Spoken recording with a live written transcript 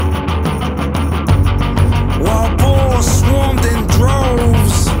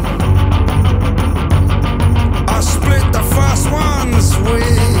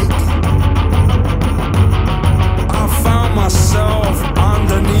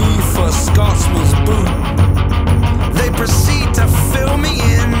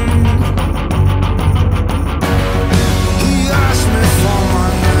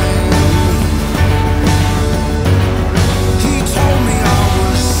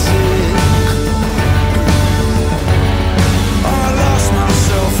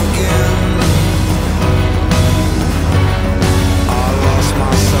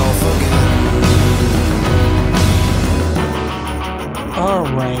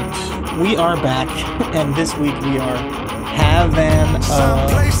right, we are back, and this week we are Have-an-Pitbull.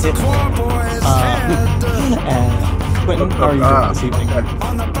 Quentin, how are you doing this evening? Get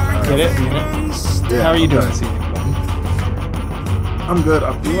it? Get it? How Yeah, are you doing okay. this evening, Quentin? I'm good.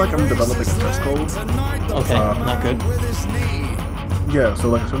 I feel like I'm developing a chest cold. Okay, not good. Yeah, so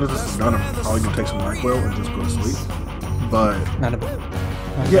like as soon as this is done, I'm probably gonna take some NyQuil and just go to sleep. But Not a not a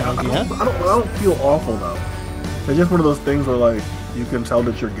bad yeah, idea. I don't feel awful though. It's just one of those things where like you can tell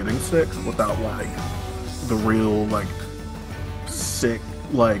that you're getting sick without like the real like sick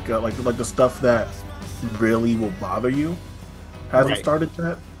like the stuff that really will bother you hasn't Right. started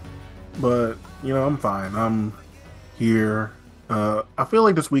yet. But I'm fine. I'm here. I feel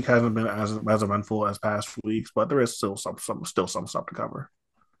like this week hasn't been as eventful as past weeks, but there is still some stuff to cover.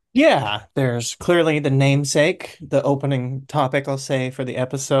 Yeah, there's clearly the namesake, the opening topic, I'll say, for the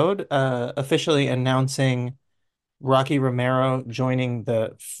episode, officially announcing Rocky Romero joining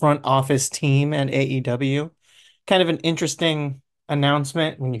the front office team at AEW. Kind of an interesting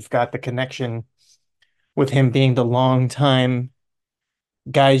announcement when you've got the connection with him being the longtime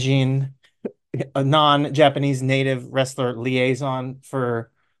Gaijin, a non-Japanese native wrestler liaison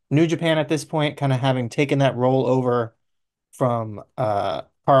for New Japan at this point, kind of having taken that role over from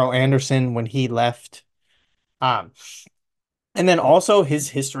Carl Anderson when he left. Um, And then also his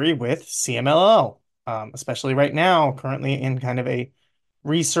history with CMLL, especially right now, currently in kind of a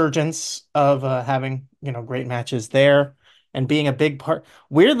resurgence of having, great matches there and being a big part,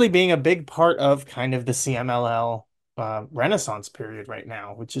 weirdly being a big part of kind of the CMLL renaissance period right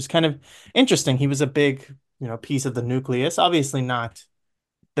now, which is kind of interesting. He was a big, piece of the nucleus, obviously not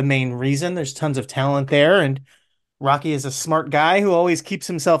the main reason. There's tons of talent there, and Rocky is a smart guy who always keeps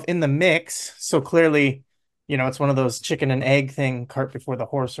himself in the mix. So clearly, it's one of those chicken and egg thing, cart before the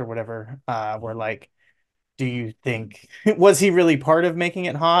horse or whatever, where like, do you think was he really part of making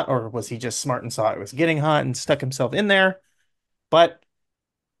it hot, or was he just smart and saw it was getting hot and stuck himself in there? But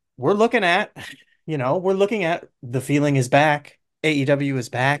we're looking at, we're looking at the feeling is back. AEW is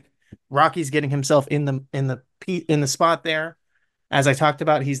back. Rocky's getting himself in the spot there. As I talked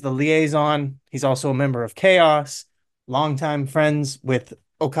about, he's the liaison. He's also a member of Chaos, longtime friends with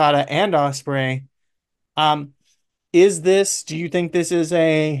Okada and Osprey. Um, do you think this is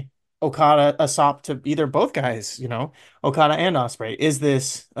a sop to either both guys, Okada and Osprey? Is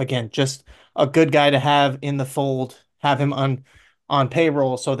this again just a good guy to have in the fold, have him on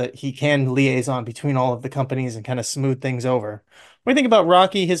payroll so that he can liaison between all of the companies and kind of smooth things over? What do you think about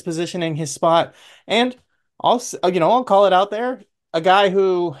Rocky, his positioning, his spot, and also, I'll call it out there, a guy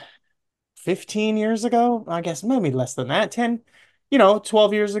who 15 years ago, I guess maybe less than that, 10,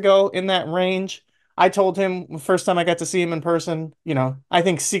 12 years ago in that range. I told him the first time I got to see him in person, I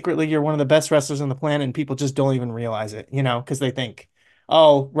think secretly you're one of the best wrestlers on the planet and people just don't even realize it, because they think,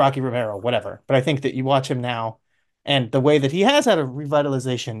 oh, Rocky Romero, whatever. But I think that you watch him now and the way that he has had a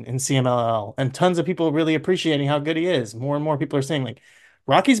revitalization in CMLL and tons of people really appreciating how good he is. More and more people are saying, like,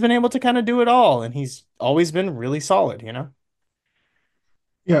 Rocky's been able to kind of do it all and he's always been really solid.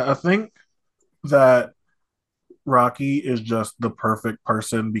 Yeah, I think that Rocky is just the perfect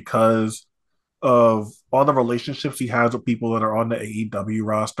person because of all the relationships he has with people that are on the AEW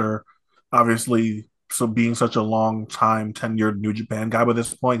roster. Obviously, so being such a long time tenured New Japan guy by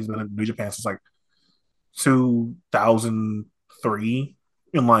this point, he's been in New Japan since like 2003,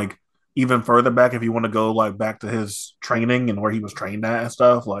 and like even further back if you want to go like back to his training and where he was trained at and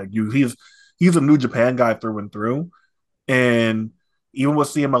stuff. Like he's a New Japan guy through and through, and even with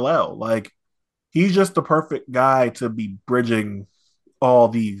CMLL, like he's just the perfect guy to be bridging all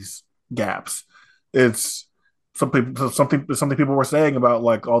these gaps. It's something people were saying about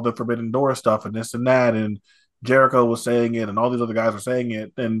like all the Forbidden Door stuff and this and that, and Jericho was saying it, and all these other guys were saying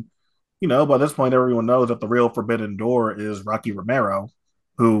it, and by this point, everyone knows that the real Forbidden Door is Rocky Romero,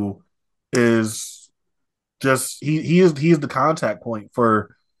 who is just he is the contact point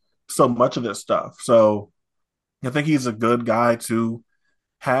for so much of this stuff. So I think he's a good guy to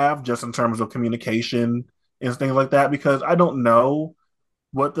have just in terms of communication and things like that, because I don't know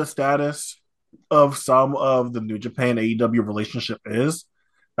what the status of some of the New Japan AEW relationship is.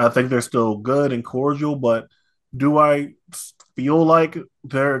 I think they're still good and cordial, but do I feel like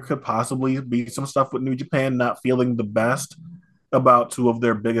there could possibly be some stuff with New Japan not feeling the best about two of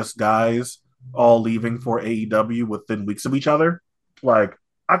their biggest guys all leaving for AEW within weeks of each other? Like,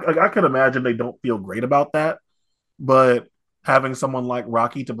 I could imagine they don't feel great about that, but having someone like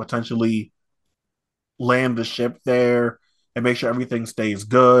Rocky to potentially land the ship there and make sure everything stays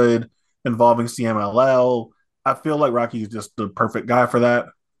good involving CMLL. I feel like Rocky is just the perfect guy for that.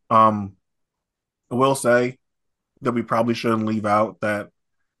 I will say that we probably shouldn't leave out that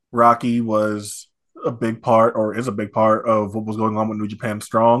Rocky was a big part, or is a big part, of what was going on with New Japan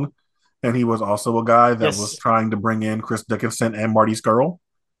Strong. And he was also a guy that was Yes. trying to bring in Chris Dickinson and Marty Skrull.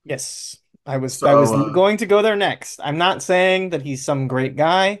 Yes. I was So, going to go there next. I'm not saying that he's some great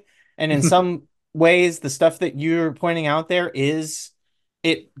guy, and in some ways the stuff that you're pointing out there is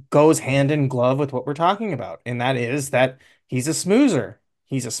it goes hand in glove with what we're talking about, and that is that he's a smoozer.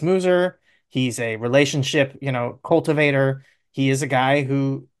 He's a smoozer. He's a relationship, cultivator. He is a guy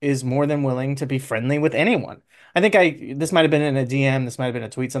who is more than willing to be friendly with anyone. I think this might have been in a DM, this might have been a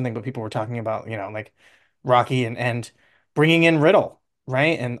tweet, something, but people were talking about, like Rocky and bringing in Riddle,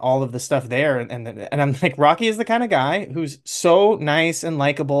 right? And all of the stuff there. And I'm like, Rocky is the kind of guy who's so nice and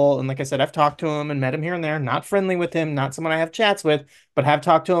likable. And like I said, I've talked to him and met him here and there, not friendly with him, not someone I have chats with, but have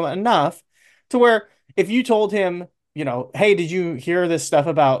talked to him enough to where if you told him, hey, did you hear this stuff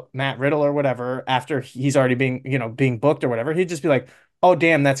about Matt Riddle or whatever after he's already being booked or whatever, he'd just be like, oh,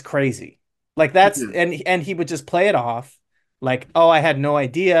 damn, that's crazy. Like that's yeah, and he would just play it off like, oh, I had no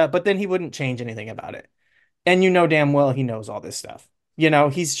idea, but then he wouldn't change anything about it. And you know damn well he knows all this stuff. He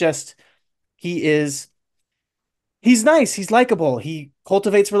is he's nice, he's likable, he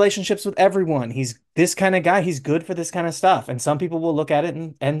cultivates relationships with everyone. He's this kind of guy, he's good for this kind of stuff. And some people will look at it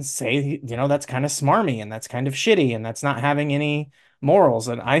and say, that's kind of smarmy and that's kind of shitty and that's not having any morals.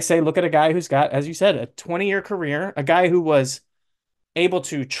 And I say, look at a guy who's got, as you said, a 20-year career, a guy who was able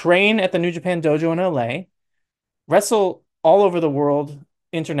to train at the New Japan Dojo in LA, wrestle all over the world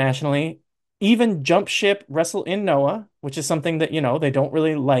internationally, even jump ship wrestle in Noah, which is something that, they don't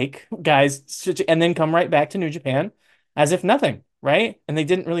really like guys, and then come right back to New Japan as if nothing, right? And they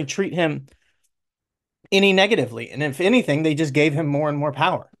didn't really treat him any negatively. And if anything, they just gave him more and more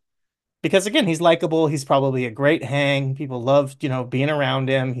power because again, he's likable. He's probably a great hang. People love, being around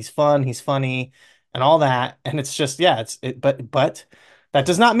him. He's fun. He's funny, and all that. And it's just, yeah, but that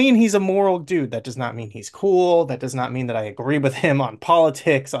does not mean he's a moral dude. That does not mean he's cool. That does not mean that I agree with him on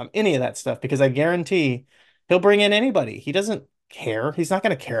politics, on any of that stuff. Because I guarantee he'll bring in anybody. He doesn't care. He's not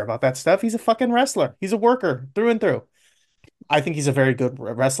going to care about that stuff. He's a fucking wrestler. He's a worker through and through. I think he's a very good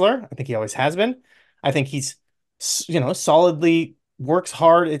wrestler. I think he always has been. I think he's, solidly works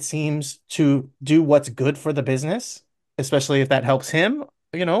hard, it seems, to do what's good for the business, especially if that helps him,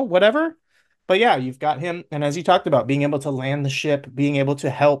 whatever. But yeah, you've got him. And as you talked about, being able to land the ship, being able to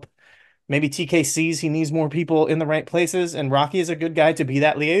help. Maybe TK sees he needs more people in the right places. And Rocky is a good guy to be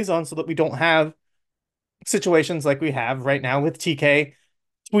that liaison so that we don't have situations like we have right now with TK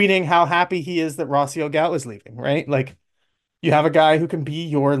tweeting how happy he is that Rossio Gal is leaving, right? Like, you have a guy who can be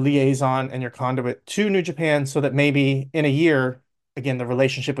your liaison and your conduit to New Japan so that maybe in a year, again, the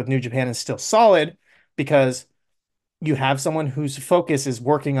relationship with New Japan is still solid because you have someone whose focus is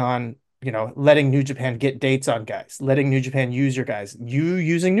working on, letting New Japan get dates on guys, letting New Japan use your guys, you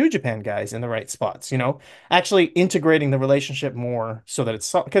using New Japan guys in the right spots, actually integrating the relationship more so that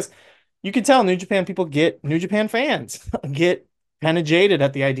it's because you can tell New Japan people get New Japan fans get kind of jaded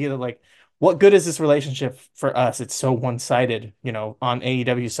at the idea that like, what good is this relationship for us? It's so one-sided, on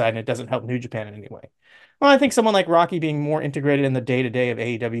AEW side, and it doesn't help New Japan in any way. Well, I think someone like Rocky being more integrated in the day-to-day of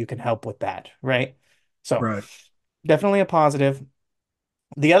AEW can help with that, right? So right. definitely a positive.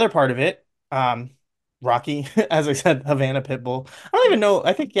 The other part of it, Rocky, as I said, Havana Pitbull. I don't even know.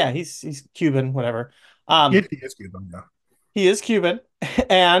 I think yeah, he's Cuban, whatever. Um, It is good, yeah. he is Cuban,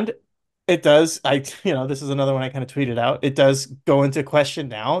 and it does. This is another one I kind of tweeted out. It does go into question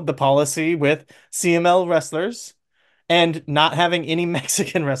now the policy with CML wrestlers and not having any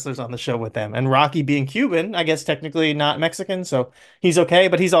Mexican wrestlers on the show with them. And Rocky being Cuban, I guess technically not Mexican, so he's okay,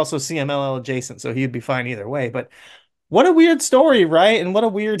 but he's also CMLL adjacent, so he'd be fine either way. But what a weird story, right? And what a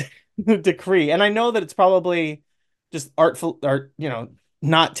weird decree. And I know that it's probably just artful or,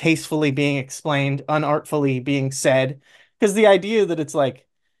 not tastefully being explained, unartfully being said. Because the idea that it's like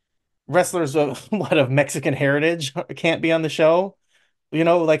wrestlers of what of Mexican heritage can't be on the show,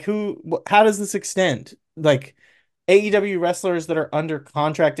 like how does this extend? Like AEW wrestlers that are under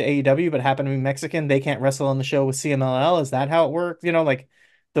contract to AEW but happen to be Mexican, they can't wrestle on the show with CMLL. Is that how it works? Like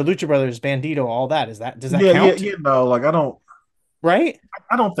the Lucha Brothers, Bandito, all that. Does that Yeah, yeah, count? yeah. No, like Right?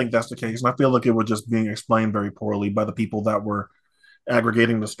 I don't think that's the case, and I feel like it was just being explained very poorly by the people that were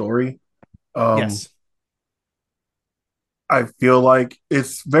aggregating the story. Um, Yes. I feel like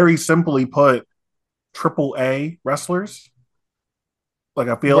it's very simply put, triple A wrestlers. Like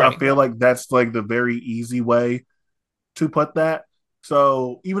I Right. feel like that's like the very easy way to put that.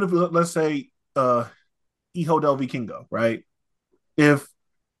 So even if let's say Hijo del Vikingo, right? If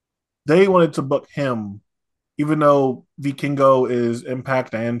they wanted to book him, even though Vikingo is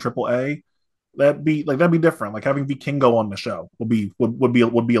Impact and Triple A, that'd be different. Like having Vikingo on the show would be a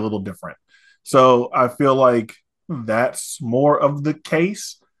little different. So I feel like that's more of the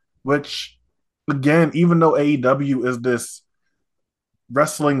case, which again, even though AEW is this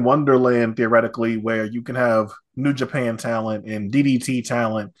wrestling wonderland theoretically, where you can have New Japan talent and DDT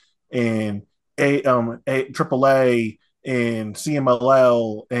talent and a AAA and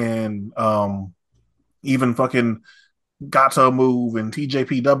CMLL and even fucking Gato Move and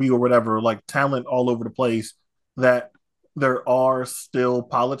TJPW or whatever, like talent all over the place, that there are still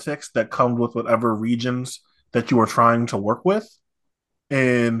politics that come with whatever regions that you are trying to work with.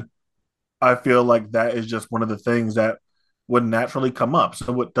 And I feel like that is just one of the things that would naturally come up.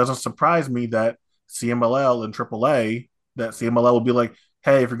 So it doesn't surprise me that CMLL and AAA, that CMLL will be like,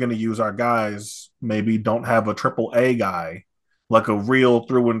 hey, if you're going to use our guys, maybe don't have a AAA guy, like a real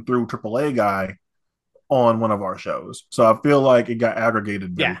through and through AAA guy on one of our shows. So I feel like it got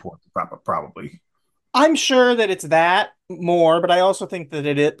aggregated very Yeah. poorly, probably. I'm sure that it's that more, but I also think that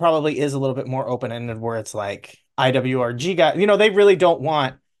it probably is a little bit more open-ended where it's like IWRG guys, they really don't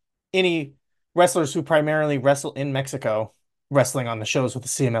want any wrestlers who primarily wrestle in Mexico wrestling on the shows with the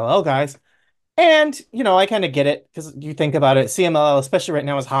CMLL guys. And, I kind of get it because you think about it, CMLL, especially right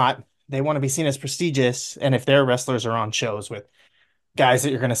now, is hot. They want to be seen as prestigious. And if their wrestlers are on shows with guys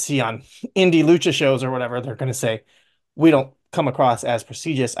that you're going to see on indie lucha shows or whatever, they're going to say, we don't come across as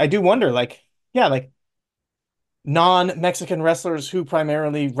prestigious. I do wonder, like, yeah, like non-Mexican wrestlers who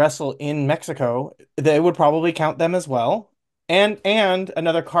primarily wrestle in Mexico, they would probably count them as well. And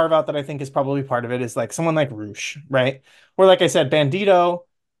another carve out that I think is probably part of it is like someone like Roosh, right? Where like I said, Bandito,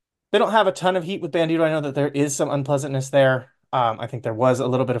 they don't have a ton of heat with Bandito. I know that there is some unpleasantness there. I think there was a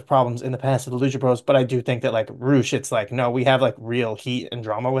little bit of problems in the past with the Lucha Bros, but I do think that like Roosh, it's like, no, we have like real heat and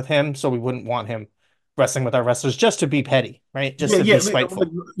drama with him, so we wouldn't want him wrestling with our wrestlers just to be petty, right? Just Yeah, to yeah, be like, spiteful.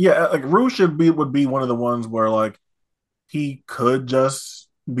 yeah. Like Rue would be one of the ones where like he could just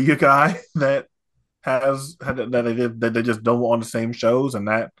be a guy that that they just don't want on the same shows, and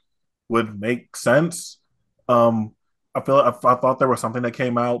that would make sense. Um, I thought there was something that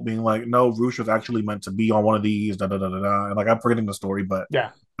came out being like, no, Roosh was actually meant to be on one of these, da da da da da. And like I'm forgetting the story, but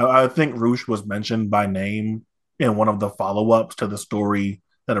Yeah. I think Roosh was mentioned by name in one of the follow ups to the story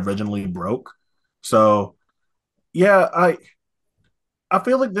that originally broke. So yeah, I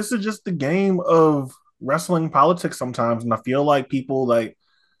feel like this is just the game of wrestling politics sometimes, and I feel like people like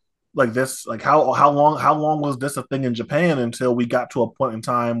this, like how long was this a thing in Japan until we got to a point in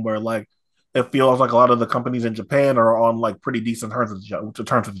time where like it feels like a lot of the companies in Japan are on like pretty decent terms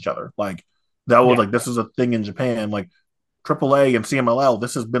with each other. Like that was Yeah. like this is a thing in Japan. Like AAA and CMLL,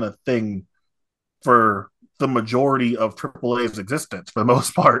 this has been a thing for the majority of AAA's existence for the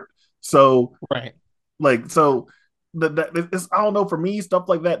most part. So Right. so that it's, I don't know, for me stuff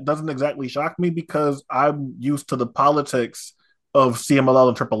like that doesn't exactly shock me because I'm used to the politics of CMLL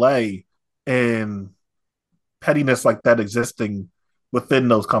and AAA and pettiness like that existing within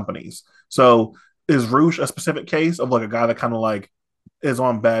those companies. So is Roosh a specific case of like a guy that kind of like is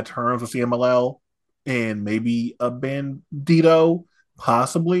on bad terms with CMLL and maybe a bandito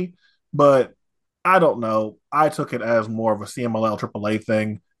possibly, but I don't know. I took it as more of a CMLL AAA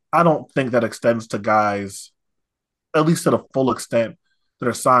thing. I don't think that extends to guys, at least to the full extent, that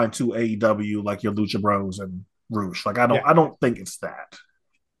are signed to AEW, like your Lucha Bros and Roosh. Like Yeah. I don't think it's that.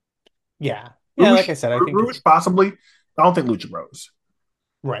 Yeah. Yeah, like Roosh I said, I think Roosh possibly. I don't think Lucha Bros.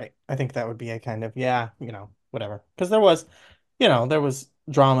 right. I think that would be a kind of, yeah, whatever. Because there was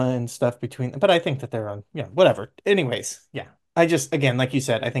drama and stuff between, but I think that they're on, whatever. Anyways, yeah. I just, again, like you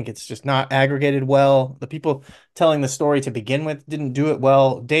said, I think it's just not aggregated well. The people telling the story to begin with didn't do it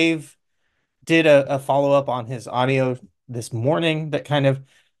well. Dave did a follow-up on his audio this morning that kind of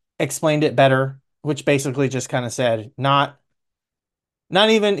explained it better, which basically just kind of said, not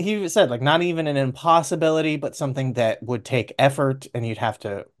even, he said, like, not even an impossibility, but something that would take effort and you'd have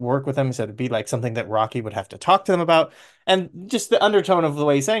to work with them. He said it'd be like something that Rocky would have to talk to them about. And just the undertone of the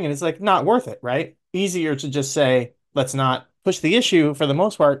way he's saying it is like not worth it, right? Easier to just say, let's not push the issue for the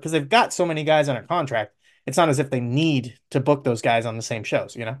most part, because they've got so many guys under contract. It's not as if they need to book those guys on the same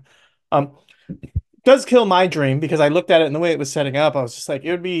shows. Um, does kill my dream because I looked at it and the way it was setting up, I was just like,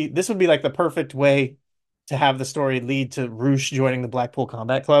 this would be like the perfect way to have the story lead to Roosh joining the Blackpool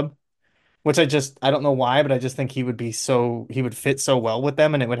Combat Club, which I don't know why, but I just think he would fit so well with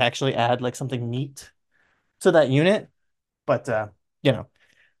them and it would actually add like something neat to that unit. But you know,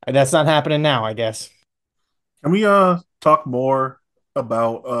 that's not happening now, I guess. Can we talk more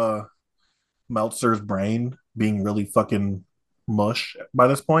about Meltzer's brain being really fucking mush by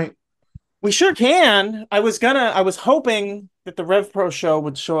this point? We sure can. I was hoping that the Rev Pro show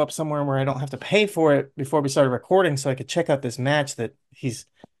would show up somewhere where I don't have to pay for it before we started recording so I could check out this match that he's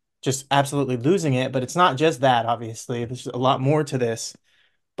just absolutely losing it. But it's not just that, obviously. There's a lot more to this.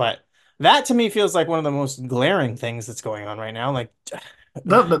 But that to me feels like one of the most glaring things that's going on right now. Like,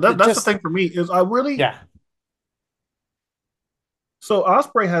 That's the just, thing for me is I really yeah, so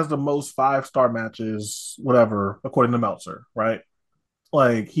Osprey has the most 5-star matches, whatever, according to Meltzer, right?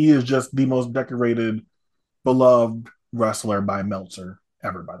 Like he is just the most decorated, beloved wrestler by Meltzer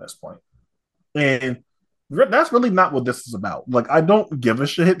ever by this point. And that's really not what this is about. Like I don't give a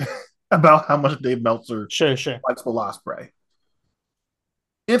shit about how much Dave Meltzer sure, sure. likes Will Osprey.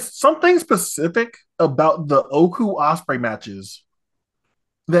 It's something specific about the Oku Osprey matches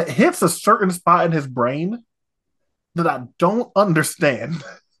that hits a certain spot in his brain that I don't understand.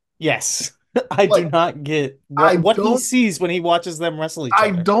 Yes. I do Like not get I what he don't sees when he watches them wrestle each I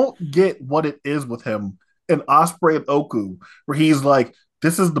other. don't get what it is with him in Osprey and Oku, where he's like,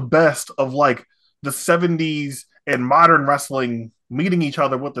 this is the best of like the 70s and modern wrestling meeting each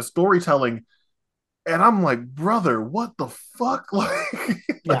other with the storytelling. And I'm like, brother, what the fuck?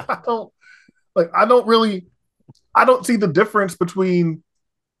 Yeah. I don't really I don't see the difference between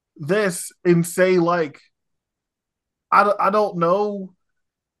this and say like I don't know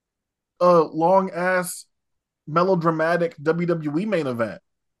a long ass melodramatic WWE main event.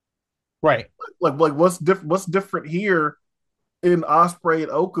 Right. What's different here in Osprey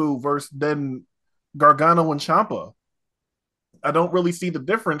and Oku versus then Gargano and Champa. I don't really see the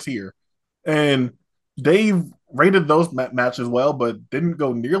difference here. And Dave rated those matches well, but didn't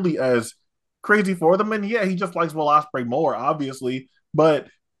go nearly as crazy for them. And yeah, he just likes Will Osprey more, obviously, but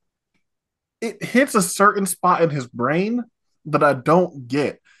it hits a certain spot in his brain that I don't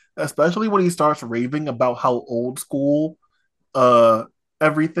get, especially when he starts raving about how old school uh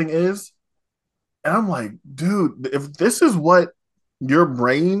everything is. And I'm like, dude, if this is what your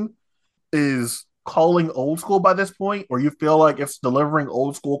brain is calling old school by this point, or you feel like it's delivering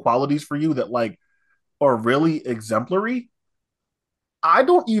old school qualities for you that like are really exemplary, I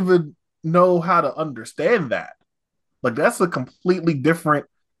don't even know how to understand that. Like that's a completely different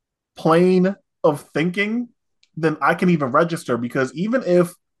plane of thinking than I can even register because even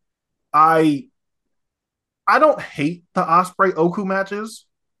if I I don't hate the Osprey Oku matches.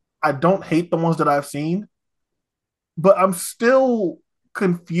 I don't hate the ones that I've seen, but I'm still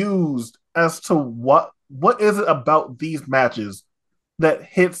confused as to what is it about these matches that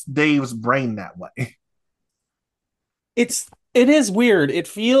hits Dave's brain that way. It is weird. It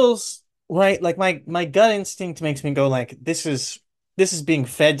feels right. Like my gut instinct makes me go like this is being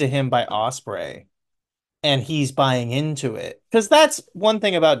fed to him by Osprey and he's buying into it. Because that's one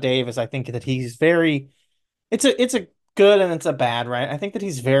thing about Dave is I think that he's very it's a good and it's a bad, right? I think that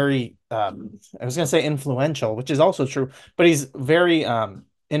he's very I was gonna say influential, which is also true, but he's very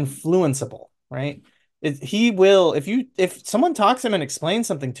influenceable, right? He will if someone talks to him and explains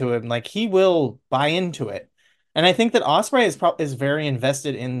something to him, like he will buy into it. And I think that Osprey is very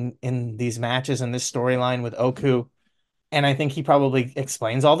invested in these matches and this storyline with Oku. And I think he probably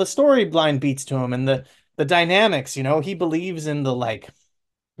explains all the storyline beats to him and the dynamics, you know, he believes in the like,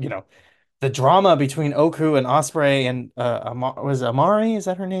 you know, the drama between Oku and Osprey and was Amari, is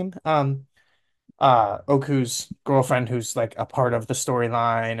that her name? Oku's girlfriend who's like a part of the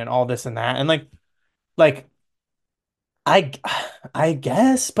storyline and all this and that. And like I I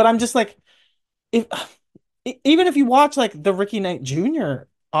guess, but I'm just like if even if you watch like the Ricky Knight Jr.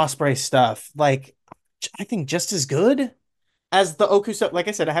 Osprey stuff, like I think just as good as the Oku stuff. Like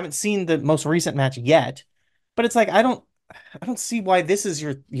I said, I haven't seen the most recent match yet, but it's like I don't see why this is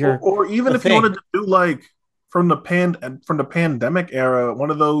your Or even the if you wanted thing. to do like from the pandemic era,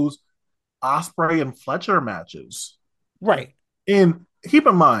 one of those Osprey and Fletcher matches. Right. And keep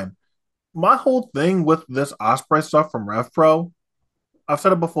in mind, my whole thing with this Osprey stuff from Rev Pro, I've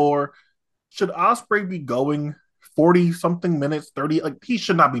said it before. Should Osprey be going 40 something minutes, 30? Like, he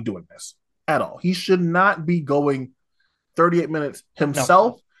should not be doing this at all. He should not be going 38 minutes No.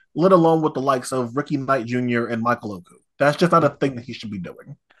 himself, let alone with the likes of Ricky Knight Jr. and Michael Oku. That's just not a No. thing that he should be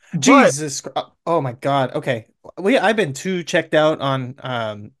doing. But Jesus. Oh my God. Okay. I've been too checked out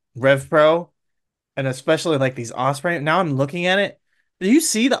on Rev Pro and especially like these Osprey. Now I'm looking at it. Do you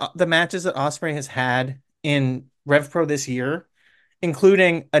see the matches that Osprey has had in Rev Pro this year,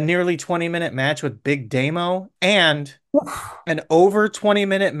 including a nearly 20-minute match with Big Damo and an over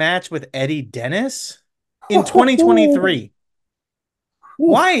 20-minute match with Eddie Dennis in 2023?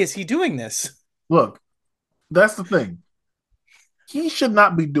 Why is he doing this? look, that's the thing. He should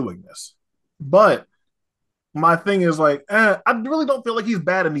not be doing this. But my thing is like, I really don't feel like he's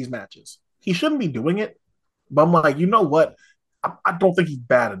bad in these matches. he shouldn't be doing it. But I'm like, you know what? I don't think he's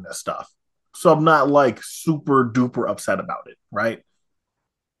bad in this stuff. So I'm not like super duper upset about it, right?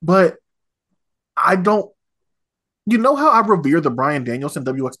 But I don't, you know how I revere the Brian Danielson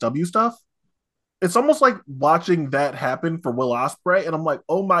WXW stuff? It's almost like watching that happen for Will Ospreay, and I'm like,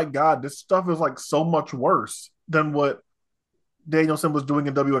 oh my god, this stuff is like so much worse than what Danielson was doing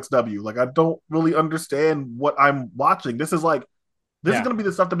in WXW. Like, I don't really understand what I'm watching. This is Yeah. going to be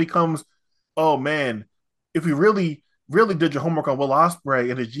the stuff that becomes, oh man, if you really did your homework on Will Ospreay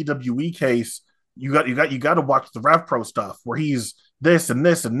in his GWE case, you got to watch the Rev Pro stuff where he's this and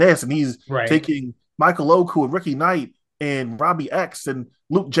this and this, and he's Right. taking Michael Oku and Ricky Knight and Robbie X and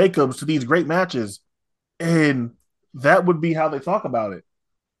Luke Jacobs to these great matches, and that would be how they talk about it.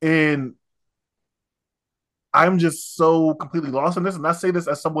 And I'm just so completely lost in this, and I say this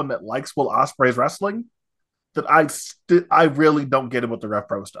as someone that likes Will Ospreay's wrestling that I really don't get it with the Rev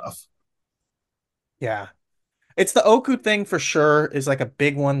Pro stuff. Yeah. It's the Oku thing for sure is like a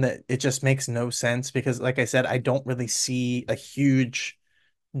big one that it just makes no sense because, like I said, I don't really see a huge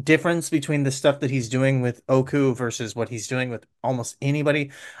difference between the stuff that he's doing with Oku versus what he's doing with almost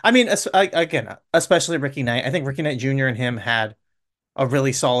anybody. I mean, again, especially Ricky Knight. I think Ricky Knight Jr. and him had a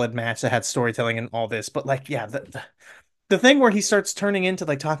really solid match that had storytelling and all this. But like, yeah, the thing where he starts turning into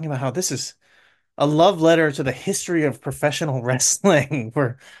like talking about how this is a love letter to the history of professional wrestling,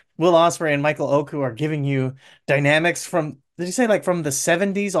 where Will Ospreay and Michael Oku are giving you dynamics from, did you say like from the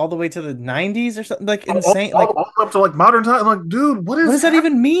 70s all the way to the 90s or something like insane? Like, All up to like modern time. I'm like, dude, what does that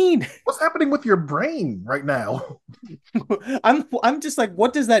even mean? what's happening with your brain right now? I'm just like,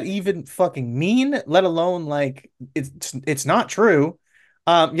 what does that even fucking mean? Let alone like it's not true.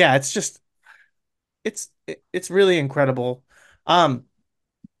 Yeah, it's just it's really incredible. Um,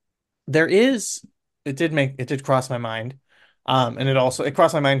 there is it did cross my mind. And it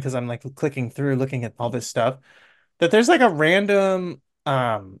crossed my mind because I'm like clicking through looking at all this stuff that there's like a random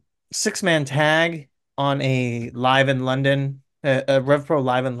 6-man tag on a live in London a Rev Pro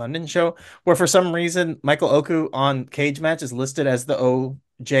live in London show where for some reason Michael Oku on Cage Match is listed as the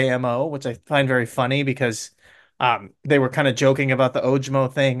OJMO, which I find very funny because they were kind of joking about the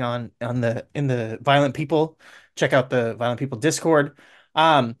Ojmo thing on the in the Violent People. Check out the Violent People Discord.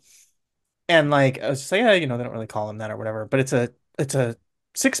 Um, and like I was just like, yeah, they don't really call him that or whatever. But it's a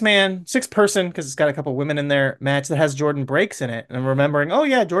 6-man, 6-person because it's got a couple women in there match that has Jordan Breaks in it. And I'm remembering, oh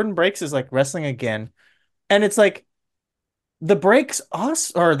yeah, Jordan Breaks is like wrestling again. And it's like the Breaks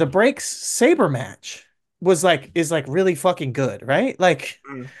us or the Breaks Saber match is like really fucking good, right? Like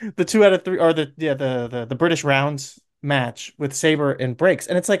the 2 out of 3 or the British rounds match with Saber and Breaks.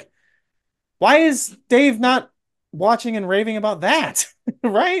 And it's like, why is Dave not watching and raving about that?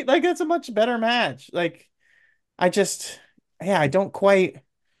 Right? Like that's a much better match. Like I just yeah, I don't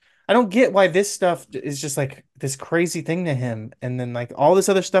get why this stuff is just like this crazy thing to him and then like all this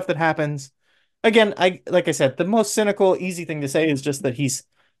other stuff that happens. Again, I like I said, the most cynical easy thing to say is just that he's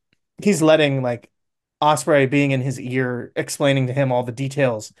letting like Osprey being in his ear explaining to him all the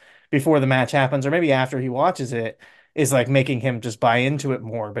details before the match happens or maybe after he watches it is like making him just buy into it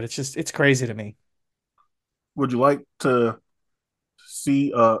more, but it's crazy to me. Would you like to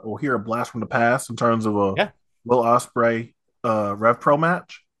see or hear a blast from the past in terms of a Yeah. Will Osprey Rev Pro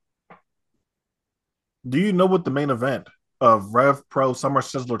match? Do you know what the main event of Rev Pro Summer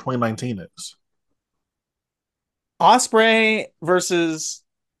Sizzler 2019 is? Osprey versus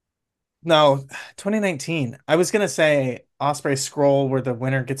no, 2019. I was gonna say Osprey Scroll where the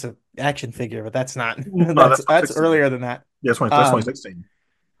winner gets a action figure, but that's not. No, that's That's 2016. earlier than that. Yeah, that's Um, 2016.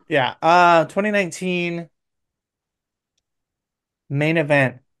 yeah. 2019 main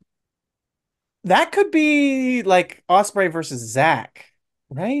event. That could be like Osprey versus Zach,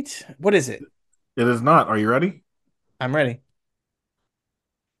 right? What is it? It is not. Are you ready? I'm ready.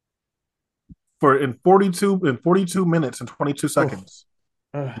 For in 42 minutes and 22 Oof. seconds,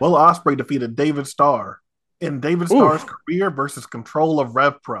 Ugh. Will Osprey defeated David Starr in David Starr's Oof. career versus control of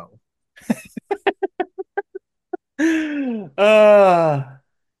Rev Pro.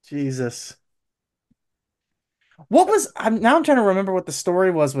 Jesus. What was I'm trying to remember what the story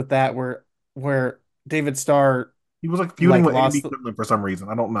was with that where David Starr He was like feuding like with Andy lost Quinlan for some reason.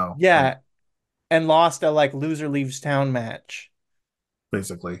 I don't know. Like yeah, and lost a like loser leaves town match.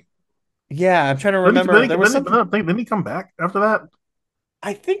 basically. Yeah, I'm trying to remember. There was something. Didn't he come back after that?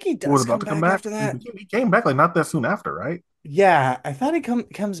 I think he Or was does about come to come back back? after that. He came back like not that soon after, right? Yeah, I thought he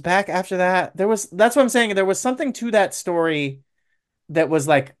comes back after that. That's what I'm saying. There was something to that story that was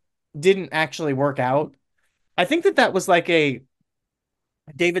like didn't actually work out. I think that was like a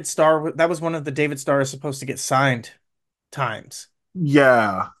David Starr. That was one of the David Starr is supposed to get signed times.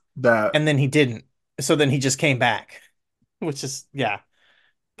 Yeah. that and then he didn't. So then he just came back, which is yeah,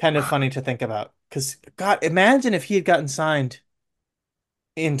 kind of funny to think about. Because God, imagine if he had gotten signed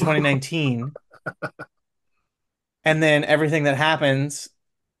in 2019 and then everything that happens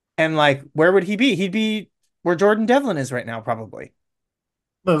and like where would he be? He'd be where Jordan Devlin is right now, probably,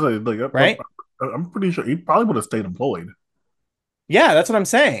 right? I'm pretty sure he probably would have stayed employed. Yeah, that's what I'm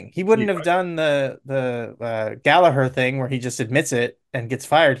saying. He Yeah, wouldn't have done the Gallagher thing where he just admits it and gets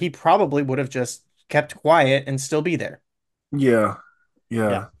fired. He probably would have just kept quiet and still be there. yeah, Yeah.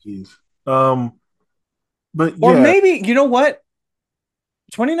 yeah. Jeez. Um, but Or yeah, maybe, you know what?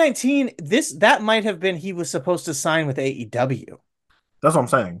 2019, this that might have been he was supposed to sign with AEW. that's what I'm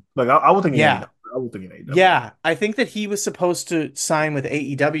saying. Like I was thinking Yeah. AEW. I was thinking AEW. Yeah, I think that he was supposed to sign with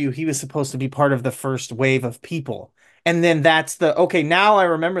AEW. He was supposed to be part of the first wave of people. And then that's the okay, now I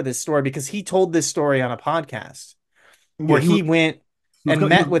remember this story because he told this story on a podcast Yeah, where he went he was and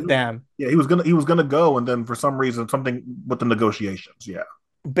gonna he met was with them. yeah he was gonna go, and then for some reason something with the negotiations. Yeah,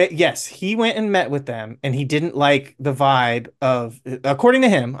 But yes, he went and met with them and he didn't like the vibe of, according to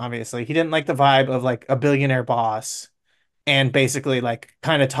him, obviously, he didn't like the vibe of like a billionaire boss and basically like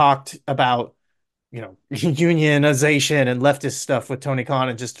kind of talked about unionization and leftist stuff with Tony Khan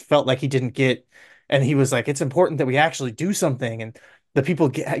and just felt like he didn't get. And he was like, it's important that we actually do something and the people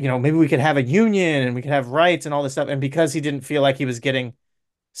get, maybe we could have a union and we could have rights and all this stuff. And because he didn't feel like he was getting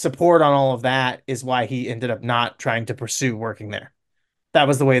support on all of that, is why he ended up not trying to pursue working there. That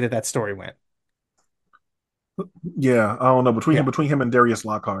was the way that that story went. yeah. I don't know Yeah. between him and Darius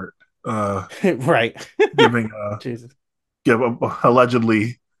Lockhart, uh, Right. giving Jesus. give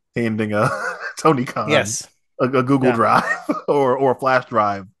allegedly handing Tony Khan Yes. a Google Yeah. Drive or a flash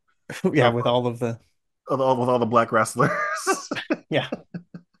drive Yeah. of With all of the, with all the black wrestlers. yeah.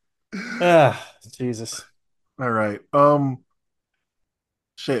 Ah, Jesus. All right.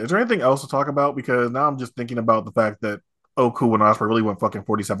 Shit. Is there anything else to talk about? Because now I'm just thinking about the fact that Oku and Osprey really went fucking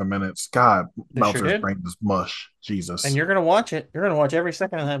 47 minutes. God, They sure Meltzer's did. brain is mush. And Jesus. you're gonna watch it. You're gonna watch every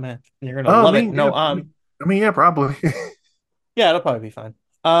second of that match. You're gonna Oh, I love it. mean, yeah. No, Yeah, probably. yeah, it'll probably be fine.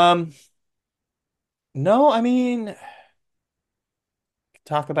 Um, no, I mean,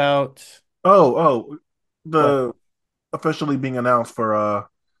 talk about Oh, what? the officially being announced for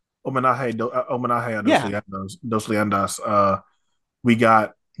Homenaje a Yeah, Dos Leyendas. We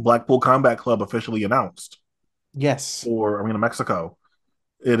got Blackpool Combat Club officially announced yes, for Arena Mexico.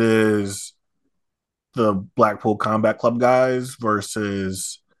 It is the Blackpool Combat Club guys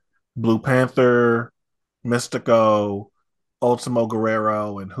versus Blue Panther, Mystico, Ultimo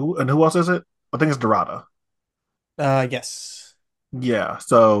Guerrero, and who else is it? I think it's Dorada. yes, Yeah,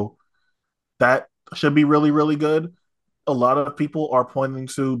 so that should be really really good. A lot of people are pointing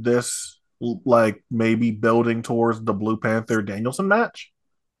to this like maybe building towards the Blue Panther Danielson match,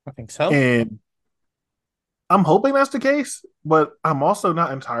 I think so. and I'm hoping that's the case, but I'm also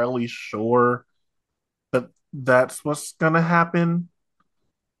not entirely sure that that's what's gonna happen.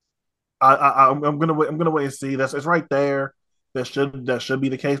 I'm gonna wait and see. That's it's right there. That should be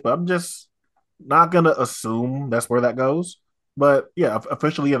the case, but I'm just not gonna assume that's where that goes. But yeah,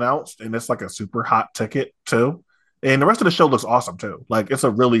 officially announced, and it's like a super hot ticket too. And the rest of the show looks awesome too. Like it's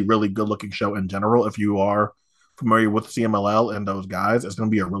a really really good looking show in general. If you are familiar with CMLL and those guys, it's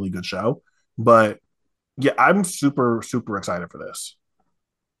gonna be a really good show. But yeah, I'm super super excited for this.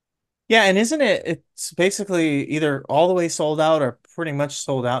 Yeah, and isn't it? It's basically either all the way sold out or pretty much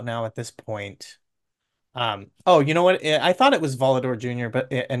sold out now at this point. Oh, you know what? I thought it was Volador Jr.,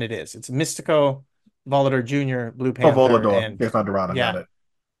 but and it is. It's Mystico, Volador Jr., Blue Oh, Panther, Volador. and It's not Dorada. Got yeah, it.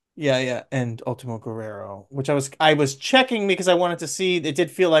 yeah, and Ultimo Guerrero, which I was checking because I wanted to see. It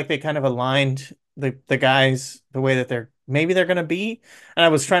did feel like they kind of aligned the guys the way that they're gonna be, and I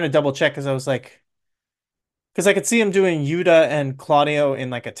was trying to double check because I was like, because I could see him doing Yuta and Claudio in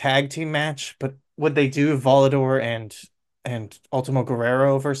like a tag team match, but would they do Volador and Ultimo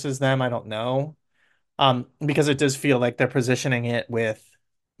Guerrero versus them? I don't know. Because it does feel like they're positioning it with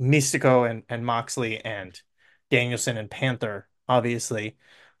Mystico and Moxley and Danielson and Panther, obviously,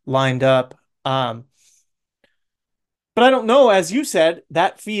 lined up. But I don't know, as you said,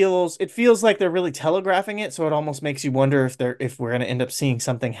 it feels like they're really telegraphing it, so it almost makes you wonder if we're gonna end up seeing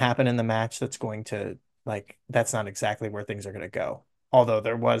something happen in the match that's going to like that's not exactly where things are gonna go. Although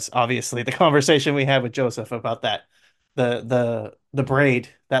there was obviously the conversation we had with Joseph about that the braid,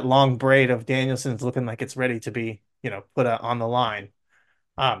 that long braid of Danielson's looking like it's ready to be, put on the line.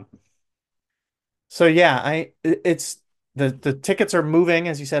 Um, so yeah, it's the tickets are moving,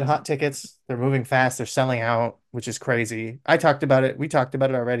 as you said, hot tickets. They're moving fast. They're selling out, which is crazy. I talked about it. We talked about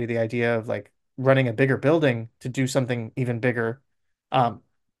it already. The idea of like running a bigger building to do something even bigger. Um,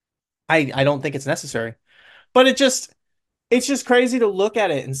 I don't think it's necessary. But it's just crazy to look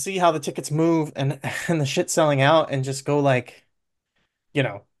at it and see how the tickets move and and the shit selling out and just go like,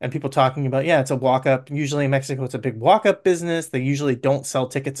 and people talking about, yeah, it's a walk up. Usually in Mexico, it's a big walk up business. They usually don't sell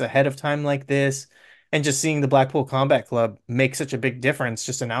tickets ahead of time like this. And just seeing the Blackpool Combat Club make such a big difference,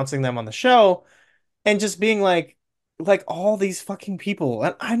 just announcing them on the show and just being like all these fucking people.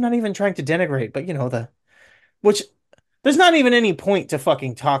 And I'm not even trying to denigrate, but which there's not even any point to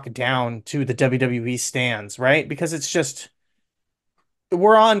fucking talk down to the WWE stands, right? Because it's just,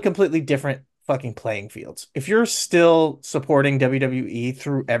 we're on completely different fucking playing fields. If you're still supporting WWE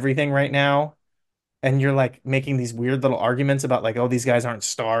through everything right now, and you're like making these weird little arguments about like, oh, these guys aren't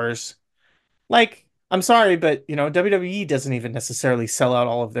stars. Like, I'm sorry, but WWE doesn't even necessarily sell out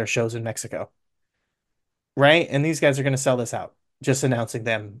all of their shows in Mexico, right? And these guys are going to sell this out, just announcing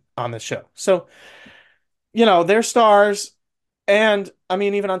them on the show. So, they're stars. And I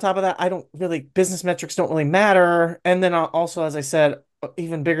mean, even on top of that, I don't really, business metrics don't really matter. And then also, as I said,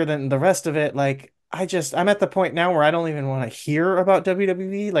 even bigger than the rest of it, like, I'm at the point now where I don't even want to hear about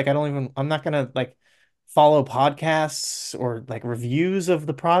WWE. Like, I'm not going to like follow podcasts or like reviews of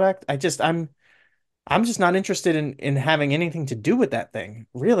the product. I'm just not interested in having anything to do with that thing.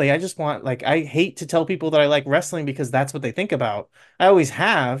 Really, I just want like, I hate to tell people that I like wrestling because that's what they think about. I always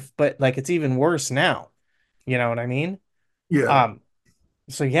have, but like, it's even worse now. You know what I mean? Yeah. Um,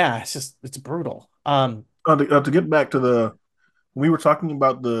 so yeah, it's brutal. To get back to we were talking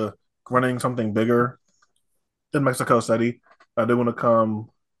about the running something bigger in Mexico City. I do want to come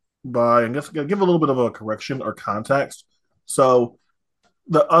by and just give a little bit of a correction or context. So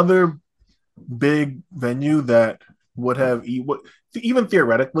the other big venue that would have even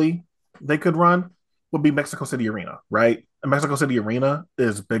theoretically they could run would be Mexico City Arena, right? And Mexico City Arena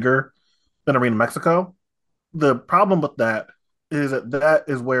is bigger than Arena Mexico. The problem with that is that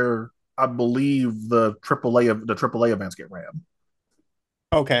is where I believe the AAA events get ran.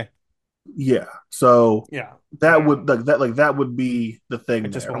 Okay. Yeah. So Yeah. that Yeah. would that would be the It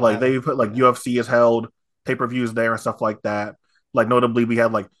thing just there. won't Like happen. they put like Yeah. UFC has held pay-per-views there and stuff like that. Like notably we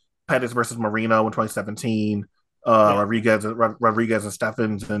had like Pettis versus Marino in 2017, Yeah. Rodriguez and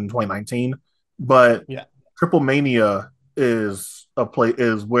Stephens in 2019. But Yeah. Triple Mania is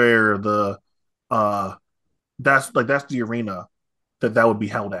where the uh that's the arena that would be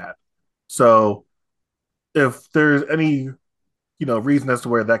held at. So if there's any reason as to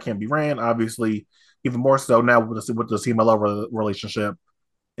where that can be ran. Obviously, even more so now with the CMLL relationship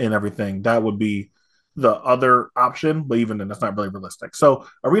and everything, that would be the other option. But even then, that's not really realistic. So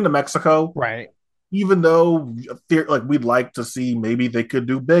Arena Mexico, Right. even though like we'd like to see maybe they could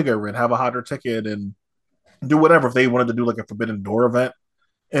do bigger and have a hotter ticket and do whatever if they wanted to do like a Forbidden Door event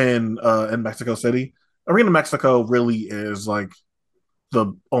in Mexico City. Arena Mexico really is like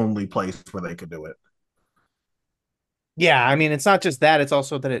the only place where they could do it. Yeah, I mean, it's not just that, it's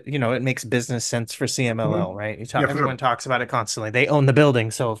also that it makes business sense for CMLL, Mm-hmm. right? Yeah, for Everyone sure. talks about it constantly. They own the building,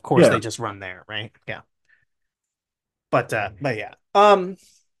 so of course Yeah. they just run there, right? Yeah. But yeah.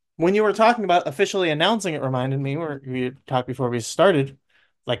 When you were talking about officially announcing it reminded me where we talked before we started,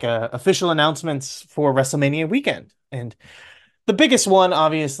 like official announcements for WrestleMania weekend. And the biggest one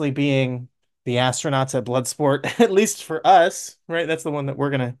obviously being the astronauts at Bloodsport, at least for us, right? That's the one that we're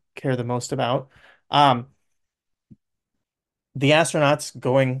gonna care the most about. Um, the astronauts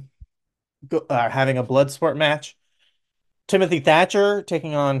having a Bloodsport match. Timothy Thatcher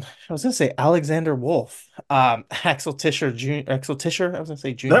taking on, I was gonna say Alexander Wolf. Axel Tischer. I was gonna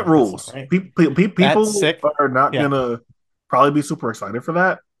say That Junior. That's not rules. right. That's People sick. are not Yeah. gonna probably be super excited for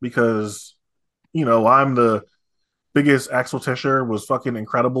that because I'm the biggest Axel Tischer was fucking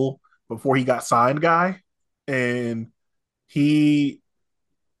incredible before he got signed guy, and he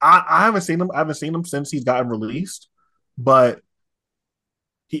I haven't seen him. I haven't seen him since he's gotten released, but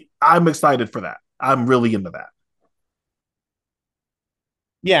I'm excited for that. I'm really into that.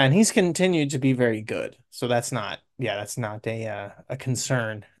 Yeah, and he's continued to be very good. So that's not a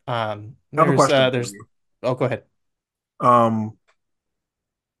concern. I have a question for you. oh, go ahead. Um,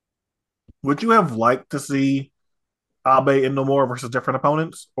 would you have liked to see Abe and Nomura versus different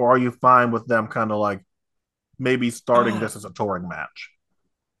opponents, or are you fine with them kind of like maybe starting Uh, this as a touring match?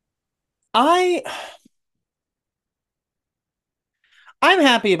 I I'm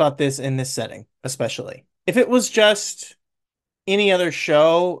happy about this in this setting, especially. If it was just any other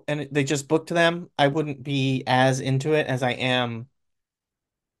show and they just booked them, I wouldn't be as into it as I am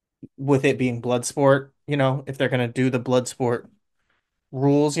with it being Bloodsport, if they're gonna do the Bloodsport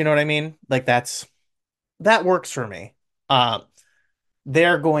rules, you know what I mean? Like that works for me. Um,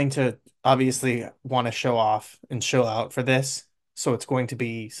 they're going to obviously want to show off and show out for this. so it's going to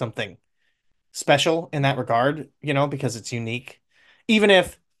be something special in that regard, because it's unique. Even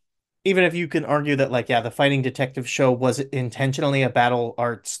if even if you can argue that like yeah, the Fighting Detective show was intentionally a battle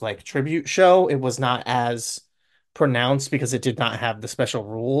arts like tribute show, it was not as pronounced because it did not have the special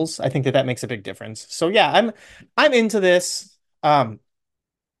rules. I think that that makes a big difference. So yeah, I'm into this.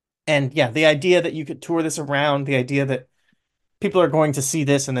 And yeah, the idea that you could tour this around, the idea that people are going to see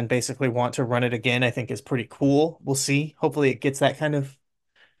this and then basically want to run it again, I think is pretty cool. We'll see. Hopefully it gets that kind of,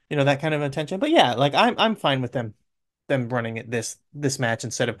 that kind of attention. But yeah, like I'm fine with them running it this match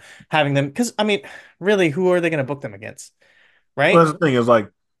instead of having them because I mean, really, who are they going to book them against, Well, right? that's the thing is like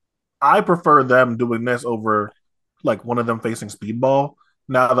I prefer them doing this over like one of them facing Speedball.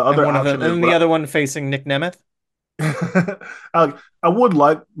 Now the And other one of option them is and the what other one facing Nick Nemeth. I would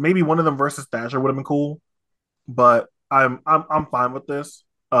like maybe one of them versus Thatcher would have been cool, but I'm fine with this.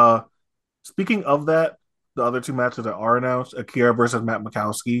 Speaking of that, the other two matches that are announced: Akira versus Matt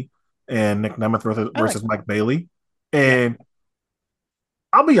Mikowski and Nick Nemeth I like versus Mike Bailey. yeah, And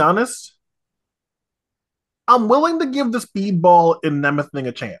I'll be honest, I'm willing to give the Speedball and Nemeth thing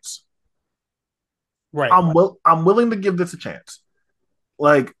a chance. right. I'm willing to give this a chance.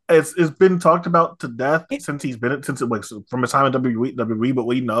 Like it's been talked about to death It, since he's been since it was from his time in WWE, but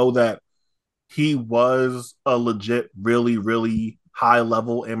we know that he was a legit, really, really high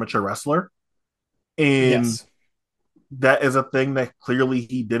level amateur wrestler. And yes, that is a thing that clearly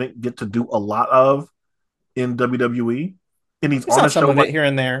he didn't get to do a lot of in WWE. And he's we on saw a some show of it like, here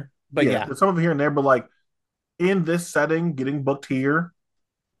and there, but yeah, yeah, some of it here and there, but like in this setting, getting booked here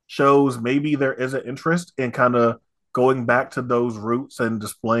shows maybe there is an interest in kind of going back to those roots and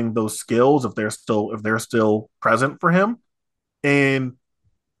displaying those skills if they're still present for him. And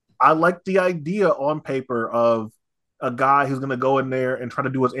I like the idea on paper of a guy who's going to go in there and try to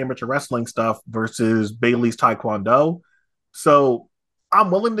do his amateur wrestling stuff versus Bailey's Taekwondo. So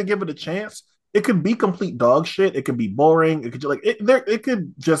I'm willing to give it a chance. It could be complete dog shit. It could be boring. It could like it there. It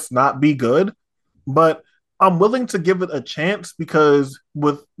could just not be good. But I'm willing to give it a chance because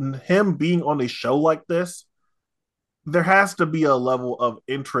with him being on a show like this, there has to be a level of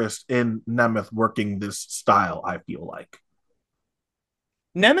interest in Nemeth working this style. I feel like.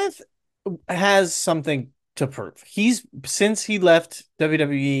 Nemeth has something to prove. He's since he left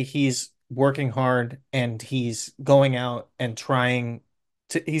WWE, he's working hard and he's going out and trying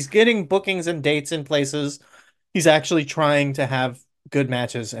he's getting bookings and dates in places. He's actually trying to have good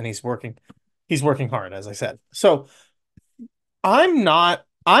matches and he's working hard, as I said. So I'm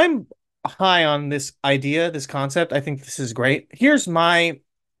high on this idea, this concept. I think this is great. Here's my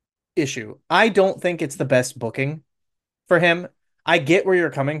issue. I don't think it's the best booking for him. I get where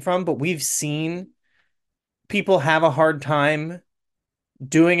you're coming from, but we've seen people have a hard time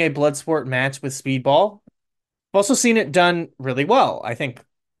doing a blood sport match with speedball. I've also seen it done really well. I think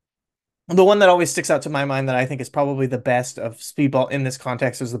the one that always sticks out to my mind that I think is probably the best of speedball in this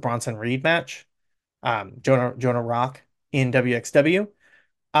context is the Bronson Reed match. Jonah Rock in WXW.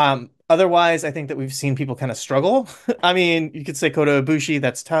 Otherwise, I think that we've seen people kind of struggle. I mean, you could say Kota Ibushi,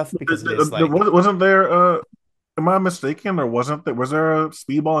 that's tough because it is like Wasn't there? Am I mistaken, or wasn't there? Was there a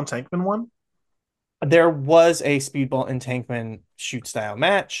Speedball and Tankman one? there was a speedball and Tankman shoot style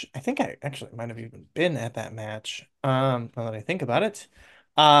match. I think I actually might have even been at that match. Now that I think about it.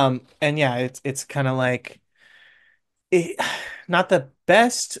 And yeah, it's kind of like it, not the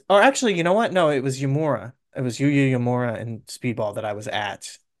best. Or actually, you know what? No, it was Yamura. It was Yuya Yamura in speedball that I was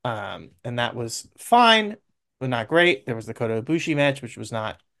at. And that was fine, but not great. There was the Kota Ibushi match, which was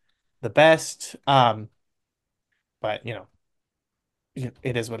not the best. But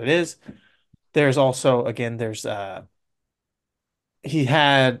it is what it is. There's also again, there's he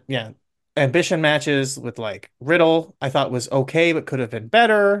had ambition matches with like Riddle. I thought was okay, but could have been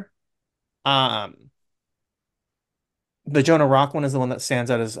better. Um, the Jonah Rock one is the one that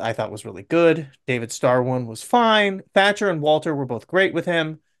stands out as I thought was really good. David Starr one was fine. Thatcher and Walter were both great with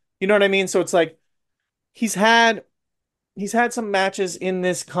him. You know what I mean? So it's like he's had he's had some matches in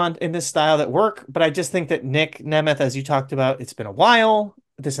this style that work, but I just think that Nick Nemeth, as you talked about, it's been a while,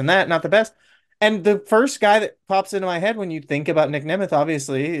 this and that, not the best. And the first guy that pops into my head when you think about Nick Nemeth,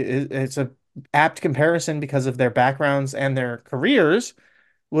 obviously, it's a apt comparison because of their backgrounds and their careers,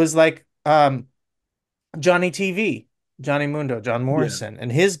 was like Johnny TV, Johnny Mundo, John Yeah, Morrison,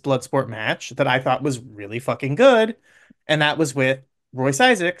 and his Bloodsport match that I thought was really fucking good. And that was with Royce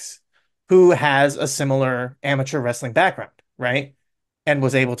Isaacs, who has a similar amateur wrestling background, right? And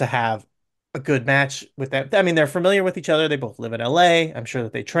was able to have a good match with that. I mean, they're familiar with each other. They both live in LA. I'm sure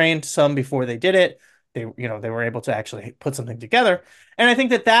that they trained some before they did it. They were able to actually put something together. And I think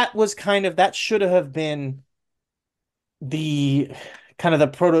that that was kind of that should have been the kind of the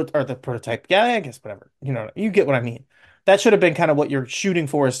prototype. Yeah, I guess whatever. You get what I mean. That should have been kind of what you're shooting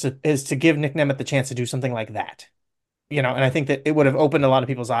for is to give Nick Nemeth the chance to do something like that. And I think that it would have opened a lot of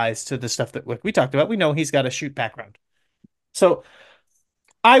people's eyes to the stuff that like we talked about. We know he's got a shoot background. So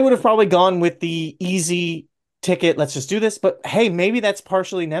I would have probably gone with the easy ticket. Let's just do this. But hey, maybe that's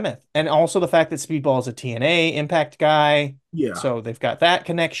partially Nemeth. And also the fact that Speedball is a TNA Impact guy. Yeah. So they've got that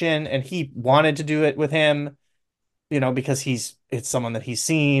connection. And he wanted to do it with him, because it's someone that he's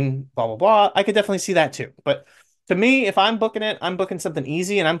seen, blah, blah, blah. I could definitely see that too. But to me, if I'm booking it, I'm booking something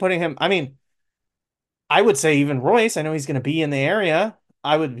easy and I'm putting him. I mean, I would say even Royce, I know he's going to be in the area.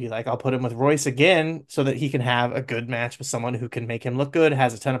 I would be like, I'll put him with Royce again so that he can have a good match with someone who can make him look good,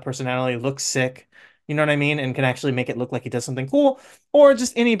 has a ton of personality, looks sick, you know what I mean? And can actually make it look like he does something cool. Or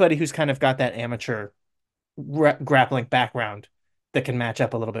just anybody who's kind of got that amateur grappling background that can match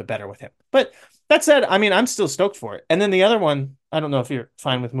up a little bit better with him. But that said, I mean, I'm still stoked for it. And then the other one, I don't know if you're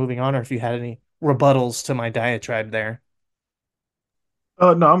fine with moving on or if you had any rebuttals to my diatribe there.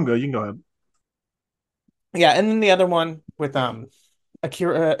 No, I'm good. You can go ahead. Yeah, and then the other one with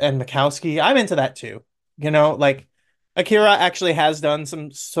Akira and Mikowski, I'm into that too. Like Akira actually has done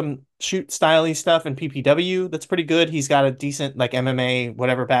some shoot styly stuff in PPW that's pretty good. He's got a decent like MMA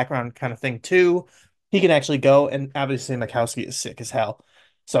whatever background kind of thing too. He can actually go, and obviously Mikowski is sick as hell.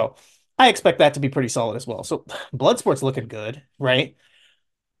 So I expect that to be pretty solid as well. So Bloodsport's looking good, right?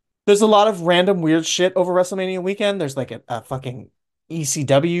 There's a lot of random weird shit over WrestleMania weekend. There's like a fucking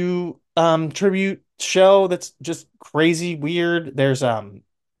ECW tribute show that's just crazy weird. There's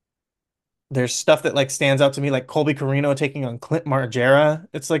stuff that like stands out to me, like Colby Corino taking on Clint Margera.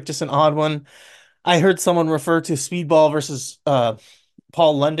 It's like just an odd one. I heard someone refer to Speedball versus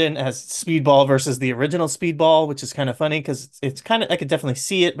Paul London as Speedball versus the original Speedball, which is kind of funny because it's kind of I could definitely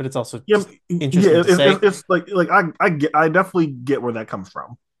see it, but it's also Yeah, just yeah. interesting to say. It's like I definitely get where that comes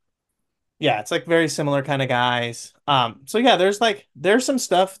from. Yeah, it's like very similar kind of guys. So yeah, there's some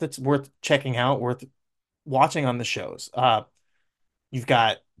stuff that's worth checking out, worth watching on the shows. You've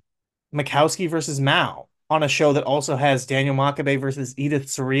got Mikowski versus Mao on a show that also has Daniel Makabe versus Edith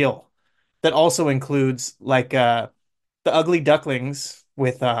Surreal. That also includes like the Ugly Ducklings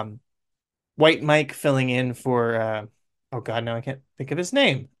with White Mike filling in for oh god, no, I can't think of his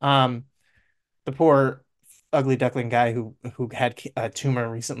name. The poor ugly duckling guy who had a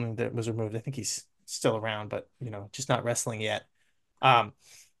tumor recently that was removed. I think he's still around, but just not wrestling yet. Um,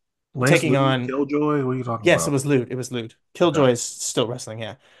 Lance taking Luke, on Killjoy. What are you talking yes, it about? was Lude. It was Lude. Okay. Killjoy is still wrestling,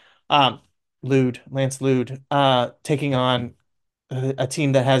 yeah. Um, Lance Lude, taking on a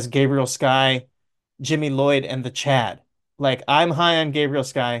team that has Gabriel Sky, Jimmy Lloyd, and the Chad. Like I'm high on Gabriel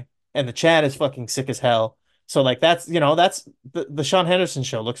Sky, and the Chad is fucking sick as hell. So like that's the Sean Henderson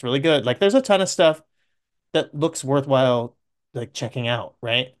show looks really good. Like there's a ton of stuff that looks worthwhile like checking out,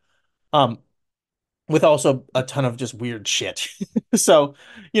 right? Um, with also a ton of just weird shit. So,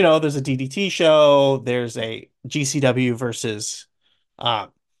 there's a DDT show, there's a uh GCW versus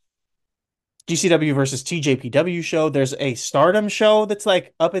TJPW show, there's a Stardom show that's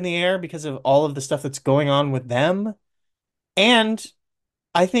like up in the air because of all of the stuff that's going on with them. And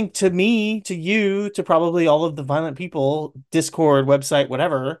I think to me, to you, to probably all of the violent people, Discord, website,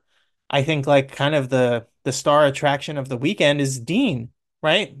 whatever, I think like kind of the star attraction of the weekend is Dean,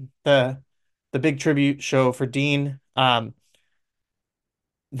 right? The big tribute show for Dean,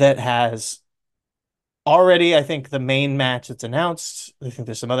 that has already, I think, the main match that's announced. I think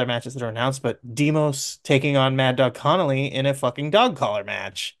there's some other matches that are announced, but Demos taking on Mad Dog Connolly in a fucking dog collar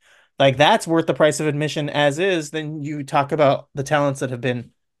match. Like that's worth the price of admission as is. Then you talk about the talents that have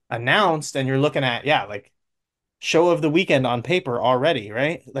been announced, and you're looking at, yeah, like show of the weekend on paper already,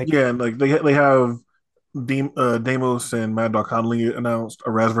 right? Like, Yeah, and like they have Damos and Mad Dog Conley announced,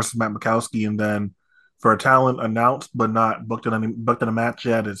 Arez versus Matt Mikowski, and then for a talent announced but not booked in a match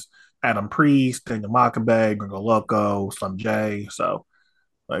yet is Adam Priest, Daniel Makabe, Gringo Loco, Slim J. So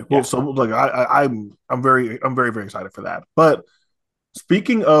like, well, yeah. so like I'm very very excited for that. But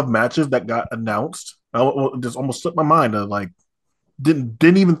speaking of matches that got announced, just almost slipped my mind. Like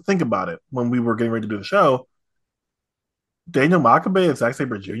didn't even think about it when we were getting ready to do the show. Daniel Makabe and Zack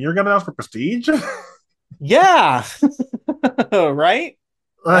Sabre Jr. got announced for Prestige. Yeah. Right?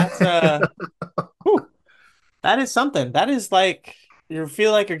 That's whew, that is something. That is like you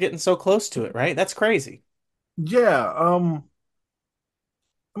feel like you're getting so close to it, right? That's crazy. Yeah. I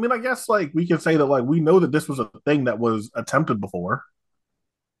mean, I guess like we can say that like we know that this was a thing that was attempted before,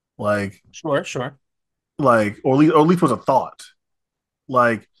 like Sure, sure. or at least was a thought,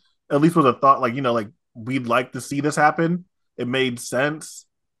 like at least was a thought, like like we'd like to see this happen. It made sense,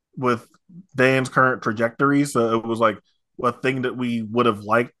 with Dan's current trajectory. So it was like a thing that we would have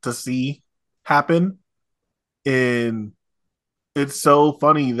liked to see happen. And it's so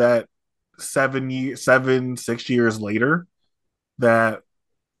funny that 6 years later that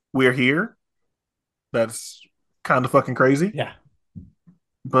we're here. That's kind of fucking crazy. Yeah.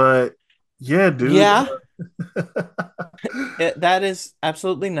 But yeah, dude. Yeah, that is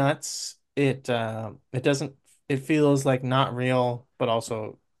absolutely nuts. It doesn't it feels like not real, but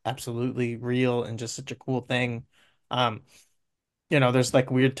also absolutely real and just such a cool thing. Um, there's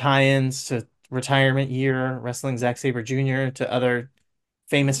like weird tie-ins to retirement year, wrestling Zack Sabre Jr. to other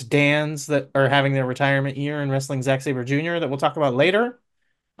famous Dans that are having their retirement year in wrestling Zack Sabre Jr. that we'll talk about later.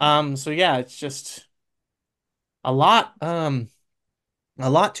 So yeah, it's just a lot, a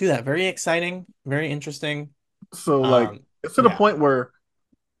lot to that. Very exciting, very interesting. So like Um, it's to the yeah, point where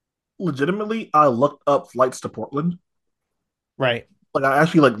legitimately I looked up flights to Portland. right. Like I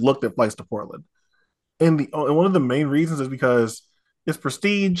actually like looked at flights to Portland. And one of the main reasons is because it's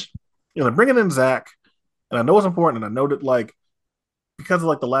prestige. They're bringing in Zach, and I know it's important, and I know that like because of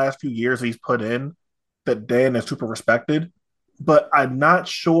like the last few years he's put in, that Dan is super respected. But I'm not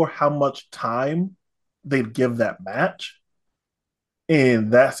sure how much time they'd give that match,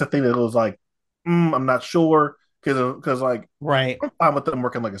 and that's the thing that was like, I'm not sure because like Right. I'm fine with them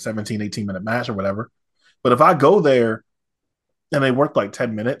working like a 17, 18 minute match or whatever. But if I go there and they work like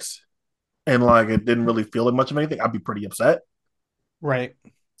 10 minutes and like it didn't really feel like much of anything, I'd be pretty upset. Right.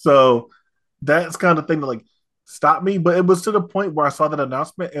 So that's kind of thing that like stopped me. But it was to the point where I saw that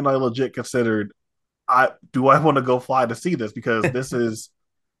announcement and I legit considered, I want to go fly to see this because this is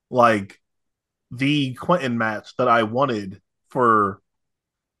like the Quentin match that I wanted for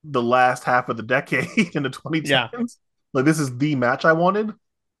the last half of the decade in the Yeah. 2010s. Like this is the match I wanted,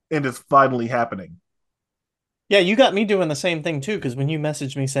 and it's finally happening. Yeah, you got me doing the same thing too, because when you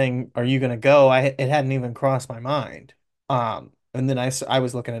messaged me saying, "Are you gonna go?" it hadn't even crossed my mind. And then I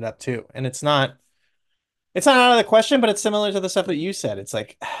was looking it up too, and it's not out of the question, but it's similar to the stuff that you said. It's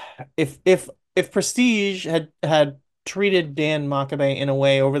like if Prestige had treated Dan Makabe in a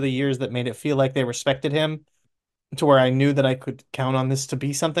way over the years that made it feel like they respected him to where I knew that I could count on this to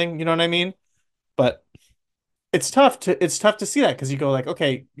be something, you know what I mean? But it's tough to see that because you go like,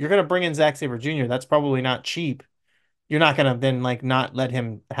 okay, you're gonna bring in Zack Sabre Jr. That's probably not cheap. You're not gonna then like not let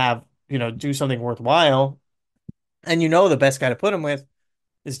him have, do something worthwhile. And the best guy to put him with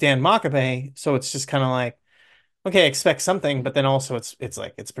is Dan Makabe. So it's just kind of like, okay, expect something, but then also it's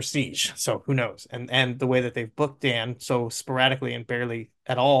like it's prestige. So who knows? And the way that they've booked Dan so sporadically and barely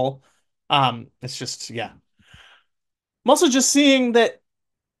at all, it's just yeah. I'm also just seeing that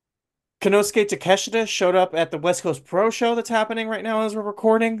Konosuke Takeshita showed up at the West Coast Pro show that's happening right now as we're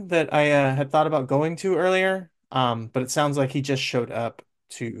recording that I had thought about going to earlier. But it sounds like he just showed up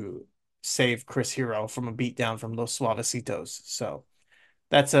to save Chris Hero from a beatdown from Los Suavecitos. So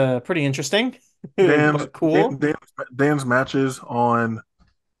that's pretty interesting, Dan's but cool, Dan's matches on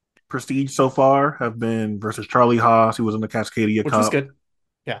Prestige so far have been versus Charlie Haas, who was in the Cascadia which was Cup. good.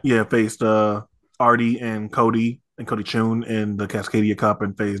 Yeah, Yeah, faced Artie and Cody Chun in the Cascadia Cup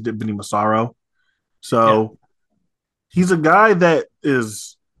and faced Vinny Massaro. yeah, So he's a guy that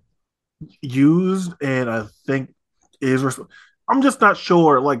is used and I think is. I'm just not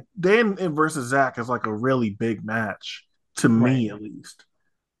sure. Like Dan versus Zach is like a really big match to right. me, at least.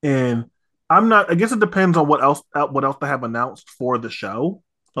 And I'm not. I guess it depends on what else they have announced for the show.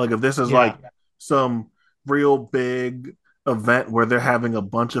 Like if this is like Yeah, some real big event where they're having a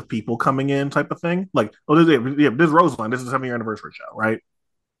bunch of people coming in type of thing. Like this is Roseland. This is the 7 year anniversary show, right?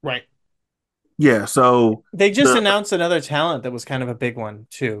 right. Yeah. So They just the announced another talent that was kind of a big one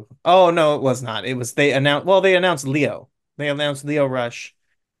too. Oh no, it was not. It was they announced Leo. They announced Leo Rush.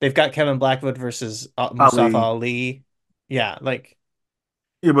 They've got Kevin Blackwood versus Mustafa Ali. Ali. Yeah, like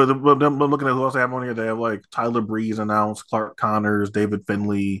Yeah, but looking at who else they have on here, they have like Tyler Breeze announced, Clark Connors, David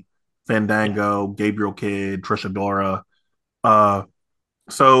Finley, yeah, Fandango, Gabriel Kidd, Trisha Dora. Uh,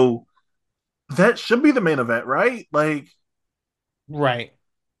 so that should be the main event, right? Like right.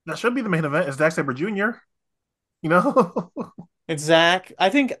 that should be the main event. It's Zack Sabre Jr. You know? It's Zach. I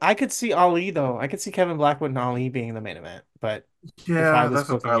think I could see Ali though. I could see Kevin Blackwood and Ali being the main event. But if I Yeah, was that's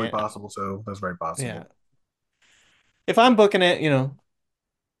booking entirely it, possible. So that's very yeah. possible. If I'm booking it,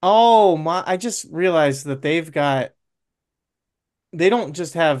 oh my, I just realized that they don't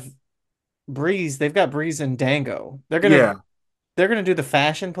just have Breeze, they've got Breeze and Dango. They're gonna Yeah. they're gonna do the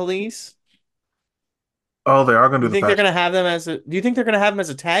Fashion Police. Oh, they are going to You do the think they're fashion. gonna have them as a? Do you think they're gonna have them as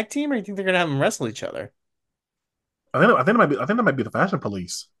a tag team, or you think they're gonna have them wrestle each other? I think it might be. I think that might be the fashion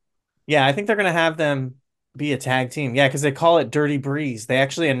police. Yeah, I think they're gonna have them. be a tag team. Yeah, because they call it Dirty Breeze. They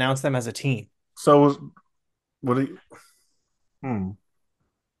actually announce them as a team. So what do you, hmm.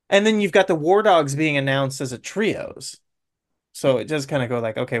 And then you've got the War Dogs being announced as a trios. So it does kind of go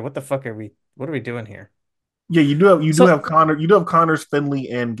like, okay, what the fuck are we what are we doing here? Yeah, you do So have Connor, you do have Connors, Finley,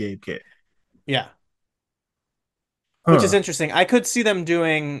 and Gabe Kidd. yeah, which is Huh. interesting. I could see them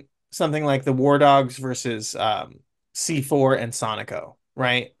doing something like the War Dogs versus C4 and Sonico,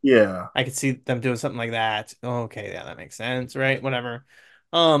 right? Yeah. I could see them doing something like that. Okay, yeah, that makes sense, right? Whatever.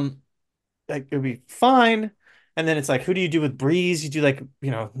 Um, like it would be fine. And then it's like, who do you do with Breeze? You do like,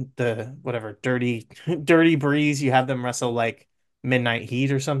 the whatever, dirty Breeze. You have them wrestle like Midnight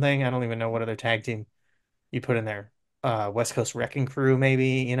Heat or something. I don't even know what other tag team you put in there. West Coast Wrecking Crew,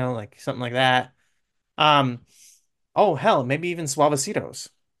 maybe, like something like that. Um, oh hell, maybe even Suavecitos.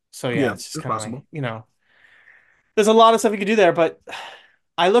 So yeah, Yeah, it's just it's kind of like, possible. there's a lot of stuff you could do there, but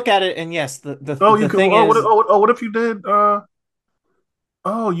I look at it and yes, Oh, you the could. thing is, What if you did?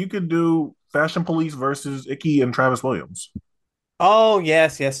 Oh, you could do Fashion Police versus Icky and Travis Williams. oh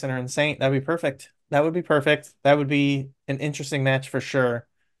yes, yes, Sinner and Saint. That'd be perfect. That would be perfect. That would be an interesting match for sure.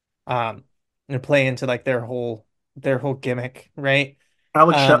 Um, and play into like their whole gimmick, right?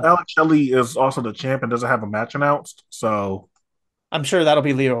 Um, Alex Shelley is also the champ and doesn't have a match announced, so I'm sure that'll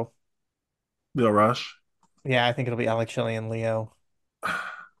be Leo. Bill Rush. Yeah, I think it'll be Alex Shelley and Leo.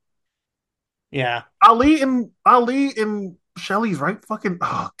 Yeah, Ali and Shelley's right. Fucking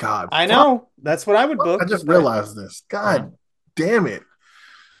oh god, I fuck! know. That's what I would I book, just but realized this. yeah. God damn it,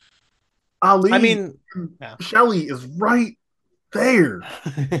 I Ali mean, and yeah. Shelley is right there.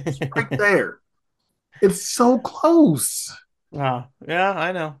 It's right there. It's so close. Oh, yeah,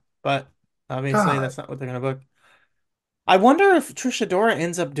 I know. But obviously God, that's not what they're gonna book. I wonder if Trish Adora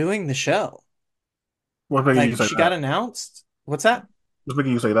ends up doing the show. what's making you Like say she got that? announced. What's that? What's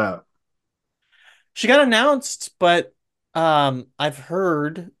making you say that? She got announced, but I've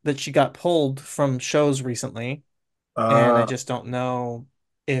heard that she got pulled from shows recently, and I Uh, just don't know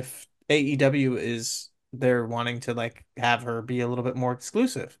if AEW is they're wanting to like have her be a little bit more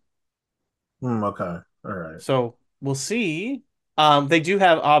exclusive. okay, all right. So we'll see. They do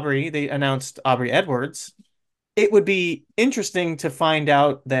have Aubrey. They announced Aubrey Edwards. It would be interesting to find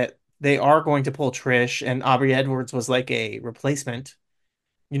out that they are going to pull Trish and Aubrey Edwards was like a replacement.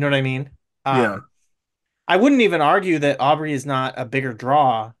 You know what I mean? Yeah, Um, I wouldn't even argue that Aubrey is not a bigger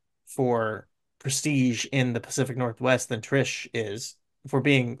draw for prestige in the Pacific Northwest than Trish is, if we're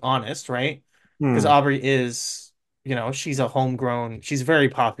being honest, right? Because hmm. Aubrey is, she's a homegrown, she's very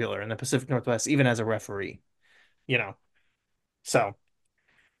popular in the Pacific Northwest, even as a referee, you know. So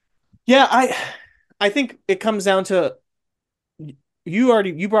yeah, I think it comes down to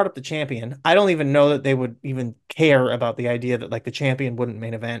you brought up the champion. I don't even know that they would even care about the idea that like the champion wouldn't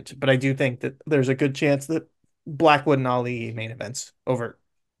main event, but I do think that there's a good chance that Blackwood and Ali main events over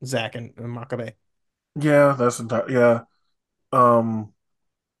Zach and Makabe. Yeah, yeah. Um,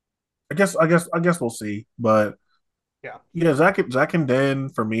 I guess we'll see, but Yeah. yeah, Zach and Dan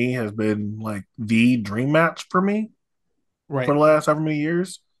for me has been like the dream match for me for Right. the last however many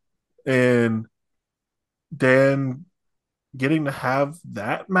years, and Dan getting to have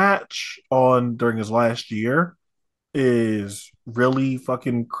that match on during his last year is really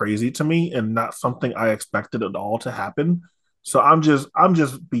fucking crazy to me and not something I expected at all to happen. So I'm just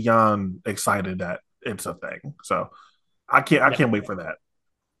beyond excited that it's a thing. So I Yeah. can't wait for that.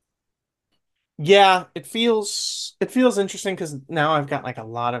 Yeah, it feels interesting because now I've got like a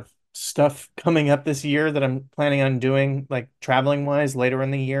lot of stuff coming up this year that I'm planning on doing, like traveling wise later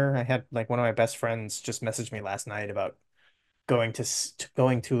in the year. I had like one of my best friends just messaged me last night about going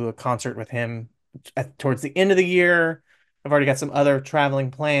to a concert with him towards the end of the year. I've already got some other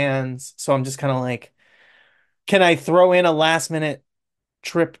traveling plans, so I'm just kind of like, can I throw in a last minute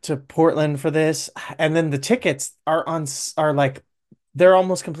trip to Portland for this? And then the tickets are like they're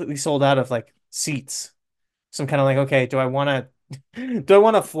almost completely sold out of like seats. So I'm kind of like, okay, do I want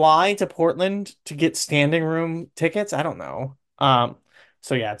to fly to Portland to get standing room tickets? I don't know.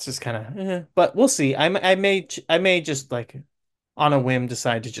 So yeah, it's just kind of, but we'll see. I may just like on a whim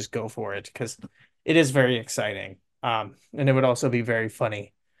decide to just go for it because it is very exciting. And it would also be very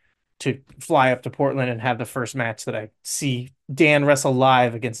funny to fly up to Portland and have the first match that I see Dan wrestle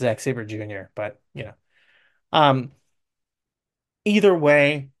live against Zack Sabre Jr. But um, either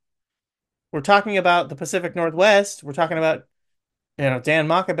way, we're talking about the Pacific Northwest. We're talking about Dan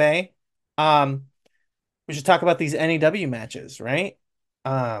Makabe. Um, we should talk about these NEW matches, right?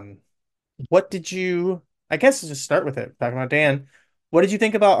 Um, what did you? I guess let's just start with it. Talking about Dan, what did you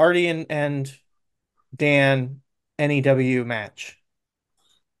think about Artie and Dan NEW match?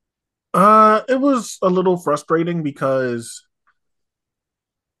 It was a little frustrating because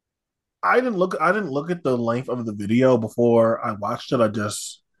I didn't look at the length of the video before I watched it. I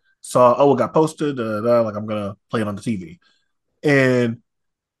just saw, oh, it got posted, like I'm gonna play it on the TV. And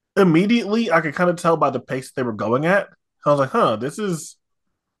immediately I could kind of tell by the pace they were going at. I was like, huh, this is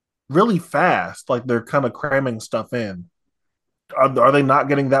really fast. Like they're kind of cramming stuff in. Are they not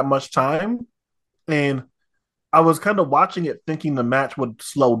getting that much time? And I was kind of watching it thinking the match would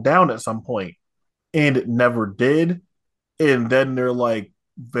slow down at some point, and it never did. And then they're like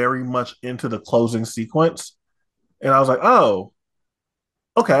very much into the closing sequence. And I was like, oh,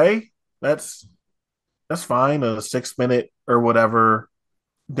 okay, that's that's fine. A 6 minute or whatever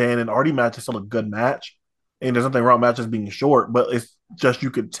Dan and Artie match is still a good match. And there's nothing wrong with matches being short, but it's just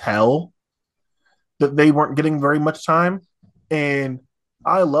you could tell that they weren't getting very much time. And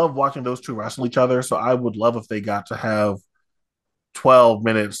I love watching those two wrestle each other. So I would love if they got to have 12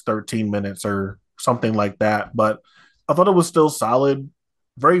 minutes, 13 minutes, or something like that. But I thought it was still solid,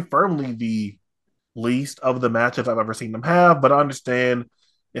 very firmly the least of the matches I've ever seen them have. But I understand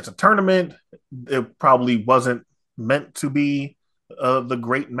it's a tournament. It probably wasn't meant to be the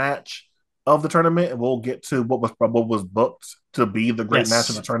great match of the tournament. And we'll get to what was booked to be the great match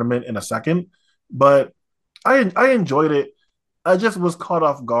of the Yes. tournament in a second. But I enjoyed it. I just was caught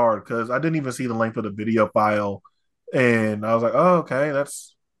off guard because I didn't even see the length of the video file, and I was like, "Oh, okay,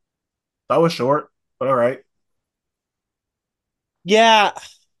 that was short, but all right." Yeah,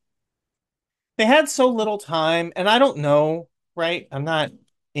 they had so little time, and I don't know, right? I'm not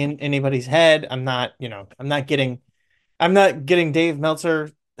in anybody's head. I'm not getting Dave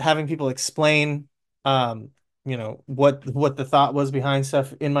Meltzer having people explain, um, what the thought was behind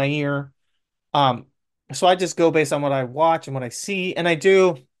stuff in my ear. Um, so I just go based on what I watch and what I see, and I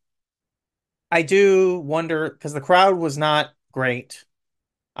do wonder because the crowd was not great.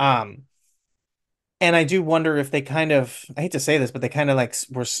 Um, and I do wonder if they kind of, I hate to say this, but they kind of like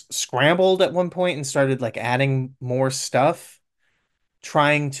were scrambled at one point and started like adding more stuff,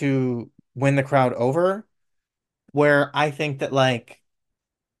 trying to win the crowd over. Where I think that like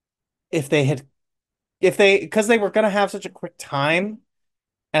if they had, if they, because they were gonna have such a quick time,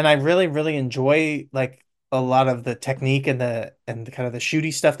 and I really, really enjoy like a lot of the technique and the kind of the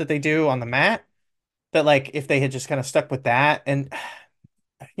shooty stuff that they do on the mat. That like if they had just kind of stuck with that and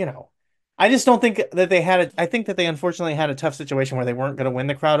you know, I just don't think that they had I think that they unfortunately had a tough situation where they weren't going to win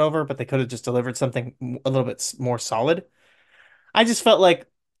the crowd over, but they could have just delivered something a little bit more solid. I just felt like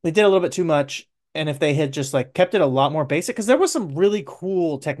they did a little bit too much. And if they had just like kept it a lot more basic, because there was some really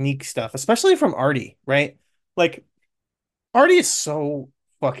cool technique stuff, especially from Artie, right? Like Artie is so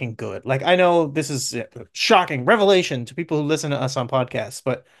fucking good. Like I know this is a shocking revelation to people who listen to us on podcasts,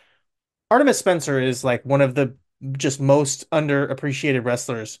 but Artemis Spencer is like one of the just most underappreciated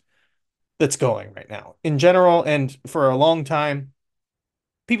wrestlers that's going right now in general. And for a long time,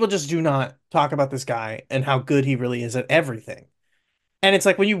 people just do not talk about this guy and how good he really is at everything. And it's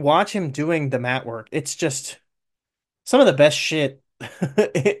like when you watch him doing the mat work, it's just some of the best shit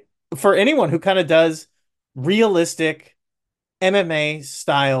for anyone who kind of does realistic MMA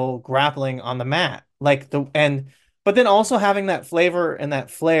style grappling on the mat. But then also having that flavor and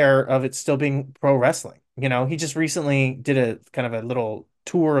that flair of it still being pro wrestling. He just recently did a kind of a little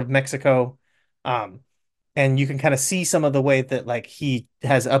tour of Mexico. Um, and you can kind of see some of the way that like he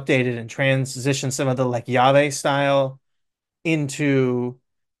has updated and transitioned some of the like Yave style into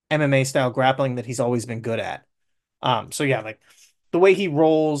MMA style grappling that he's always been good at. So yeah, like the way he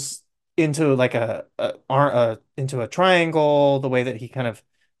rolls into like into a triangle, the way that he kind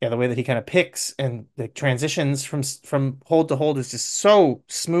of picks and the transitions from hold to hold is just so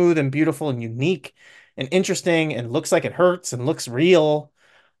smooth and beautiful and unique and interesting and looks like it hurts and looks real.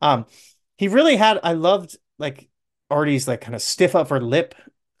 Um, he really had I loved like Artie's like kind of stiff upper lip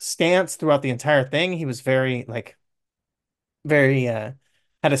stance throughout the entire thing. He was very like very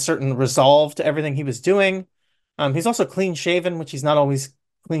had a certain resolve to everything he was doing. He's also clean shaven, which he's not always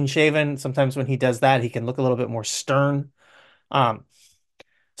clean shaven. Sometimes when he does that, he can look a little bit more stern. Um,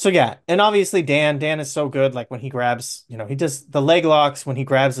 so yeah, and obviously Dan is so good. Like when he grabs, he does the leg locks. When he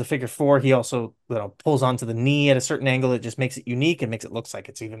grabs the figure four, he also pulls onto the knee at a certain angle. It just makes it unique and makes it look like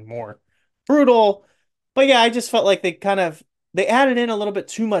it's even more brutal. But yeah, I just felt like they added in a little bit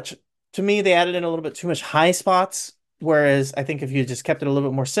too much to me. They added in a little bit too much high spots. Whereas I think if you just kept it a little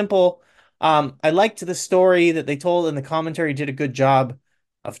bit more simple, I liked the story that they told, and the commentary did a good job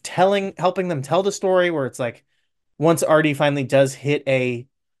of helping them tell the story. Where it's like once Artie finally does hit a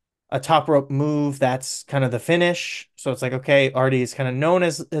top rope move, that's kind of the finish. So it's like, okay, Artie is kind of known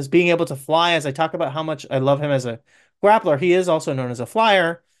as being able to fly. As I talk about how much I love him as a grappler, he is also known as a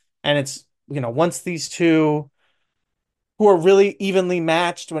flyer. And it's, once these two who are really evenly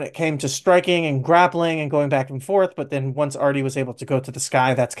matched when it came to striking and grappling and going back and forth. But then once Artie was able to go to the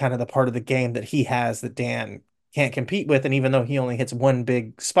sky, that's kind of the part of the game that he has that Dan can't compete with. And even though he only hits one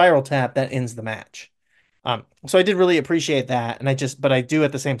big spiral tap, that ends the match. So I did really appreciate that. But I do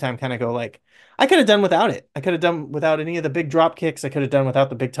at the same time kind of go like, I could have done without it. I could have done without any of the big drop kicks. I could have done without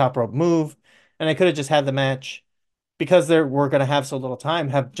the big top rope move. And I could have just had the match because we're going to have so little time,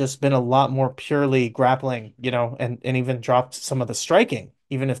 have just been a lot more purely grappling, and even dropped some of the striking,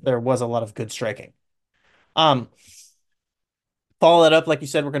 even if there was a lot of good striking. Um, Follow that up, like you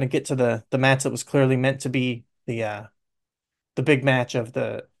said, we're going to get to the match that was clearly meant to be the big match of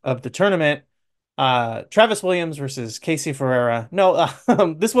the tournament. Travis Williams versus Casey Ferreira. No,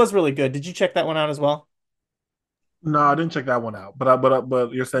 this was really good. Did you check that one out as well? No, I didn't check that one out,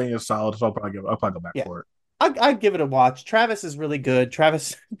 but you're saying it's solid, so I'll probably go back Yeah. for it. I'd give it a watch. Travis is really good.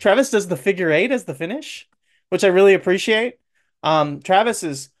 Travis does the figure eight as the finish, which I really appreciate. Travis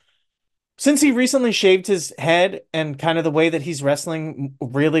is since he recently shaved his head and kind of the way that he's wrestling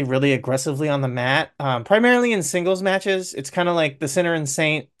really, really aggressively on the mat, primarily in singles matches, it's kind of like the Sinner and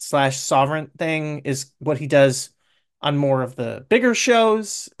Saint slash Sovereign thing is what he does on more of the bigger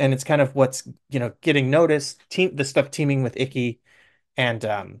shows, and it's kind of what's getting noticed. The stuff teaming with Icky and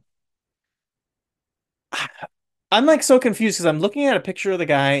I'm like so confused because I'm looking at a picture of the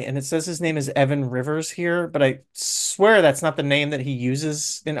guy and it says his name is Evan Rivers here, but I swear that's not the name that he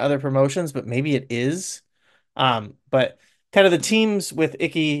uses in other promotions, but maybe it is. But kind of the teams with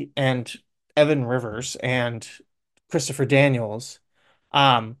Icky and Evan Rivers and Christopher Daniels,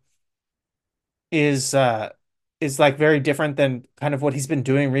 um, is is like very different than kind of what he's been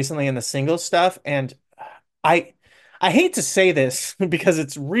doing recently in the singles stuff. And I I hate to say this because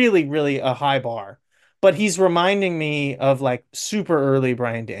it's really, really a high bar, but he's reminding me of like super early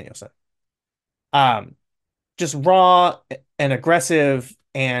Bryan Danielson. Um, just raw and aggressive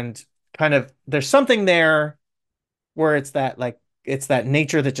and kind of there's something there where it's that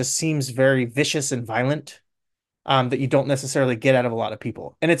nature that just seems very vicious and violent. That you don't necessarily get out of a lot of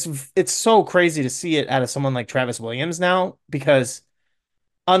people. And it's so crazy to see it out of someone like Travis Williams now because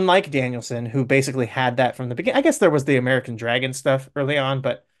unlike Danielson, who basically had that from the beginning. I guess there was the American Dragon stuff early on,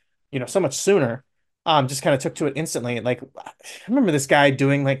 but so much sooner. Just kind of took to it instantly. Like I remember this guy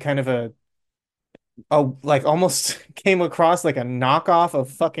doing like kind of like almost came across like a knockoff of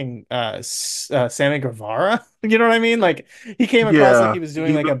fucking Sammy Guevara. You know what I mean? Like he came across like Yeah, he was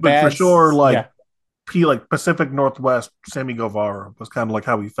doing like a but for bad, sure, yeah, like Pacific Northwest, Sammy Guevara was kind of like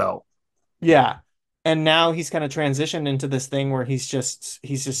how he felt. yeah. And now he's kind of transitioned into this thing where he's just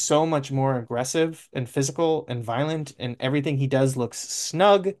so much more aggressive and physical and violent, and everything he does looks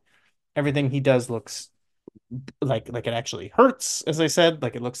snug. Everything he does looks like it actually hurts, as I said,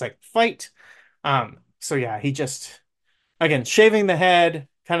 like it looks like fight. So yeah, he just again shaving the head,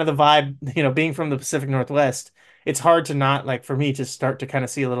 kind of the vibe, being from the Pacific Northwest. It's hard to not like for me to start to kind of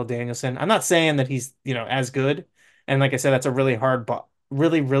see a little Danielson. I'm not saying that he's as good, and like I said, that's a really hard,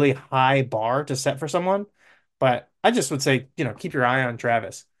 really really high bar to set for someone. But I just would say keep your eye on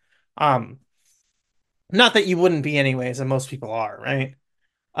Travis. Um, Not that you wouldn't be anyways, and most people are, right?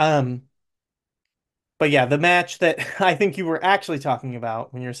 Um, but yeah, the match that I think you were actually talking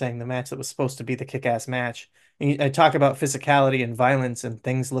about when you're saying the match that was supposed to be the kick-ass match, and I talk about physicality and violence and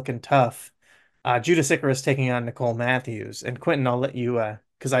things looking tough. Judas Icarus taking on Nicole Matthews. And Quentin, I'll let you,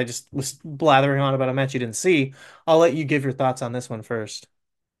 because I just was blathering on about a match you didn't see. I'll let you give your thoughts on this one first.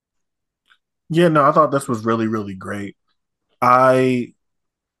 Yeah, no, I thought this was really, really great. I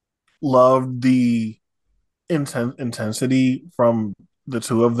loved the intensity from the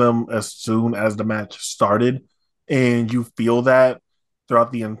two of them as soon as the match started, and you feel that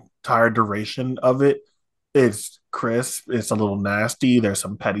throughout the entire duration of it. It's crisp, it's a little nasty, there's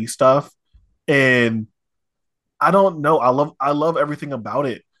some petty stuff, and I don't know. I love everything about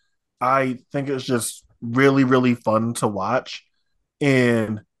it. I think it's just really, really fun to watch.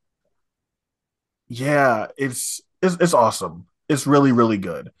 And yeah, it's awesome. It's really, really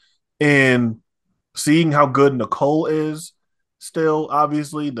good. And seeing how good Nicole is still,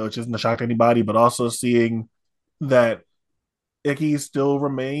 obviously, though it isn't a shock to anybody, but also seeing that Icky still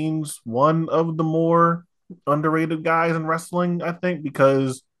remains one of the more underrated guys in wrestling, I think,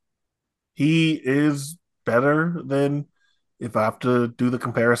 because he is better than, if I have to do the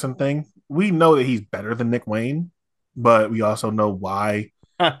comparison thing, we know that he's better than Nick Wayne, but we also know why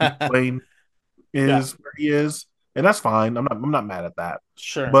Nick Wayne Yeah, is where he is, and that's fine. I'm not mad at that.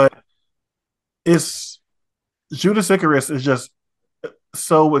 sure. But it's Judas Icarus is just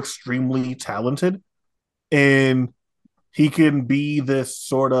so extremely talented, and he can be this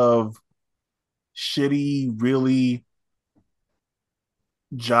sort of shitty, really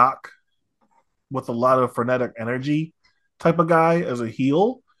jock with a lot of frenetic energy type of guy as a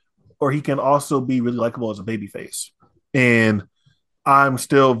heel, or he can also be really likable as a babyface. And I'm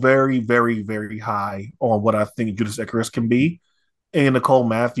still very, very, very high on what I think Judas Icarus can be. And Nicole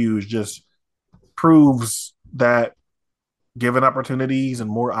Matthews just proves that given opportunities and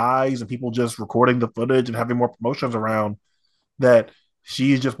more eyes and people just recording the footage and having more promotions around, that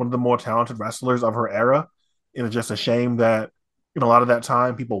she's just one of the more talented wrestlers of her era. And it's just a shame that in a lot of that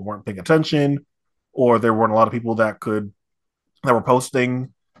time people weren't paying attention, or there weren't a lot of people that were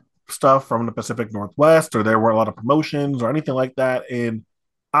posting stuff from the Pacific Northwest, or there weren't a lot of promotions or anything like that. And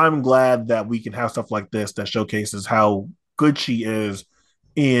I'm glad that we can have stuff like this that showcases how good she is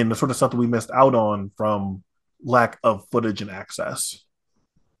in the sort of stuff that we missed out on from lack of footage and access.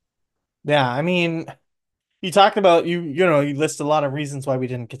 Yeah, I mean, you talked about you list a lot of reasons why we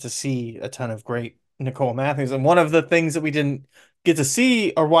didn't get to see a ton of great Nicole Matthews. And one of the things that we didn't get to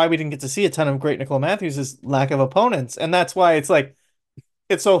see, or why we didn't get to see a ton of great Nicole Matthews, is lack of opponents. And that's why it's like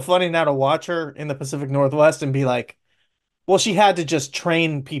it's so funny now to watch her in the Pacific Northwest and be like, well, she had to just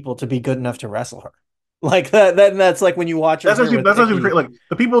train people to be good enough to wrestle her. Like that's like when you watch her here with That's actually great. Icky. Like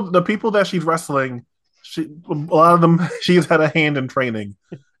the people that she's wrestling, a lot of them she's had a hand in training,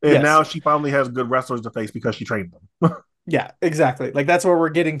 and Yes. now she finally has good wrestlers to face because she trained them. Yeah, exactly. Like that's where we're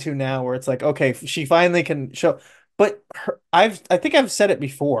getting to now, where it's like, okay, she finally can show. But I think I've said it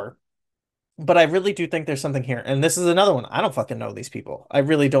before, but I really do think there's something here. And this is another one. I don't fucking know these people. I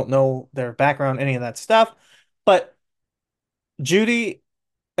really don't know their background, any of that stuff. But Judy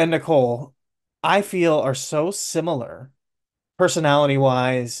and Nicole, I feel are so similar personality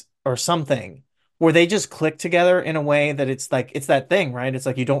wise or something where they just click together in a way that it's like it's that thing, right? It's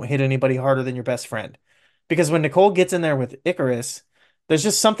like you don't hit anybody harder than your best friend. Because when Nicole gets in there with Icarus, there's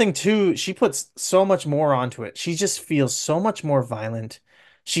just something to she puts so much more onto it. She just feels so much more violent.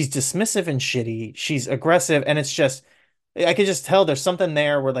 She's dismissive and shitty. She's aggressive and it's just I could just tell there's something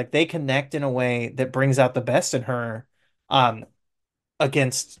there where like they connect in a way that brings out the best in her.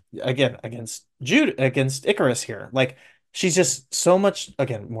 Against Jude against Icarus here. Like she's just so much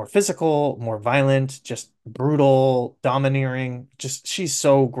again more physical, more violent, just brutal, domineering. Just she's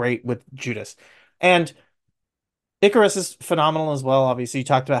so great with Judas. And Icarus is phenomenal as well. Obviously, you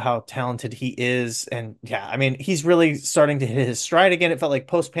talked about how talented he is. And yeah, I mean, he's really starting to hit his stride again. It felt like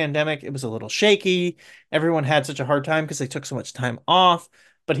post-pandemic, it was a little shaky. Everyone had such a hard time because they took so much time off.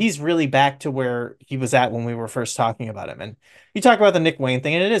 But he's really back to where he was at when we were first talking about him. And you talk about the Nick Wayne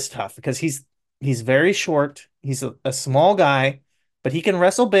thing, and it is tough because he's very short. He's a small guy, but he can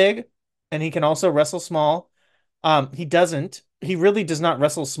wrestle big and he can also wrestle small. He doesn't. He really does not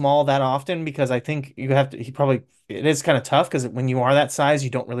wrestle small that often because I think you have to. He probably it is kind of tough because when you are that size,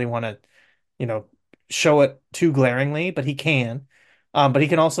 you don't really want to, you know, show it too glaringly. But he can. But he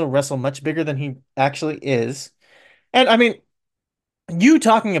can also wrestle much bigger than he actually is. And I mean, you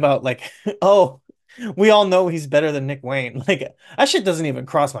talking about like, oh, we all know he's better than Nick Wayne. Like that shit doesn't even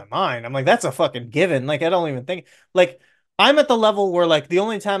cross my mind. I'm like, that's a fucking given. Like I don't even think like I'm at the level where like the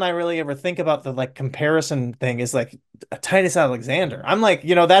only time I really ever think about the like comparison thing is like Titus Alexander. I'm like,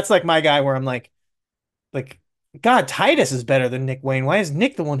 that's like my guy where I'm like, God, Titus is better than Nick Wayne. Why is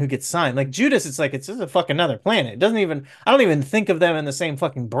Nick the one who gets signed? Like Judas, it's like it's just a fucking another planet. It doesn't even I don't even think of them in the same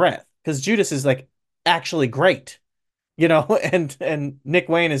fucking breath because Judas is like actually great, and Nick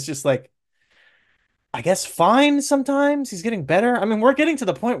Wayne is just like I guess fine sometimes. He's getting better. I mean, we're getting to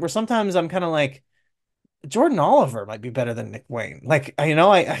the point where sometimes I'm kind of like Jordan Oliver might be better than Nick Wayne. Like, I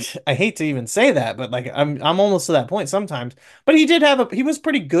hate to even say that, but like I'm almost to that point sometimes. But he was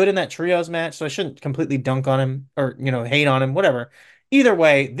pretty good in that trios match, so I shouldn't completely dunk on him or, hate on him, whatever. Either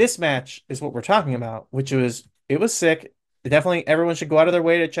way, this match is what we're talking about, which was it was sick. Definitely everyone should go out of their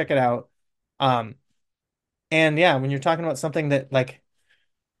way to check it out. Um, and yeah, when you're talking about something that like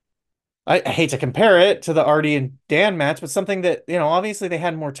I hate to compare it to the Artie and Dan match, but something that, obviously they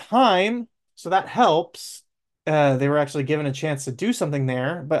had more time, so that helps. They were actually given a chance to do something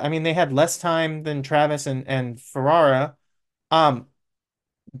there, but I mean, they had less time than Travis and Ferrara. Um,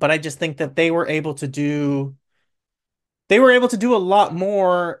 but I just think that they were able to do a lot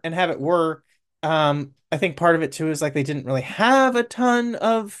more and have it work. I think part of it too is like they didn't really have a ton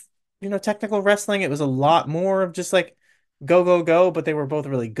of, technical wrestling. It was a lot more of just like go, go, go, but they were both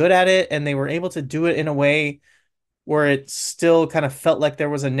really good at it and they were able to do it in a way where it still kind of felt like there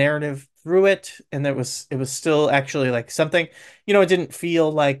was a narrative through it and it was still actually like something, it didn't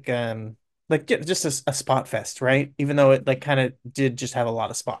feel like just a spot fest, right? Even though it like kind of did just have a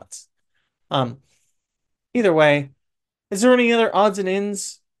lot of spots. Um, Either way. Is there any other odds and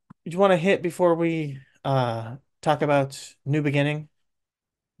ends you want to hit before we talk about New Beginning?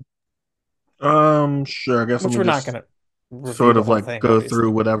 Sure. I guess let Which me we're not just gonna review sort the of whole like thing, go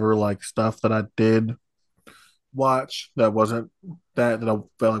through obviously. whatever like stuff that I did watch that wasn't that I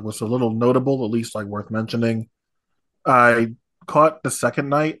felt like was a little notable, at least like worth mentioning. I caught the second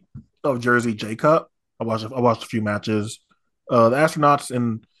night of Jersey J Cup. I watched a few matches. The astronauts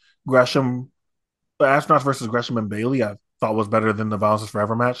in Gresham, the astronauts versus Gresham and Bailey, I thought was better than the Violence is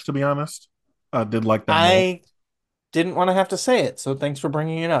Forever match. To be honest, I did like that more. I didn't want to have to say it, so thanks for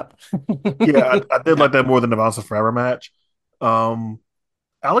bringing it up. Yeah, I did Yeah, like that more than the Violence is Forever match. Um,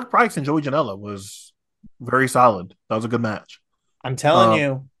 Alec Price and Joey Janela was very solid. That was a good match. I'm telling Um,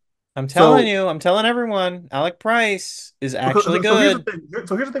 you. I'm telling so you. I'm telling everyone. Alec Price is actually so here's the good. thing.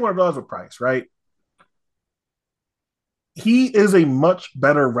 So here's the thing. What I realized with Price, right? He is a much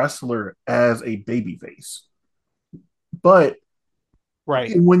better wrestler as a babyface, but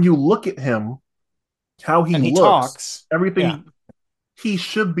Right. when you look at him, how he And he looks, talks. Yeah. everything he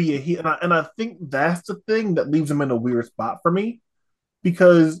should be a he, and I think that's the thing that leaves him in a weird spot for me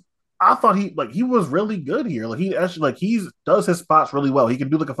because I thought he was really good here. Like he actually like he does his spots really well. He can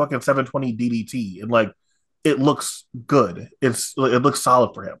do like a fucking 720 DDT and like it looks good. It looks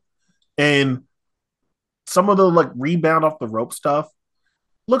solid for him. And some of the like rebound off the rope stuff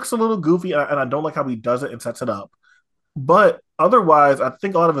looks a little goofy, and I don't like how he does it and sets it up. But otherwise, I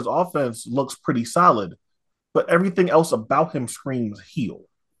think a lot of his offense looks pretty solid. But everything else about him screams heel.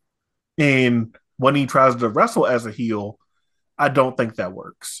 And when he tries to wrestle as a heel, I don't think that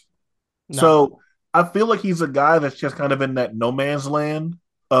works. No. So I feel like he's a guy that's just kind of in that no man's land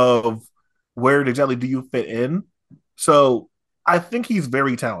of where exactly do you fit in. So I think he's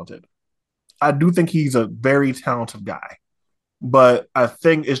very talented. I do think he's a very talented guy. But I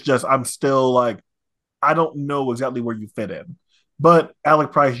think it's just I'm still like I don't know exactly where you fit in. But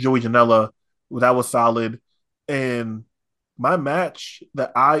Alec Price, Joey Janela, that was solid. And my match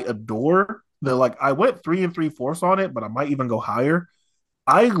that I adore, that like I went 3 3/4 on it, but I might even go higher.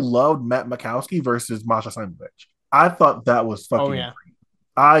 I loved Matt Makowski versus Masha Simovic. I thought that was Oh fucking yeah. great.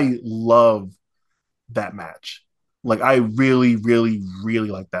 I love that match. Like I really, really, really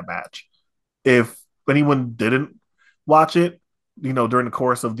like that match. If anyone didn't watch it, during the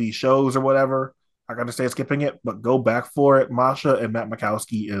course of these shows or whatever, I gotta say skipping it, but go back for it. Masha and Matt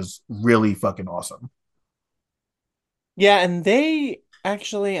Makowski is really fucking awesome. Yeah, and they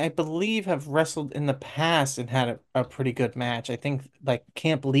actually, I believe, have wrestled in the past and had a pretty good match. I think like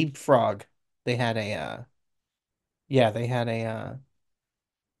Camp Leapfrog, they had they had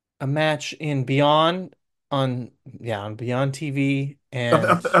a match in Beyond on Beyond TV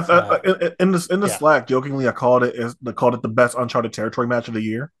and In the yeah. Slack, jokingly, I called it the best Uncharted Territory match of the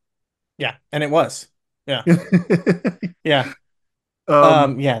year. Yeah, and it was. Yeah. Yeah.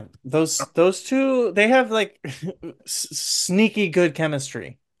 um, Yeah, those two they have like sneaky good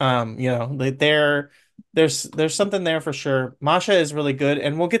chemistry. There's something there for sure. Masha is really good,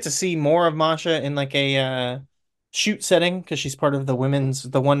 and we'll get to see more of Masha in like a shoot setting because she's part of the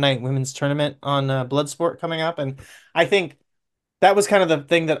one night women's tournament on Bloodsport coming up, and I think that was kind of the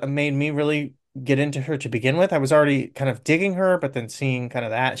thing that made me really get into her to begin with. I was already kind of digging her, but then seeing kind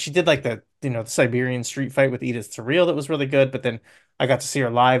of that she did like the Siberian street fight with Edith Surreal that was really good. But then I got to see her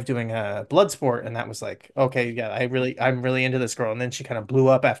live doing a Bloodsport, and that was like, okay, yeah, I'm really into this girl. And then she kind of blew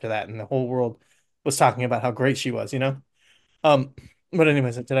up after that, and the whole world was talking about how great she was, you know? Um, but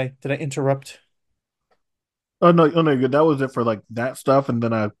anyways, did I interrupt? oh no, good. That was it for like that stuff, and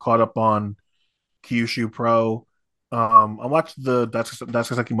then I caught up on Kyushu Pro. I watched the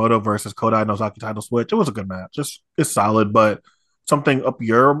Daisuke Sekimoto versus Kodai Nozaki title switch. It was a good match. It's solid, but something up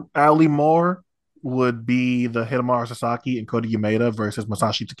your alley more would be the Hidemaru Sasaki and Kota Yamada versus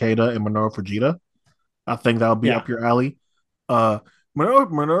Masashi Takeda and Minoru Fujita. I think that would be Yeah, up your alley. Uh,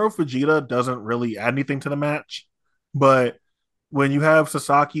 Minoru Fujita doesn't really add anything to the match, but when you have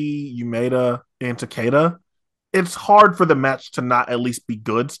Sasaki, Yamada, and Takeda, it's hard for the match to not at least be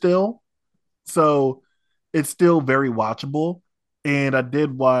good still. So it's still very watchable. And I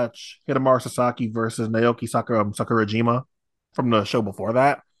did watch Hidemaru Sasaki versus Naoki Sakurajima from the show before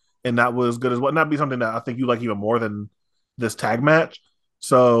that. And that was good as well. And that'd be something that I think you like even more than this tag match.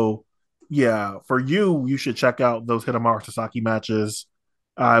 So yeah, for you, you should check out those Hidemaru Sasaki matches.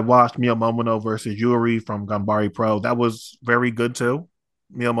 I watched Mio Momono versus Yuri from Ganbare Pro. That was very good too.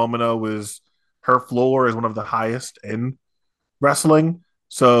 Mio Momono is her floor is one of the highest in wrestling.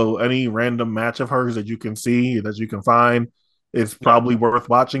 So any random match of hers that you can see, that you can find, it's yeah, probably worth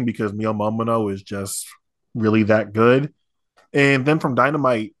watching because Mio Momono is just really that good. And then from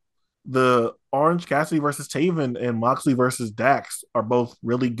Dynamite, the Orange Cassidy versus Taven and Moxley versus Dax are both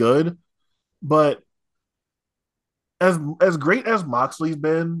really good, but as great as Moxley's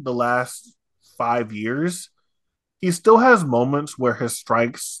been the last 5 years, he still has moments where his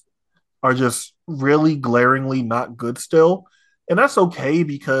strikes are just really glaringly not good still. And that's okay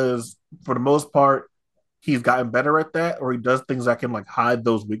because for the most part, he's gotten better at that, or he does things that can like hide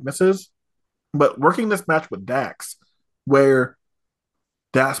those weaknesses. But working this match with Dax, where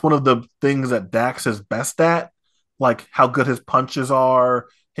that's one of the things that Dax is best at, like how good his punches are,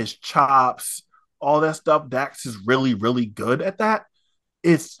 his chops, all that stuff. Dax is really, really good at that.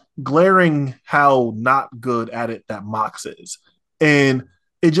 It's glaring how not good at it that Mox is. And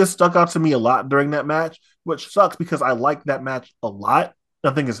it just stuck out to me a lot during that match, which sucks because I like that match a lot. I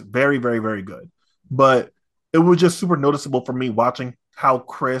think it's very, very, very good. But it was just super noticeable for me watching how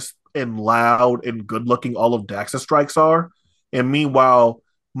crisp and loud and good looking all of Dax's strikes are. And meanwhile,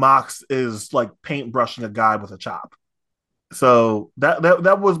 Mox is like paintbrushing a guy with a chop. So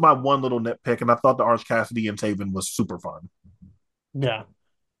that was my one little nitpick, and I thought the Orange Cassidy and Taven was super fun. Yeah.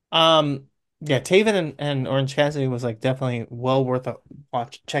 Um, yeah, Taven and Orange Cassidy was like definitely well worth a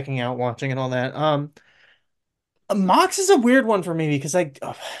checking out, watching and all that. Mox is a weird one for me because I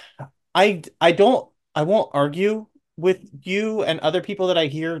don't I won't argue with you and other people that I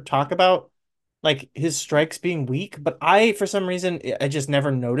hear talk about like his strikes being weak, but I for some reason I just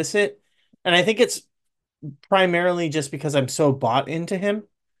never notice it. And I think it's primarily just because I'm so bought into him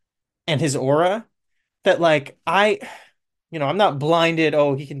and his aura that like I'm not blinded,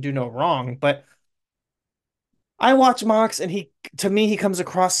 oh, he can do no wrong, but I watch Mox and he to me he comes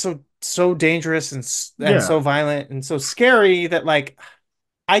across so dangerous and Yeah, so violent and so scary that like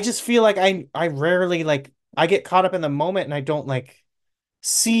I just feel like I rarely like I get caught up in the moment and I don't like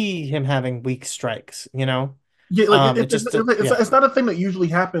see him having weak strikes, you know? yeah, like It just yeah. it's not a thing that usually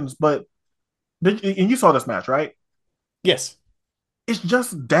happens, but and you saw this match, right? Yes, It's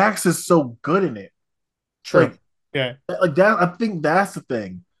just Dax is so good in it. true. Like Yeah. like that. I think that's the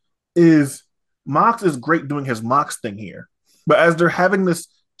thing is Mox is great doing his Mox thing here, but as they're having this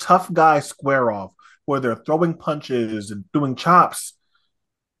tough guy square off where they're throwing punches and doing chops,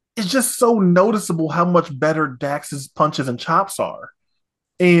 it's just so noticeable how much better Dax's punches and chops are.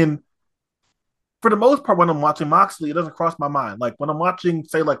 And for the most part, when I'm watching Moxley, it doesn't cross my mind. Like when I'm watching,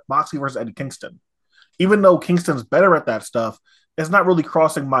 say, like Moxley versus Eddie Kingston, even though Kingston's better at that stuff, it's not really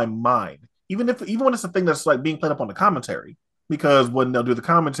crossing my mind. Even when it's a thing that's like being played up on the commentary, because when they'll do the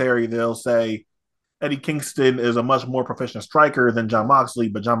commentary, they'll say Eddie Kingston is a much more proficient striker than John Moxley,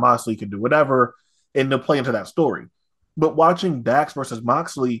 but John Moxley can do whatever, and they'll play into that story. But watching Dax versus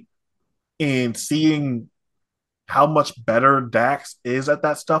Moxley and seeing how much better Dax is at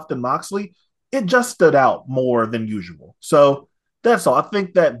that stuff than Moxley, it just stood out more than usual. So that's all. I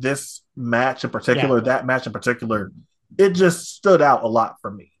think that this match in Yeah. particular, that match in particular, it just stood out a lot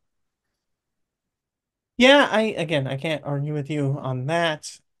for me. Yeah, I can't argue with you on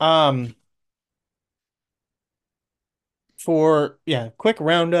that. For yeah, quick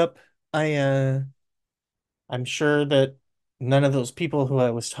roundup, I I'm sure that none of those people who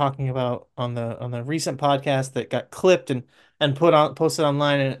I was talking about on the recent podcast that got clipped and put on posted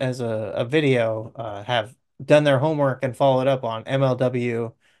online as a video have done their homework and followed up on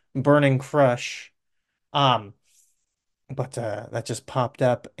MLW Burning Crush. Um, but that just popped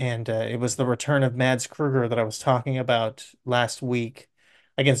up, and it was the return of Mads Kruger that I was talking about last week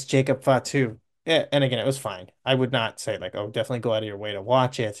against Jacob Fatu. Yeah, and again, it was fine. I would not say like, oh, definitely go out of your way to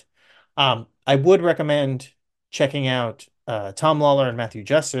watch it. I would recommend checking out Tom Lawler and Matthew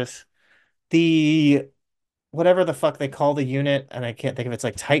Justice. The whatever the fuck they call the unit, and I can't think of it's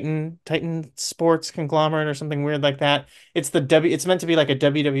like Titan Sports Conglomerate or something weird like that. It's meant to be like a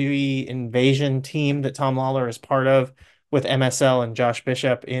WWE invasion team that Tom Lawler is part of with MSL and Josh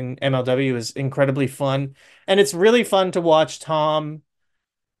Bishop in MLW is incredibly fun. And it's really fun to watch Tom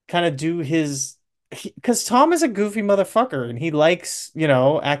kind of do his because Tom is a goofy motherfucker and he likes,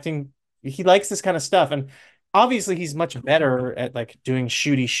 acting. He likes this kind of stuff. And obviously he's much better at like doing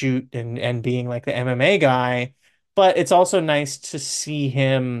shooty shoot and being like the MMA guy. But it's also nice to see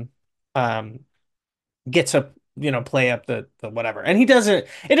him um get to, play up the whatever. And it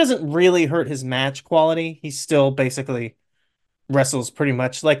doesn't really hurt his match quality. He still basically wrestles pretty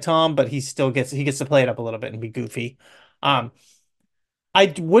much like Tom, but he gets to play it up a little bit and be goofy. Um,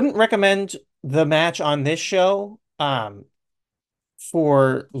 I wouldn't recommend the match on this show.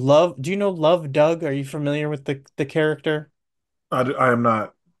 For Love, do you know Love Doug? Are you familiar with the character? I am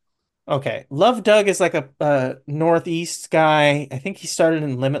not. Okay, Love Doug is like a Northeast guy. I think he started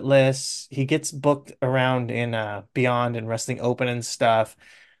in Limitless. He gets booked around in Beyond and Wrestling Open and stuff.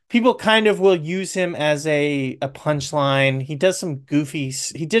 people kind of will use him as a punchline. He did some goofy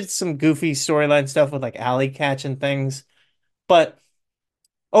storyline stuff with like alley catch and things. But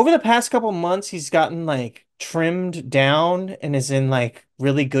over the past couple months, he's gotten like trimmed down and is in like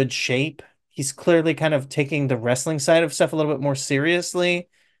really good shape. He's clearly kind of taking the wrestling side of stuff a little bit more seriously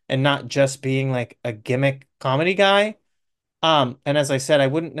and not just being like a gimmick comedy guy. And as I said, I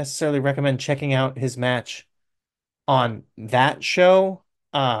wouldn't necessarily recommend checking out his match on that show.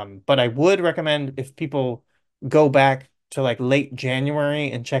 But I would recommend if people go back to like late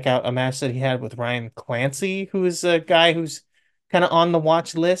January and check out a match that he had with Ryan Clancy, who is a guy who's kind of on the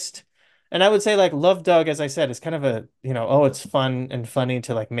watch list. And I would say like Love Doug, as I said, is kind of a, oh, it's fun and funny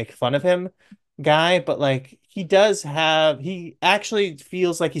to like make fun of him guy, but like he actually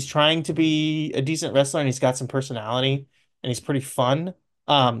feels like he's trying to be a decent wrestler and he's got some personality and he's pretty fun.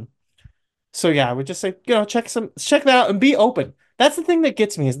 Um, so yeah, I would just say, check that out and be open. That's the thing that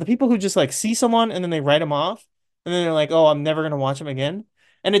gets me is the people who just like see someone and then they write them off and then they're like, "Oh, I'm never gonna watch them again."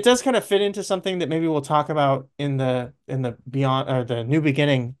 And it does kind of fit into something that maybe we'll talk about in the Beyond or the New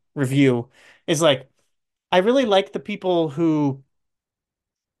Beginning review is like I really like the people who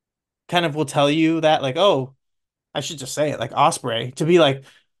kind of will tell you that like, "Oh, I should just say it like Osprey to be like,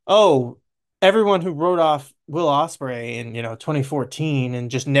 oh, everyone who wrote off Will Osprey in, 2014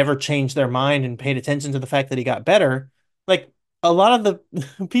 and just never changed their mind and paid attention to the fact that he got better. Like a lot of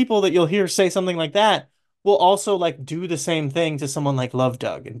the people that you'll hear say something like that will also like do the same thing to someone like Love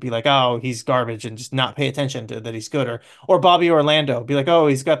Doug and be like, oh, he's garbage and just not pay attention to that he's good or Bobby Orlando be like, oh,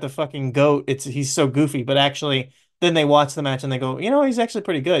 he's got the fucking goat. He's so goofy, but actually then they watch the match and they go, he's actually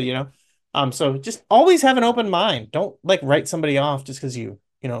pretty good. So just always have an open mind. Don't like write somebody off just because you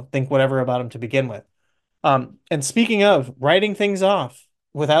think whatever about them to begin with. And speaking of writing things off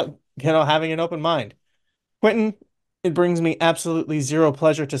without, having an open mind, Quentin, it brings me absolutely zero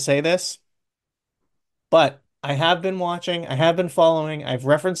pleasure to say this, but I have been watching, I have been following, I've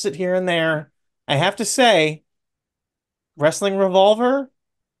referenced it here and there. I have to say, Wrestling Revolver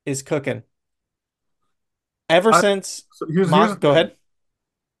is cooking. Ever I since so here's the Go thing ahead.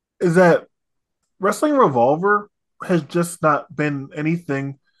 is that Wrestling Revolver has just not been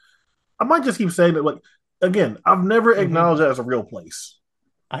anything. I might just keep saying it. Like again, I've never Hmm. acknowledged that as a real place.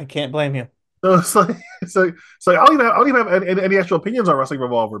 I can't blame you. So it's like I don't even have any actual opinions on Wrestling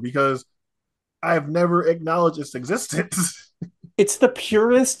Revolver because I've never acknowledged its existence. It's the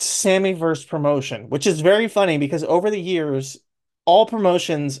purest Sammyverse promotion, which is very funny because over the years, all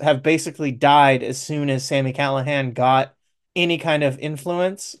promotions have basically died as soon as Sammy Callahan got any kind of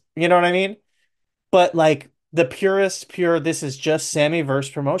influence. You know what I mean? But like the purest, pure, this is just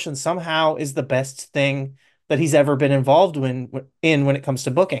Sammyverse promotion somehow is the best thing that he's ever been involved in when it comes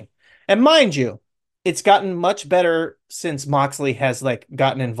to booking. And mind you, it's gotten much better since Moxley has like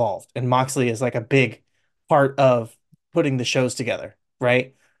gotten involved, and Moxley is like a big part of putting the shows together,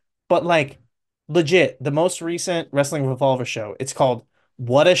 right? But like legit, the most recent Wrestling Revolver show, it's called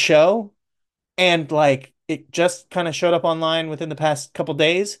What a Show, and like it just kind of showed up online within the past couple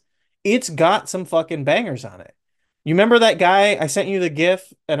days. It's got some fucking bangers on it. You remember that guy? I sent you the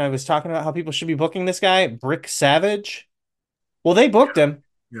GIF and I was talking about how people should be booking this guy, Brick Savage. Well, they booked him.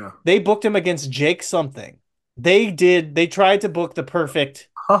 Yeah. They booked him against Jake something. They tried to book the perfect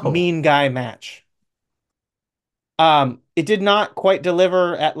Oh. mean guy match. It did not quite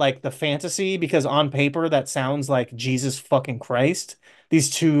deliver at like the fantasy because on paper that sounds like Jesus fucking Christ.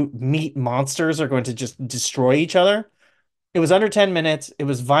 These two meat monsters are going to just destroy each other. It was under 10 minutes. It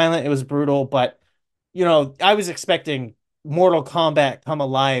was violent. It was brutal, but I was expecting Mortal Kombat come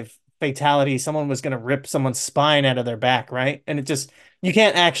alive fatality. Someone was going to rip someone's spine out of their back, right? And you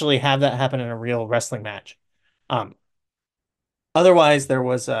can't actually have that happen in a real wrestling match. Um, Otherwise, there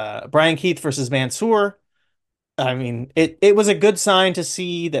was Brian Keith versus Mansoor. I mean, it was a good sign to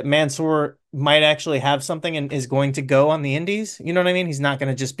see that Mansoor might actually have something and is going to go on the indies. You know what I mean? He's not going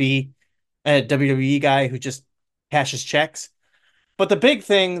to just be a WWE guy who just cashes checks. But the big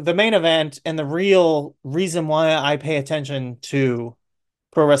thing, the main event, and the real reason why I pay attention to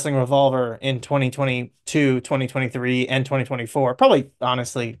Pro Wrestling Revolver in 2022, 2023, and 2024, probably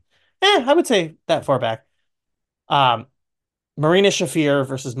honestly, I would say that far back. Um, Marina Shafir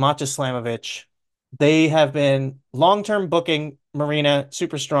versus Matja Slamovich. They have been long-term booking Marina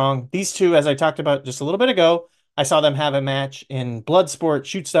super strong. These two, as I talked about just a little bit ago, I saw them have a match in Bloodsport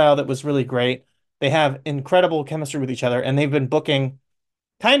shoot style that was really great. They have incredible chemistry with each other, and they've been booking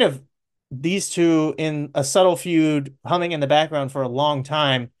kind of these two in a subtle feud humming in the background for a long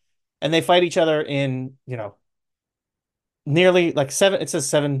time. And they fight each other in, nearly like it says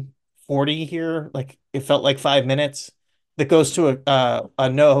 740 here. Like it felt like 5 minutes. that goes to a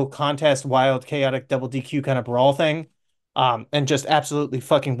no contest, wild, chaotic double DQ kind of brawl thing, and just absolutely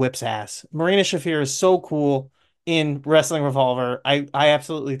fucking whips ass. Marina Shafir is so cool in Wrestling Revolver. I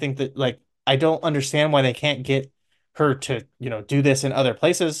absolutely think that like I don't understand why they can't get her to do this in other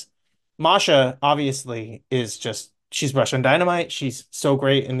places. Masha obviously is just she's Russian Dynamite. She's so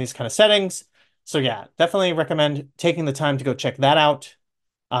great in these kind of settings. So yeah, definitely recommend taking the time to go check that out.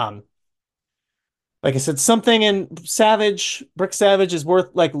 Um, like I said, something in Savage, Brick Savage is worth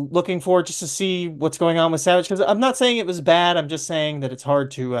like looking for just to see what's going on with Savage. Because I'm not saying it was bad. I'm just saying that it's hard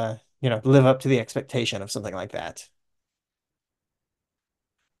to live up to the expectation of something like that.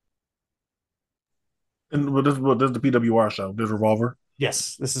 And what this is the PWR show. There's Revolver.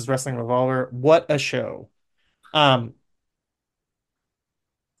 Yes, this is Wrestling Revolver. What a show. Um,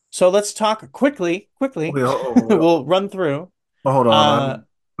 so let's talk quickly, quickly. Wait, We'll run through. hold on. Uh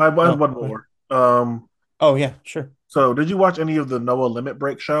I have oh, one more. oh yeah, sure. So did you watch any of the Noah Limit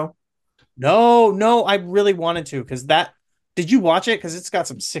Break show? No, no, I really wanted to because that. Did you watch it? Because it's got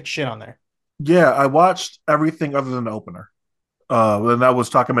some sick shit on there. Yeah, I watched everything other than the opener. And that was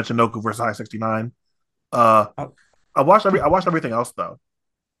Taka Michinoku versus High 69. Uh, Oh, I watched everything else though.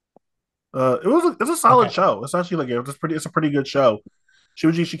 It's a solid okay. show. It's actually like it's a pretty good show.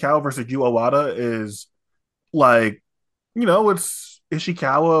 Shuji Ishikawa versus Yu Owada is like it's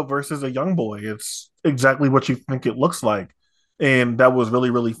Ishikawa versus a young boy. It's exactly what you think it looks like, and that was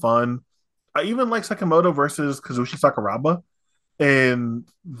really really fun. I even like Sakamoto versus Kazushi Sakuraba, and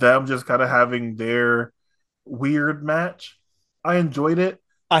them just kind of having their weird match. I enjoyed it.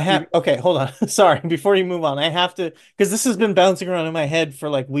 I Even, have okay, hold on. Sorry, before you move on, I have to because this has been bouncing around in my head for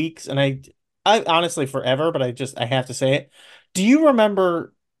like weeks and I honestly forever, but I have to say it. Do you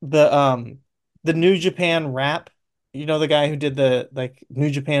remember the New Japan rap? You know the guy who did the like New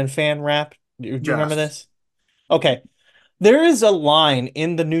Japan fan rap? Do you remember yes, this? Okay. There is a line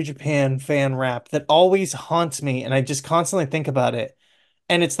in the New Japan fan rap that always haunts me and I just constantly think about it.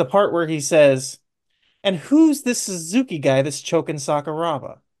 And it's the part where he says, "And who's this Suzuki guy that's choking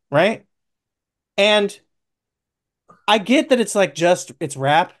Sakuraba?" Right? And I get that it's like just it's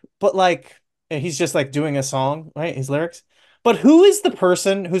rap, but like he's just like doing a song, right? His lyrics. But who is the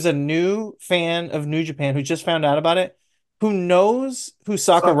person who's a new fan of New Japan who just found out about it, who knows who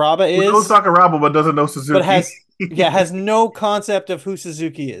Sakuraba who knows is, Sakuraba but doesn't know but Suzuki? has no concept of who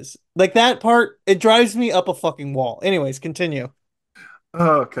Suzuki is. Like that part, it drives me up a fucking wall. Anyways, continue.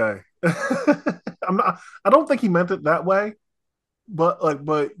 Okay. I'm not. I don't think he meant it that way,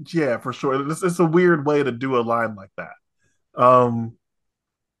 but yeah, for sure, it's a weird way to do a line like that. Um,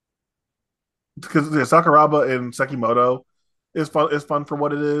 because yeah, Sakuraba and Sekimoto is fun. Is fun for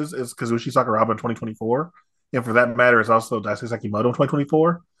what it is. It's Kazushi Sakuraba in 2024, and for that matter, it's also Daisuke Sekimoto in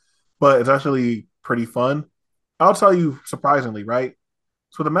 2024. But it's actually pretty fun. I'll tell you, surprisingly, right?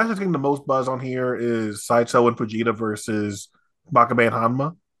 So the match that's getting the most buzz on here is Saito and Fujita versus Makabe and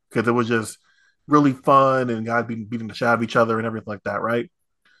Hanma because it was just really fun and guys beating the shit out of each other and everything like that, right?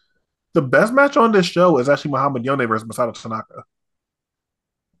 The best match on this show is actually Muhammad Yone versus Masato Tanaka.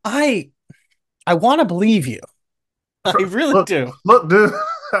 I I want to believe you. I really Look, do. look, dude.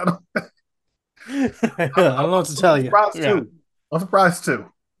 I don't know what to tell I'm you. surprised Yeah. too. I'm surprised too.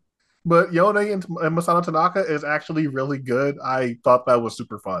 But Yone and Masato Tanaka is actually really good. I thought that was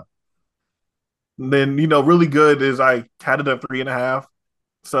super fun. And then really good is I had it at 3.5.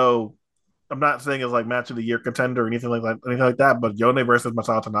 So I'm not saying it's like match of the year contender or anything like that. But Yone versus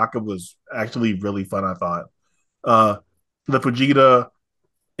Masato Tanaka was actually really fun. I thought. Uh, the Fujita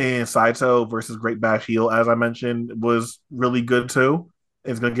and Saito versus Great Bash Heel, as I mentioned, was really good too.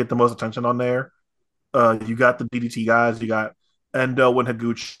 It's going to get the most attention on there. You got the DDT guys, you got Endo and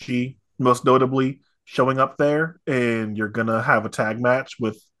Higuchi, most notably showing up there, and you're gonna have a tag match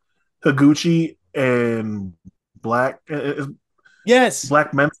with Higuchi and Yes.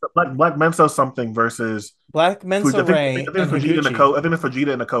 Black Menso something versus Black Mensa I Ray think and it's Fujita and Higuchi. I think it's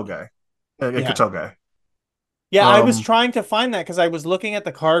Fujita and Koge and Yeah. Katoge. Yeah, I was Um, trying to find that because I was looking at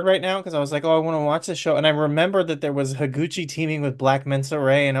the card right now because I was like, oh, I want to watch this show. And I remember that there was Higuchi teaming with Black Mensa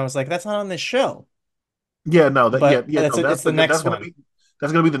Ray, and I was like, that's not on this show. yeah, no, But no, it's the next that's gonna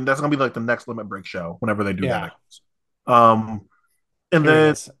one. be like the next Limit Break show whenever they do that. I Yeah, guess. Um, and here it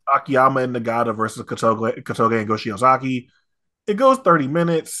then is. Akiyama and Nagata versus Katoge and Goshiozaki. It goes 30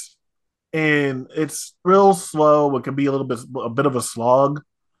 minutes and it's real slow. It can be a bit of a slog,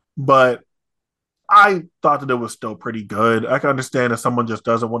 but I thought that it was still pretty good. I can understand if someone just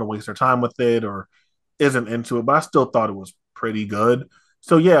doesn't want to waste their time with it or isn't into it, but I still thought it was pretty good.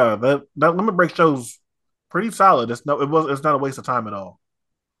 So yeah, that Limit Break show's pretty solid. It's not a waste of time at all.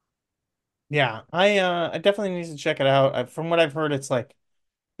 Yeah, I definitely need to check it out. From what I've heard, it's like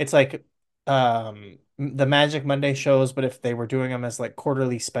the Magic Monday shows, but if they were doing them as like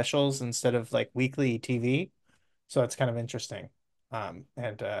quarterly specials instead of like weekly TV. So it's kind of interesting. And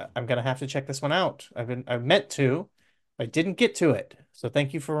I'm gonna have to check this one out. I meant to, I didn't get to it. So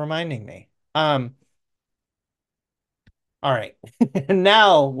thank you for reminding me. All right.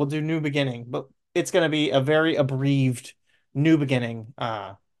 Now we'll do New Beginning, but it's gonna be a very abbreviated New Beginning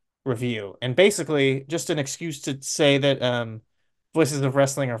review. And basically just an excuse to say that Voices of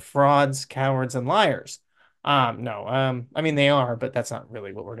Wrestling are frauds, cowards, and liars. No, I mean they are, but that's not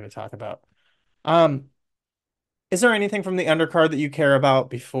really what we're gonna talk about. Um, Is there anything from the undercard that you care about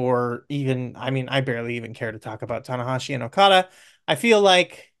before even, I mean, I barely even care to talk about Tanahashi and Okada. I feel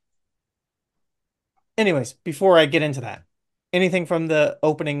like, anyways, before I get into that, anything from the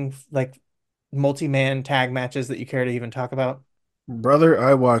opening, like multi-man tag matches that you care to even talk about? Brother,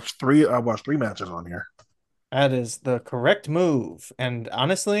 I watched three matches on here. That is the correct move. And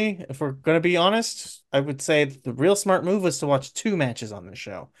honestly, if we're going to be honest, I would say the real smart move was to watch two matches on this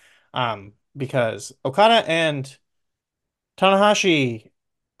show. Because Okada and Tanahashi,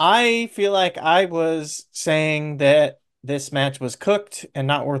 I feel like I was saying that this match was cooked and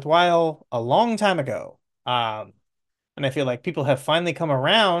not worthwhile a long time ago. And I feel like people have finally come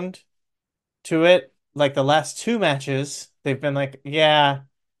around to it. Like the last two matches, they've been like, yeah,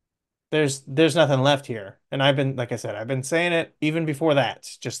 there's nothing left here. And I've been, like I said, I've been saying it even before that.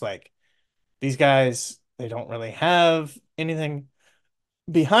 Just like these guys, they don't really have anything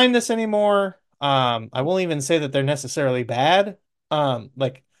behind this anymore. I won't even say that they're necessarily bad.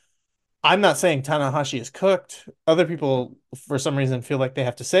 Like I'm not saying Tanahashi is cooked. Other people, for some reason, feel like they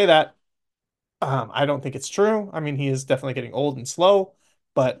have to say that. I don't think it's true. I mean, he is definitely getting old and slow,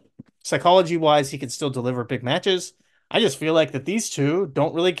 but psychology wise, he can still deliver big matches. I just feel like that these two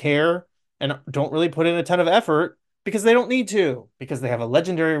don't really care and don't really put in a ton of effort because they don't need to, because they have a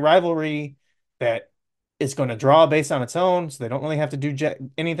legendary rivalry that is going to draw based on its own. So they don't really have to do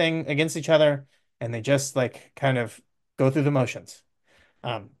anything against each other. And they just like kind of go through the motions.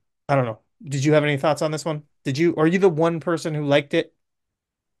 Um, I don't know. Did you have any thoughts on this one? Are you the one person who liked it?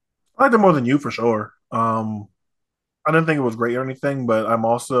 I liked it more than you for sure. I didn't think it was great or anything, but I'm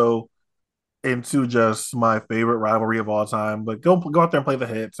also into just my favorite rivalry of all time. But go out there and play the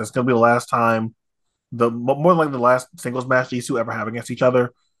hits. It's gonna be the last time, the more like the last singles match these two ever have against each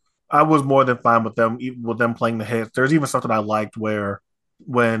other. I was more than fine with them, even with them playing the hits. There's even something I liked where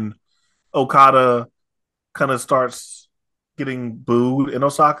when Okada kind of starts getting booed in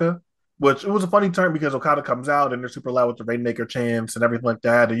Osaka, which it was a funny turn because Okada comes out and they're super loud with the Rainmaker chants and everything like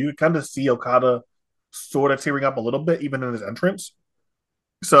that. And you kind of see Okada sort of tearing up a little bit, even in his entrance.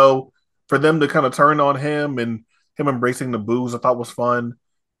 So for them to kind of turn on him and him embracing the boos, I thought was fun.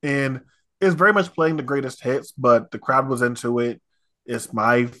 And it's very much playing the greatest hits, but the crowd was into it. It's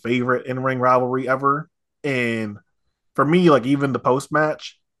my favorite in ring rivalry ever. And for me, like even the post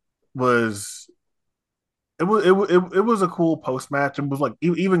match was it was a cool post match and was like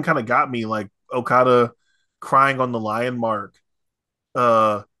even kind of got me like Okada crying on the lion mark,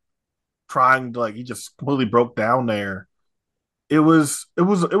 uh, trying to like he just completely broke down there. It was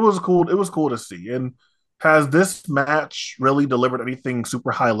cool to see. And has this match really delivered anything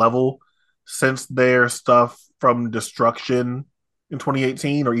super high level since their stuff from Destruction in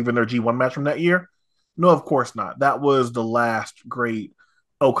 2018 or even their G1 match from that year? No, of course not. That was the last great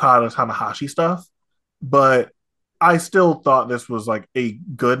Okada Tanahashi stuff. But I still thought this was like a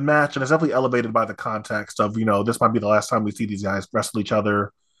good match, and it's definitely elevated by the context of this might be the last time we see these guys wrestle each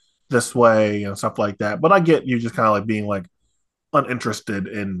other this way and stuff like that. But I get you just kind of like being like uninterested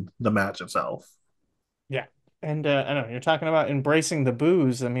in the match itself. Yeah. And I don't know, you're talking about embracing the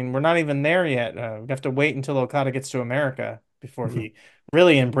booze. I mean, we're not even there yet. We have to wait until Okada gets to America before he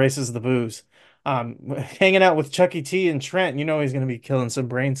really embraces the booze. Hanging out with Chucky T and Trent, you know he's going to be killing some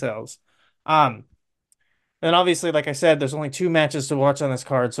brain cells. Um, and obviously, like I said, there's only two matches to watch on this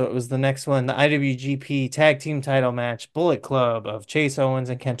card, so it was the next one, the IWGP Tag Team Title match, Bullet Club of Chase Owens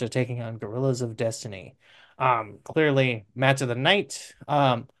and Kenta taking on Gorillas of Destiny. Clearly, match of the night.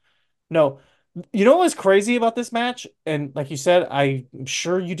 No, you know what was crazy about this match? And like you said, I'm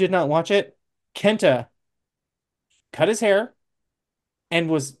sure you did not watch it. Kenta cut his hair and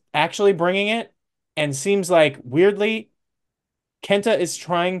was actually bringing it, and seems like weirdly Kenta is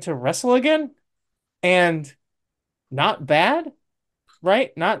trying to wrestle again, and not bad,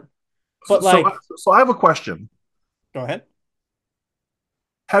 right? Not, So, but so, like, so I have a question. go ahead.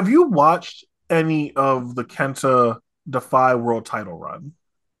 Have you watched any of the Kenta Defy World Title run?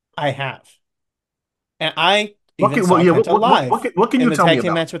 I have, and I What even can, well, saw yeah, Kenta what live can, what can in you the tell me tag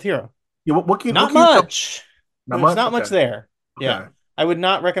team about? match with Hero. Yeah, what Not can you tell me? much. Not There's much. not Okay. much there. Yeah. Okay. I would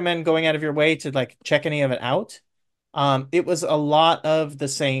not recommend going out of your way to like check any of it out. It was a lot of the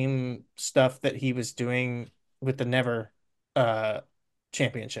same stuff that he was doing with the Never uh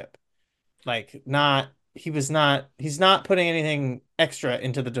championship. Like not he's not putting anything extra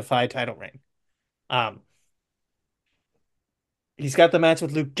into the Defy title reign. Um he's got the match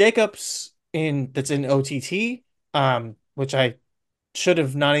with Luke Jacobs in that's in OTT, which I should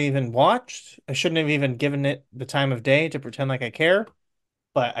have not even watched. I shouldn't have even given it the time of day to pretend like I care,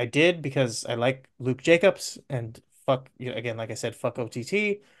 but I did because I like Luke Jacobs and fuck, you know, again, like I said, fuck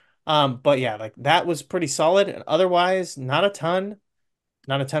OTT. But yeah, like that was pretty solid. And otherwise, not a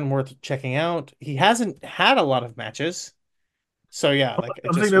ton worth checking out. He hasn't had a lot of matches, so yeah, like I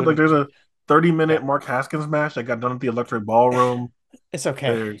I'm saying just that like wouldn't. there's a 30-minute Yeah, Mark Haskins match that got done at the Electric Ballroom. it's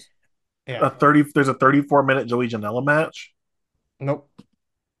okay. There's Yeah, a 34-minute Joey Janela match. nope.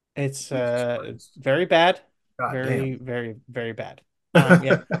 It's Jesus Christ. very bad, God damn. very bad.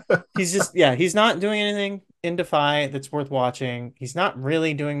 Yeah. He's just yeah, he's not doing anything in Defy that's worth watching. He's not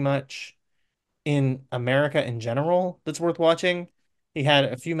really doing much in America in general that's worth watching. He had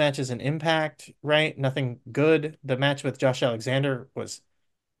a few matches in Impact, right? Nothing good. The match with Josh Alexander was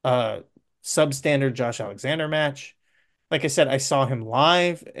a substandard Josh Alexander match. Like I said, I saw him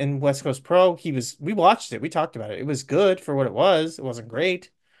live in West Coast Pro. We watched it. We talked about it. It was good for what it was. It wasn't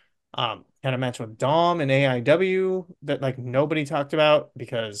great. Had a match with Dom and AIW that like nobody talked about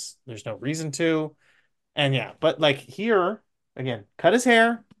because there's no reason to. And yeah, but like here again, cut his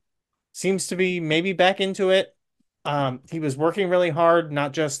hair, seems to be maybe back into it. He was working really hard,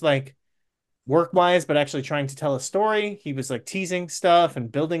 not just like work wise, but actually trying to tell a story. He was like teasing stuff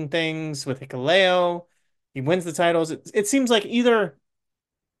and building things with Hikuleo. He wins the titles. It seems like either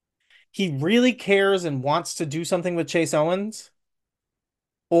he really cares and wants to do something with Chase Owens,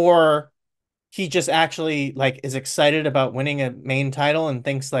 or he just actually like is excited about winning a main title and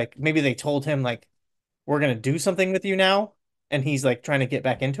thinks like maybe they told him like we're gonna do something with you now, and he's like trying to get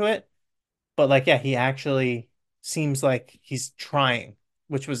back into it. But like, yeah, he actually seems like he's trying,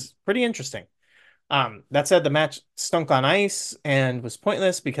 which was pretty interesting. That said, the match stunk on ice and was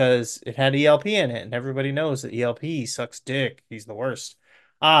pointless because it had ELP in it, and everybody knows that ELP sucks dick. He's the worst.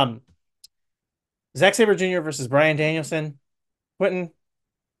 Um, Zack Sabre Jr. versus Bryan Danielson. Quentin,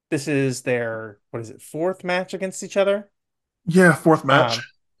 this is their what is it, fourth match against each other? Yeah, fourth match. Um,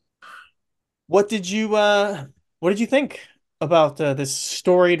 what did you what did you think about this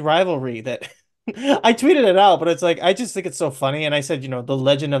storied rivalry that I tweeted it out, but it's like I just think it's so funny. And I said, you know, the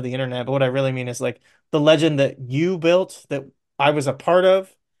legend of the internet, but what I really mean is like the legend that you built that I was a part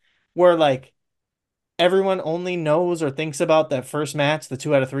of, where like everyone only knows or thinks about that first match, the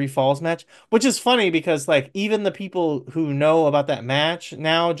 2 out of 3 falls match, which is funny because like even the people who know about that match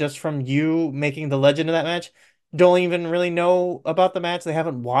now, just from you making the legend of that match, don't even really know about the match. They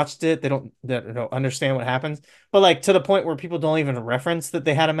haven't watched it. They don't understand what happens. But like to the point where people don't even reference that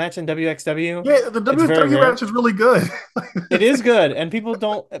they had a match in WXW. Yeah, the It's very WXW rare. match is really good. It is good, and people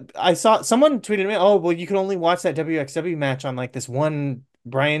don't. I saw someone tweeted me, "Oh, well, you can only watch that WXW match on like this one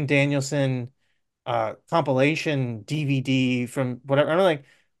Bryan Danielson compilation DVD from whatever." I'm like,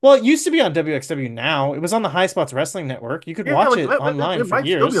 well, it used to be on WXW now. It was on the High Spots Wrestling Network. You could Yeah, watch like it online it for might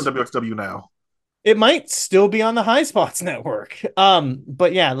still be on years. WXW now. It might still be on the High Spots Network.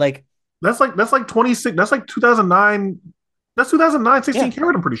 But yeah, like That's like 26. That's like 2009. That's 2009 16 yeah,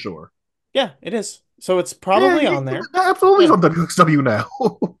 carat. I'm pretty sure. yeah, it is. So it's Yeah, probably on there. that absolutely is Yeah. on WXW now.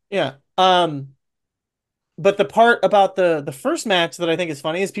 Yeah. But the part about the first match that I think is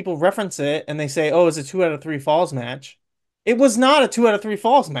funny is people reference it and they say, "Oh, it's a 2 out of 3 falls match." It was not a 2 out of 3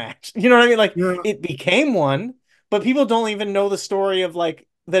 falls match. You know what I mean? Like Yeah, it became one, but people don't even know the story of like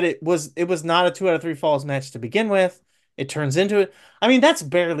that it was not a 2 out of 3 falls match to begin with. It turns into it. I mean, that's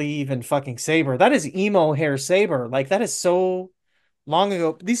barely even fucking Saber. That is emo hair Saber. Like that is so long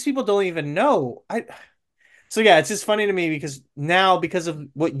ago. These people don't even know. I so yeah, it's just funny to me because now because of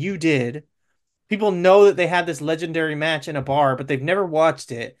what you did people know that they had this legendary match in a bar, but they've never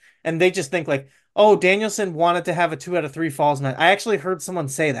watched it, and they just think like, "Oh, Danielson wanted to have a 2 out of 3 falls match." I actually heard someone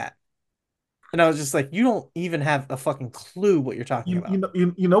say that, and I was just like, "You don't even have a fucking clue what you're talking about."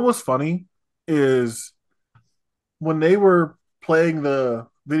 you know what's funny is when they were playing the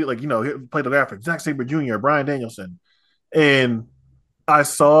video, like played the graphic, Zack Sabre Jr., Brian Danielson, and I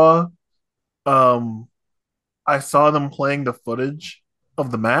saw um I saw them playing the footage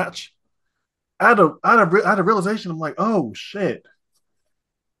of the match. I had a realization. I'm like, oh shit,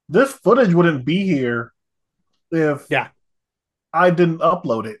 this footage wouldn't be here if Yeah, I didn't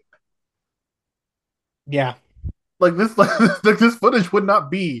upload it. yeah, Like this, like this footage would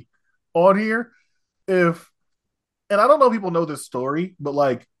not be. on here. If and I don't know if people know this story, but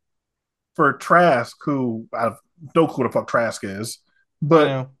like for Trask, who I have no clue what the fuck Trask is, I but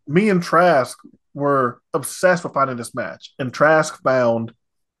know. me and Trask were obsessed with finding this match, and Trask found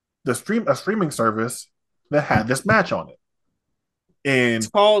the streaming service that had this match on it, It's and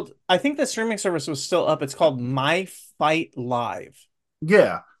called, I think the streaming service was still up. It's called My Fight Live.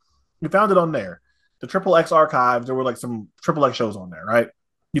 yeah, we found it on there. The Triple X archives, there were like some Triple X shows on there, right?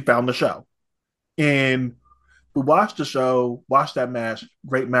 You found the show, and we watched the show, watched that match,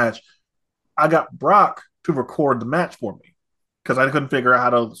 great match. I got Brock to record the match for me because I couldn't figure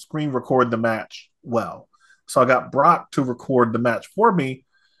out how to screen record the match well. So I got Brock to record the match for me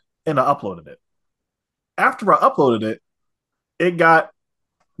and I uploaded it. After I uploaded it, it got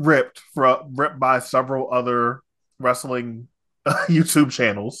ripped by several other wrestling YouTube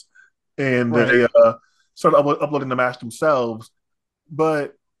channels and Right. they started uploading the match themselves.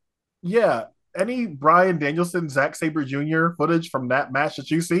 But yeah, any Brian Danielson, Zack Sabre Jr. footage from that match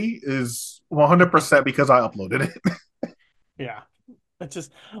that you see is 100% because I uploaded it. Yeah.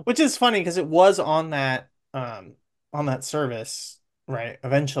 Which is funny because it was on that service, right?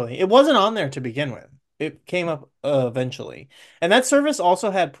 Eventually. It wasn't on there to begin with. It came up eventually. And that service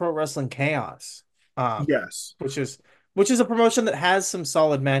also had Pro Wrestling Chaos. Um, Yes, which is which is a promotion that has some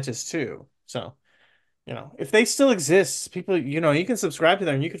solid matches too. So, if they still exist, people, you can subscribe to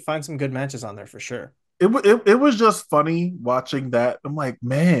them and you can find some good matches on there for sure. it was just funny watching that. I'm like,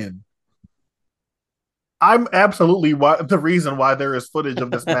 man, I'm absolutely the reason why there is footage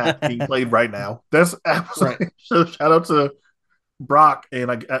of this match being played right now. That's Right. absolutely shout out to Brock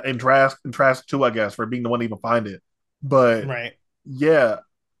and Trask too, I guess, for being the one to even find it. But Right. yeah,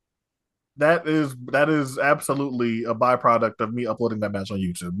 that is absolutely a byproduct of me uploading that match on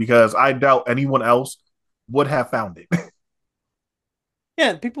YouTube because I doubt anyone else would have found it.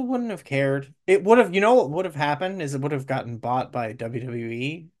 Yeah, people wouldn't have cared. It would have, what would have happened is it would have gotten bought by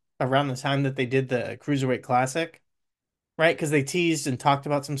WWE around the time that they did the Cruiserweight Classic, right? Because they teased and talked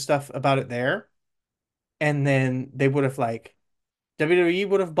about some stuff about it there. And then they would have like WWE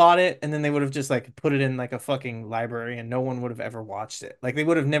would have bought it and then they would have just like put it in like a fucking library and no one would have ever watched it. Like they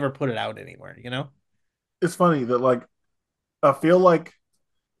would have never put it out anywhere, you know? It's funny that like I feel like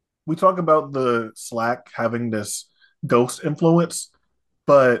we talk about the Slack having this ghost influence,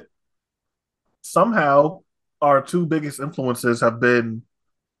 but somehow our two biggest influences have been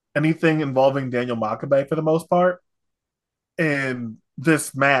anything involving Daniel Makabe for the most part, and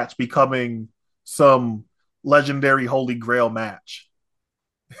this match becoming some legendary Holy Grail match.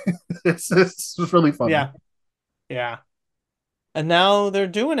 It's really funny. Yeah. Yeah. And now they're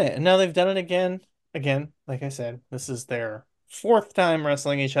doing it. And now they've done it again. Again, like I said, this is their fourth time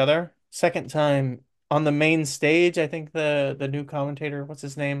wrestling each other. Second time on the main stage. I think the new commentator, what's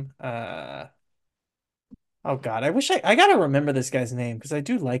his name? Oh God, I wish I gotta remember this guy's name because I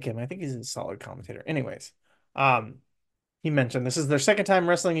do like him. I think he's a solid commentator. Anyways, um, he mentioned this is their second time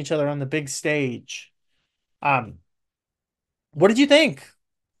wrestling each other on the big stage. Um, what did you think?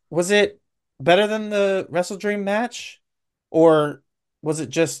 Was it better than the Wrestle Dream match? Or was it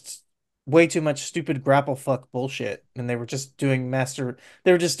just way too much stupid grapple fuck bullshit and they were just doing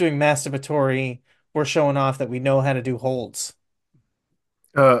masturbatory, we're showing off that we know how to do holds.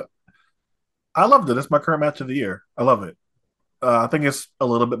 Uh, I loved it. It's my current match of the year. I love it. I think it's a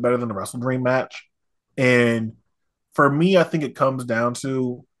little bit better than the Wrestle Dream match, and for me, I think it comes down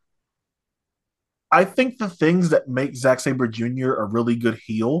to I think the things that make Zack Sabre Jr. a really good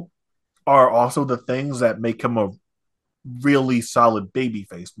heel are also the things that make him a really solid baby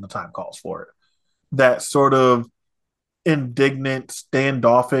face when the time calls for it. That sort of indignant,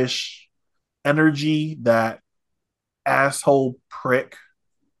 standoffish energy, that asshole prick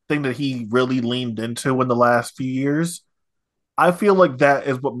thing that he really leaned into in the last few years. I feel like that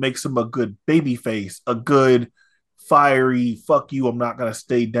is what makes him a good baby face, a good fiery, fuck you, I'm not going to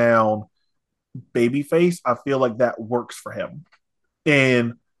stay down baby face. I feel like that works for him.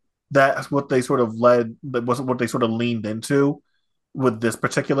 And that's what they sort of that was what they sort of leaned into with this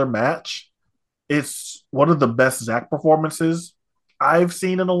particular match. It's one of the best Zach performances I've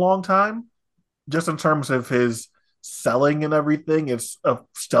seen in a long time, just in terms of his selling and everything. It's a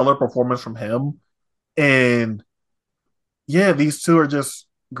stellar performance from him. And yeah, these two are just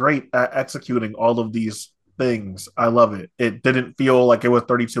great at executing all of these things. I love it. It didn't feel like it was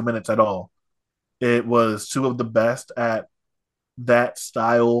 32 minutes at all. It was two of the best at that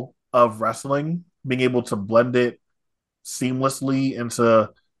style of wrestling, being able to blend it seamlessly into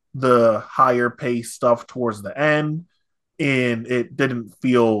the higher pace stuff towards the end. And it didn't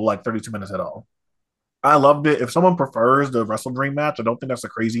feel like 32 minutes at all. I loved it. If someone prefers the Wrestle Dream match, I don't think that's a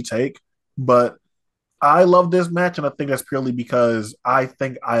crazy take, but I love this match, and I think that's purely because I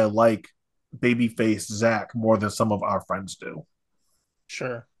think I like babyface Zach more than some of our friends do.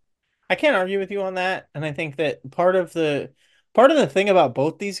 Sure. I can't argue with you on that. And I think that part of the thing about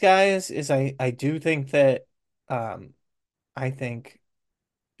both these guys is I do think that um I think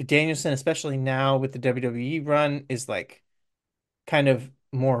Danielson, especially now with the WWE run, is like kind of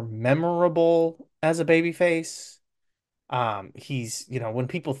more memorable as a babyface. He's, when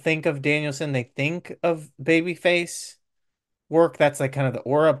people think of Danielson, they think of babyface work. That's like kind of the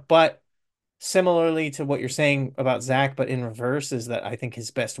aura. But similarly to what you're saying about Zach, but in reverse, is that I think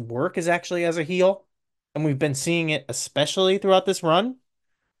his best work is actually as a heel. And we've been seeing it especially throughout this run.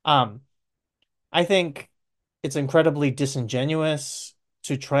 Um, I think it's incredibly disingenuous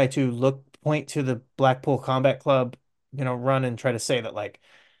to try to point to the Blackpool Combat Club, run and try to say that like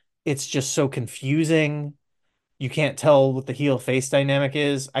it's just so confusing. You can't tell what the heel face dynamic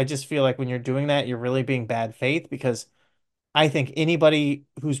is. I just feel like when you're doing that, you're really being bad faith because I think anybody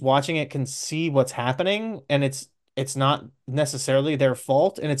who's watching it can see what's happening and it's not necessarily their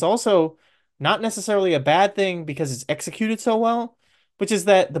fault and it's also not necessarily a bad thing because it's executed so well, which is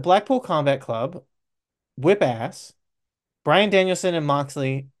that the Blackpool Combat Club whip ass, Bryan Danielson and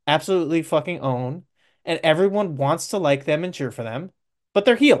Moxley absolutely fucking own, and everyone wants to like them and cheer for them, but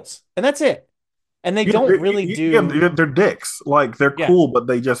they're heels, and that's it. And they Yeah, don't really do, they're dicks. Like they're yeah, cool, but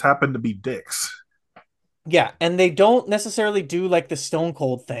they just happen to be dicks. yeah, and they don't necessarily do like the Stone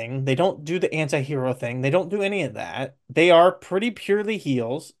Cold thing. They don't do the anti-hero thing. They don't do any of that. They are pretty purely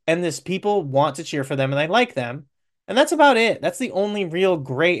heels, and this people want to cheer for them and they like them. And that's about it. That's the only real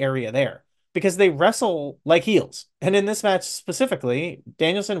gray area there because they wrestle like heels. And in this match specifically,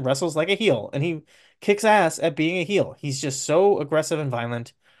 Danielson wrestles like a heel and he kicks ass at being a heel. He's just so aggressive and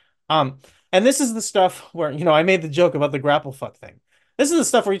violent. Um, and this is the stuff where, I made the joke about the grapple fuck thing. This is the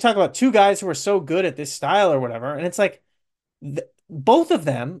stuff where you talk about two guys who are so good at this style or whatever, and it's like both of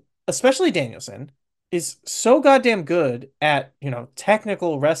them, especially Danielson, is so goddamn good at,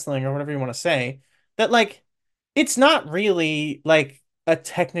 technical wrestling or whatever you want to say, that like it's not really like a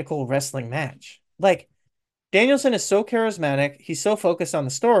technical wrestling match. Like Danielson is so charismatic, he's so focused on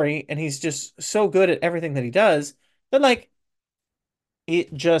the story, and he's just so good at everything that he does that like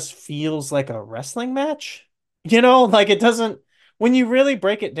it just feels like a wrestling match. Like it doesn't, when you really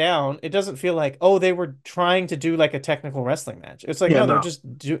break it down, it doesn't feel like, oh, they were trying to do like a technical wrestling match. It's like, Yeah, no, no.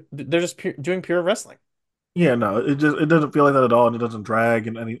 they're just doing pure wrestling. Yeah, no. It doesn't feel like that at all, and it doesn't drag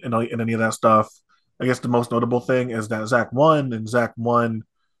and any of that stuff. I guess the most notable thing is that Zach won, and Zach won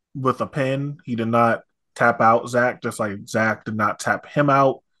with a pin. He did not tap out Zach, just like Zach did not tap him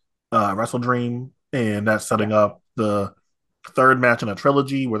out. Wrestle Dream, and that's Yeah, setting up the third match in a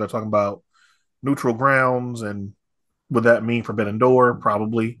trilogy where they're talking about neutral grounds and would that mean Forbidden Door?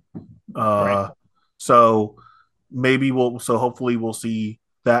 Probably. right. Uh, so so hopefully we'll see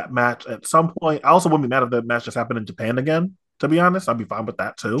that match at some point. I also wouldn't be mad if that match just happened in Japan again. To be honest, I'd be fine with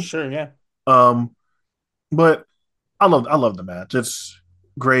that too. Sure, yeah. Um, but I love the match. It's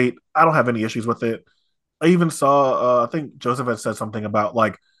great. I don't have any issues with it. I even saw I think Joseph had said something about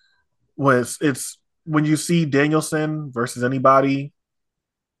like when it's when you see Danielson versus anybody,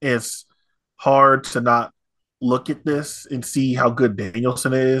 it's hard to not look at this and see how good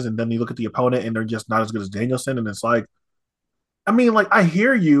Danielson is, and then you look at the opponent and they're just not as good as Danielson, and it's like, I mean, like I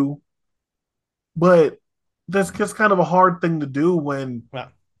hear you, but that's just kind of a hard thing to do when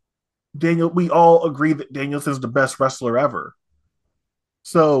Well, we all agree that Danielson's the best wrestler ever.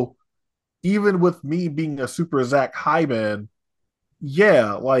 So even with me being a super Zach high man,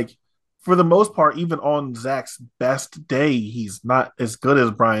 yeah, like for the most part, even on Zach's best day, he's not as good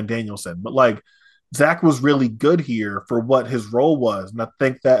as Bryan Danielson. But like Zach was really good here for what his role was. And I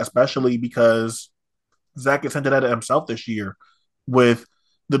think that especially because Zach has hinted at it himself this year with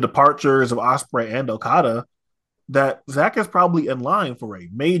the departures of Osprey and Okada, that Zach is probably in line for a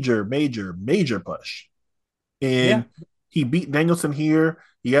major, major, major push. yeah. And he beat Danielson here.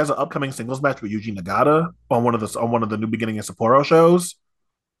 He has an upcoming singles match with Yuji Nagata on one of the New Beginning and Sapporo shows.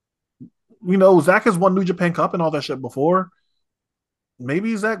 Zach has won New Japan Cup and all that shit before.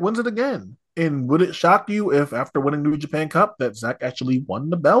 Maybe Zach wins it again. And would it shock you if after winning New Japan Cup that Zach actually won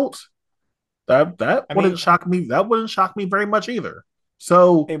the belt? That I wouldn't mean, shock me. That wouldn't shock me very much either.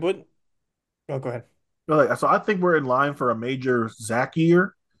 So, it wouldn't. Oh, go ahead. so I think we're in line for a major Zach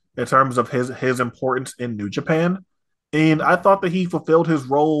year in terms of his importance in New Japan. And I thought that he fulfilled his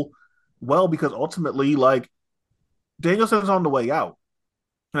role well because ultimately, like Danielson's on the way out.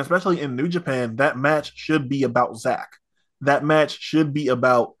 And especially in New Japan, that match should be about Zach. That match should be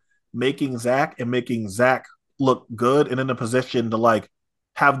about making Zach and making Zach look good and in a position to like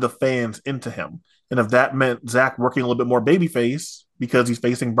have the fans into him. And if that meant Zach working a little bit more babyface because he's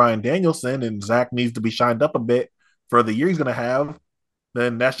facing Bryan Danielson and Zach needs to be shined up a bit for the year he's going to have,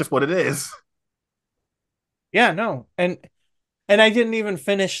 then that's just what it is. Yeah, no. And I didn't even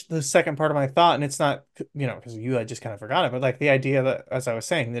finish the second part of my thought, and it's not, because you I just kind of forgot it, but like the idea that, as I was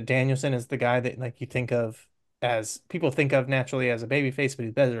saying, that Danielson is the guy that like you think of as people think of naturally as a baby face, but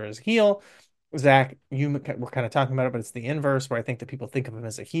he's better as a heel. Zach, you were kind of talking about it, but it's the inverse where I think that people think of him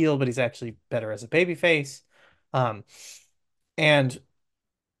as a heel, but he's actually better as a baby face. Um, and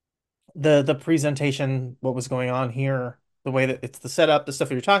the presentation, what was going on here, the way that it's the setup, the stuff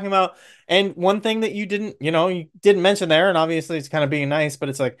you're talking about. And one thing that you didn't mention there, and obviously it's kind of being nice, but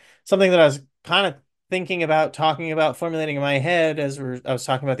it's like something that I was kind of thinking about, talking about, formulating in my head as I was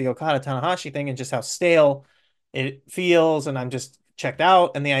talking about the Okada Tanahashi thing and just how stale it feels, and I'm just checked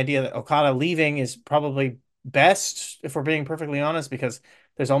out. And the idea that Okada leaving is probably best, if we're being perfectly honest, because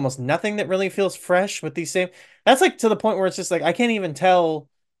there's almost nothing that really feels fresh with these same. That's like to the point where it's just like I can't even tell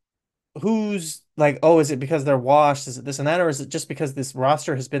who's like, oh, is it because they're washed? Is it this and that? Or is it just because this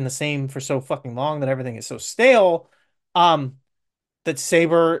roster has been the same for so fucking long that everything is so stale? Um, that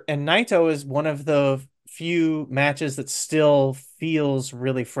Saber and Naito is one of the few matches that still feels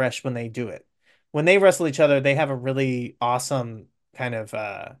really fresh when they do it. When they wrestle each other, they have a really awesome kind of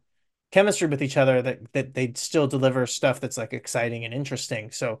chemistry with each other that they still deliver stuff that's like exciting and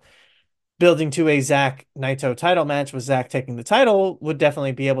interesting. So building to a Zach Naito title match with Zach taking the title would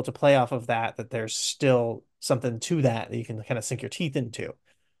definitely be able to play off of that, that there's still something to that you can kind of sink your teeth into.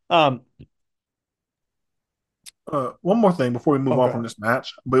 Um, One more thing before we move oh on from god. this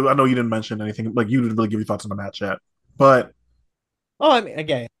match, but I know you didn't mention anything, like you didn't really give your thoughts on the match yet. But Oh, I mean,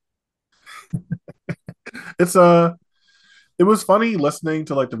 again, it's it was funny listening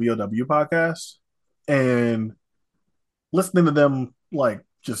to like the VOW podcast and listening to them like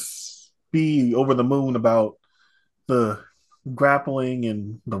just be over the moon about the grappling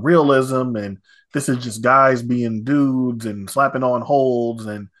and the realism and this is just guys being dudes and slapping on holds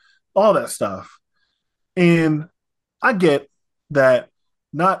and all that stuff. And I get that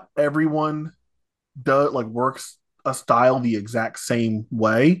not everyone does like works a style the exact same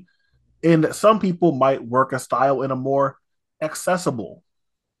way, and that some people might work a style in a more accessible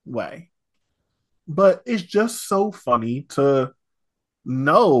way. But it's just so funny to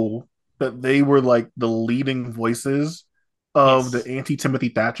know that they were like the leading voices of the yes. anti Timothy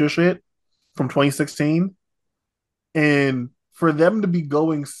Thatcher shit from 2016. And for them to be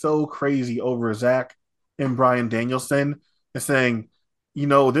going so crazy over Zach and Bryan Danielson and saying,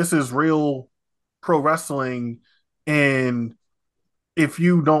 this is real pro wrestling. And if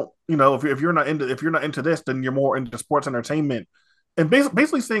you don't, if you're not into this, then you're more into sports entertainment. And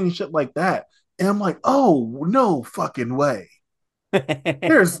basically saying shit like that. And I'm like, oh, no fucking way.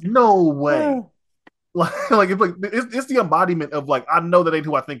 There's no way. It's the embodiment of like I know that ain't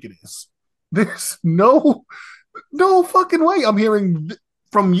who I think it is. There's no fucking way. I'm hearing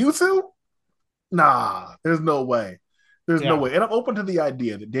from you two. Nah, there's no way. There's no Yeah. way. And I'm open to the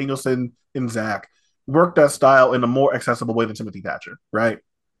idea that Danielson and Zach work that style in a more accessible way than Timothy Thatcher, right?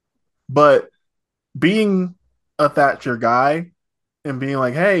 But being a Thatcher guy and being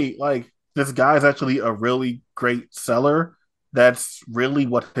like, hey, like this guy's actually a really great seller. That's really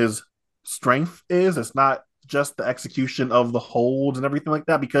what his strength is. It's not just the execution of the holds and everything like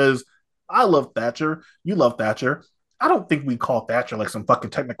that. Because I love Thatcher. You love Thatcher. I don't think we call Thatcher like some fucking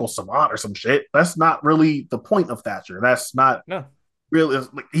technical savant or some shit. That's not really the point of Thatcher. That's not No. really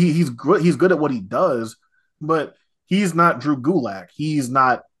like, he's good. He's good at what he does, but he's not Drew Gulak. He's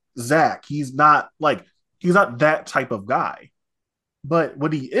not Zach. He's not that type of guy. But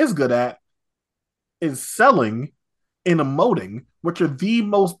what he is good at is selling and emoting, which are the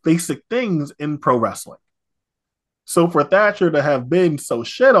most basic things in pro wrestling. So for Thatcher to have been so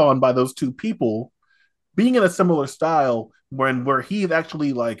shit on by those two people, being in a similar style where he's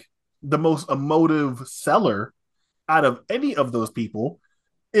actually like the most emotive seller out of any of those people,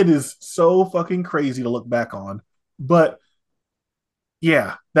 it is so fucking crazy to look back on. But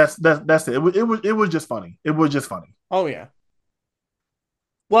yeah, that's it. It was just funny. It was just funny. Oh yeah.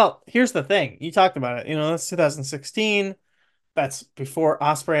 Well, here's the thing. You talked about it. That's 2016. That's before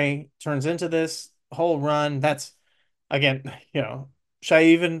Osprey turns into this whole run. That's again, should I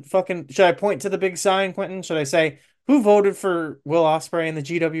even fucking should I point to the big sign, Quentin? Should I say who voted for Will Osprey in the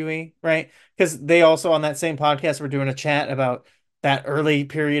GWE, right? Because they also on that same podcast were doing a chat about that early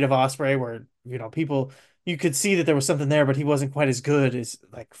period of Osprey where, people you could see that there was something there, but he wasn't quite as good as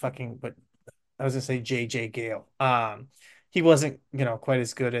like fucking but I was gonna say JJ Gale. he wasn't, quite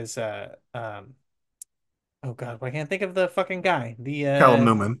as good as oh God, I can't think of the fucking guy. The Callum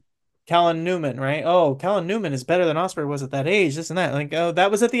Newman. Callan Newman, right? Oh, Callan Newman is better than Osprey was at that age, this and that. Like, oh,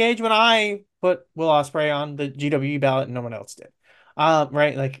 that was at the age when I put Will Osprey on the GWE ballot and no one else did.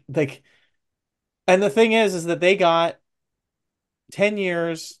 Right? And the thing is that they got 10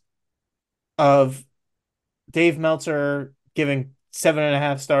 years of Dave Meltzer giving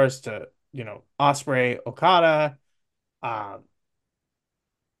 7.5 stars to, Osprey, Okada, um,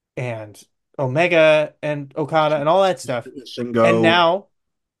 and Omega and Okada and all that stuff. And Shingo. now,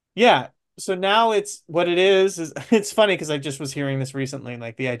 yeah. So now it's what it is it's funny because I just was hearing this recently,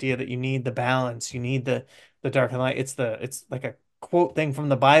 like the idea that you need the balance, you need the dark and light. It's like a quote thing from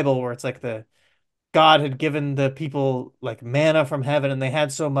the Bible where it's like the God had given the people like manna from heaven and they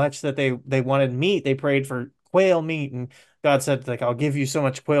had so much that they wanted meat. They prayed for quail meat and God said like I'll give you so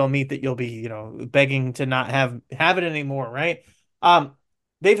much quail meat that you'll be, begging to not have it anymore, right? Um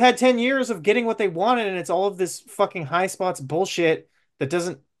they've had 10 years of getting what they wanted and it's all of this fucking high spots bullshit that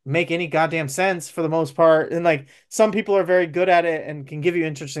doesn't make any goddamn sense for the most part. And like some people are very good at it and can give you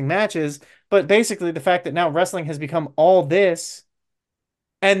interesting matches, but basically the fact that now wrestling has become all this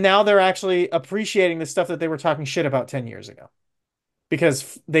and now they're actually appreciating the stuff that they were talking shit about 10 years ago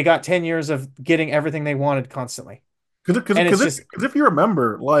because they got 10 years of getting everything they wanted constantly. And it's just, Because if you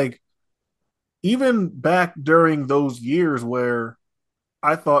remember, like even back during those years where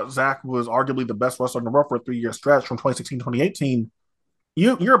I thought Zach was arguably the best wrestler in the world for a 3 year stretch from 2016 to 2018.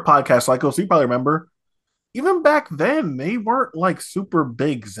 You're a podcast psycho, so you probably remember. Even back then, they weren't like super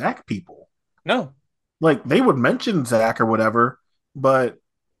big Zach people. no, Like they would mention Zach or whatever, but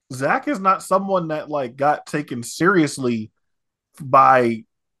Zach is not someone that like got taken seriously by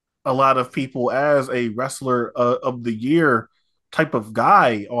a lot of people as a wrestler of the year type of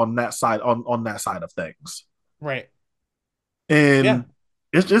guy on that side of things. right. Yeah. And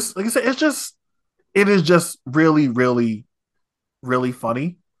it's just like I said, it is just really, really, really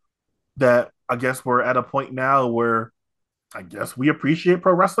funny that I guess we're at a point now where I guess we appreciate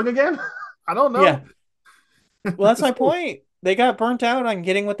pro wrestling again. I don't Yeah. know. Well, that's my So, point. They got burnt out on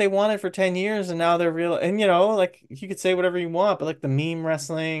getting what they wanted for 10 years and now they're real. And, like you could say whatever you want, but like the meme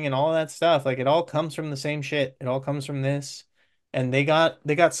wrestling and all that stuff, like it all comes from the same shit. It all comes from this. And they got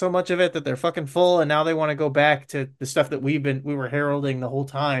so much of it that they're fucking full and now they want to go back to the stuff that we were heralding the whole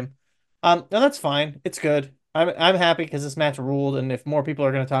time. No, that's fine. It's good. I'm happy because this match ruled and if more people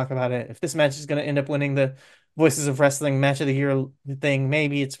are going to talk about it, if this match is going to end up winning the Voices of Wrestling match of the year thing,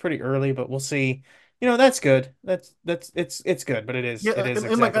 maybe it's pretty early, but we'll see. That's good. It's good, but it is it yeah, is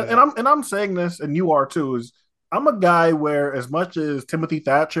and like exactly that. I'm saying this, and you are too. Is I'm a guy where as much as Timothy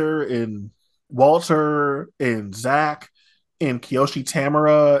Thatcher and Walter and Zach and Kiyoshi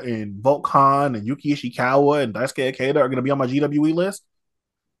Tamura and Volkan and Yuki Ishikawa and Daisuke Ikeda are going to be on my GWE list.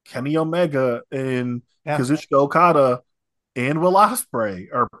 Kenny Omega and Yeah. Kazuchika Okada and Will Ospreay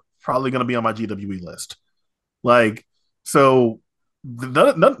are probably going to be on my GWE list. Like, so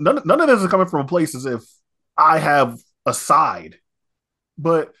none of this is coming from a place as if I have a side,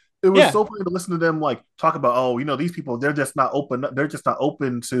 but it was Yeah. so funny to listen to them like talk about, oh, these people, they're just not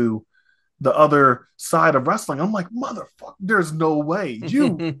open to the other side of wrestling. I'm like, motherfucker, there's no way.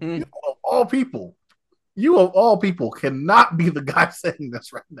 You of all people, you of all people cannot be the guy saying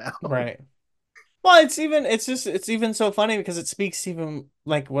this right now. Right. Well, it's even so funny because it speaks even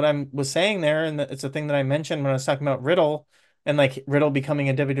like what I was saying there, and it's a thing that I mentioned when I was talking about Riddle and like Riddle becoming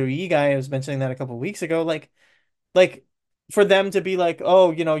a WWE guy. I was mentioning that a couple of weeks ago. Like for them to be like, oh,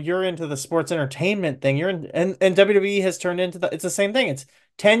 you're into the sports entertainment thing. You're in, and WWE has turned into it's the same thing. It's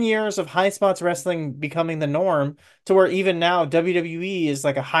 10 years of high spots wrestling becoming the norm to where even now WWE is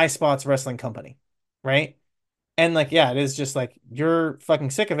like a high spots wrestling company, right? And like, yeah, it is just like you're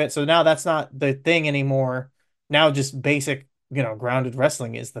fucking sick of it. So now that's not the thing anymore. Now just basic, grounded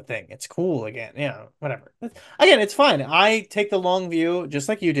wrestling is the thing. It's cool again. Yeah, whatever. Again, it's fine. I take the long view, just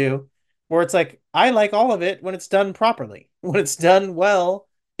like you do, where it's like I like all of it when it's done properly. When it's done well,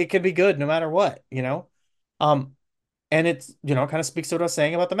 it can be good no matter what. Um, and it's, kind of speaks to what I was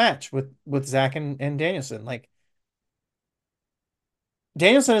saying about the match with Zach and Danielson. Like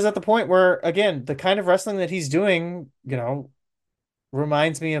Danielson is at the point where, again, the kind of wrestling that he's doing,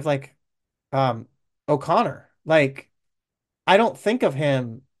 reminds me of like um O'Connor. Like I don't think of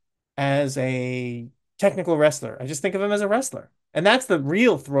him as a technical wrestler. I just think of him as a wrestler. And that's the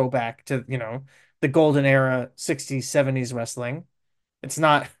real throwback to, the golden era 60s, 70s wrestling. It's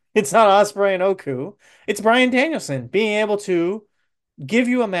not it's not Osprey and Oku. It's Bryan Danielson being able to give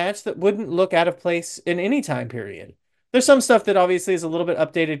you a match that wouldn't look out of place in any time period. There's some stuff that obviously is a little bit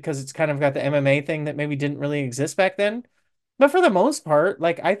updated because it's kind of got the MMA thing that maybe didn't really exist back then. But for the most part,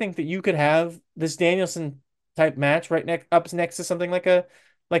 like I think that you could have this Danielson type match right next up next to something like a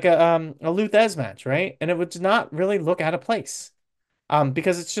Luthez match, right? And it would not really look out of place.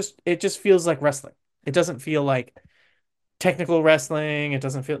 Because it just feels like wrestling. It doesn't feel like technical wrestling. It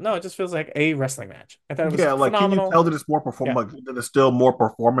doesn't feel no, it just feels like a wrestling match. I thought it was Yeah, like can you tell phenomenal. that it's more perform Yeah. like that it's still more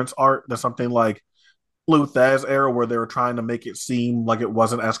performance art than something like Luthaz era where they were trying to make it seem like it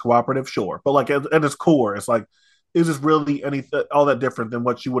wasn't as cooperative? Sure, but like at its core, it's like is this really anything all that different than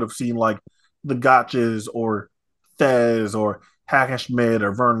what you would have seen like the Gotches or Thez or Hackenschmidt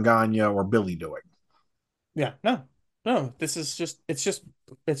or Vern Gagne or Billy doing? Yeah. No. No, this is just it's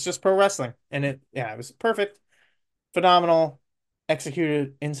just pro wrestling. And it yeah, it was perfect, phenomenal,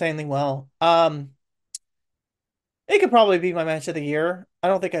 executed insanely well. It could probably be my match of the year. I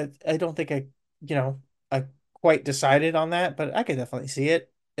don't think you know, I quite decided on that, but I could definitely see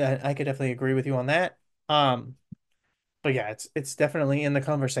it. I could definitely agree with you on that. Um, but yeah, it's definitely in the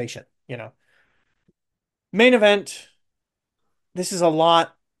conversation, you know. Main event, this is a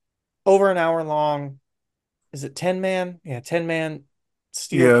lot, over an hour long. Is it 10 man? Yeah, 10 man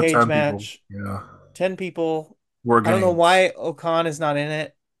steel Yeah, cage 10 people. match. Yeah, 10 people. War I don't know Games. why Okan is not in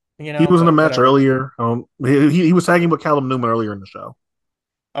it, you He know, was in the but match whatever. earlier. He was tagging with Callum Newman earlier in the show.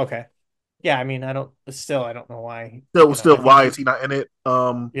 Okay. Yeah, I mean, I don't know why, Still, I think why is he, he not in it?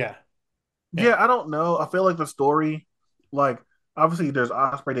 yeah, yeah, Yeah, I don't know. I feel like the story, like obviously there's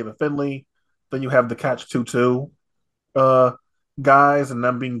Osprey, David Finley, then you have the Catch 2 uh guys, and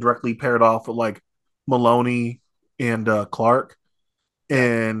them being directly paired off with like Maloney and Clark, yeah,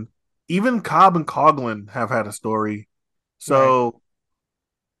 and even Cobb and Coughlin have had a story. right. So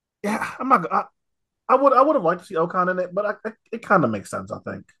yeah, I'm not. I would have liked to see Ocon in it, but it kind of makes sense. I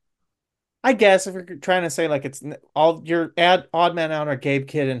think. I guess if you're trying to say like it's all your odd man out are Gabe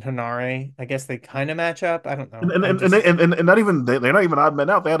Kidd and Hanare, I guess they kind of match up. I don't And know. and, I'm and, just and not even they're not even odd men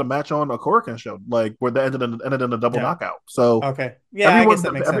out. They had a match on a Korakuen show, like where they ended in a double yeah. knockout. So Okay. Yeah, I guess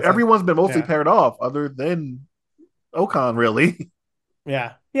that makes sense then. everyone's been mostly Yeah. paired off, other than Ocon, really.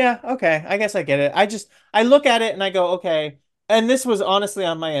 Yeah. Yeah. Okay. I guess I get it. I look at it and I go, okay. And this was honestly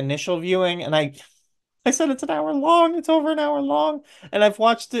on my initial viewing, and I said it's an hour long. It's over an hour long, and I've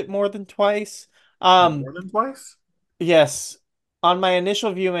watched it more than twice. More than twice. Yes. On my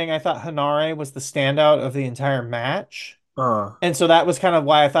initial viewing, I thought Hanare was the standout of the entire match. Uh, And so that was kind of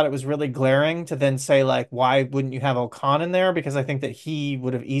why I thought it was really glaring to then say, like, why wouldn't you have Okan in there? Because I think that he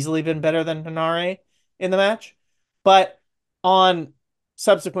would have easily been better than Hanare in the match. But on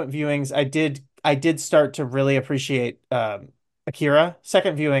subsequent viewings, I did start to really appreciate Akira.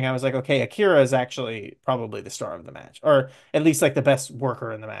 Second viewing, I was like, okay, Akira is actually probably the star of the match, or at least like the best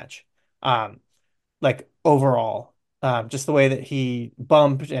worker in the match. Um, like overall, just the way that he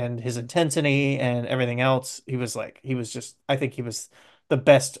bumped and his intensity and everything else, he was just I think he was the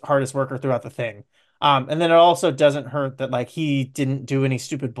best hardest worker throughout the thing. And then it also doesn't hurt that like he didn't do any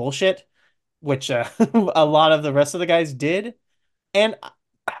stupid bullshit, which a lot of the rest of the guys did. And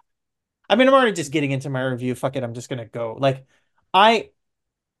I mean, I'm already just getting into my review. Fuck it, I'm just gonna go. Like, I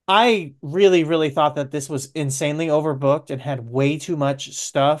I really, really thought that this was insanely overbooked and had way too much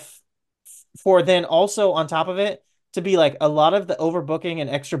stuff for then also on top of it to be like a lot of the overbooking and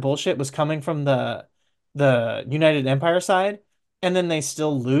extra bullshit was coming from the United Empire side, and then they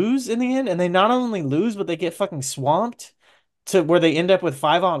still lose in the end, and they not only lose but they get fucking swamped to where they end up with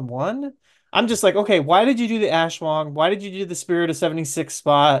 5-on-1. I'm just like, okay, why did you do the Ashwong? Why did you do the Spirit of 76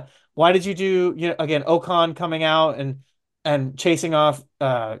 spot? Why did you do, again, Okan coming out and chasing off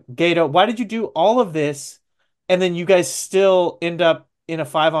Gato? Why did you do all of this and then you guys still end up in a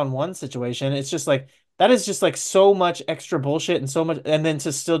 5-on-1 situation? It's just like that is just like so much extra bullshit and so much, and then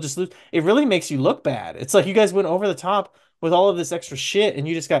to still just lose, it really makes you look bad. It's like you guys went over the top with all of this extra shit and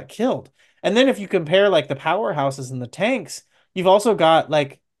you just got killed. And then if you compare like the powerhouses and the tanks, you've also got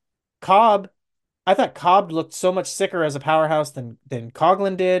like Cobb. I thought Cobb looked so much sicker as a powerhouse than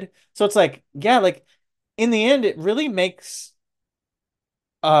Coughlin did. So it's like, yeah, like in the end, it really makes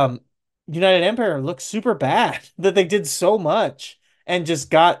um United Empire looked super bad that they did so much and just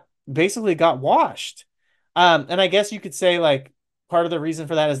got basically got washed. And I guess you could say like part of the reason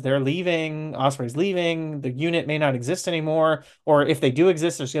for that is they're leaving, Osprey's leaving, the unit may not exist anymore, or if they do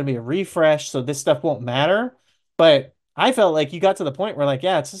exist, there's going to be a refresh, so this stuff won't matter. But I felt like you got to the point where like,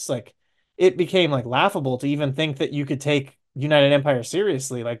 yeah, it's just like it became like laughable to even think that you could take United Empire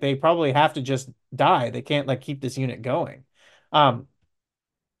seriously. Like they probably have to just die. They can't like keep this unit going. Um,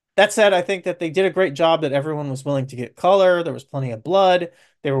 that said, I think that they did a great job that everyone was willing to get color. There was plenty of blood.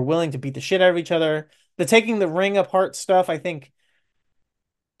 They were willing to beat the shit out of each other. The taking the ring apart stuff, I think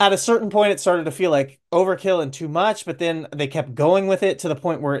at a certain point it started to feel like overkill and too much, but then they kept going with it to the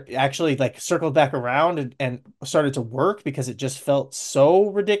point where it actually like circled back around and started to work because it just felt so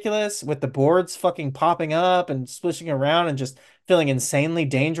ridiculous with the boards fucking popping up and splishing around and just feeling insanely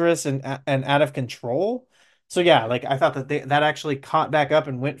dangerous and out of control. So yeah, like I thought that that actually caught back up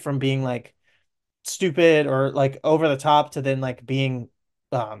and went from being like stupid or like over the top to then like being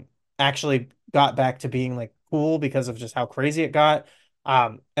um actually got back to being like cool because of just how crazy it got.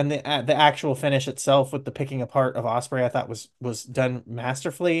 And the actual finish itself with the picking apart of Osprey I thought was done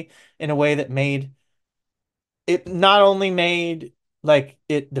masterfully in a way that made it not only made like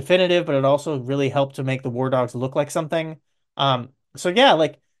it definitive, but it also really helped to make the War Dogs look like something. So yeah,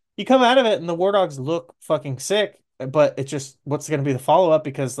 like you come out of it and the War Dogs look fucking sick, but it's just what's going to be the follow up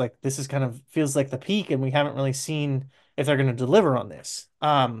because like this is kind of feels like the peak, and we haven't really seen if they're going to deliver on this.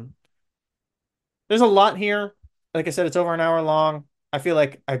 There's a lot here. Like I said, it's over an hour long. I feel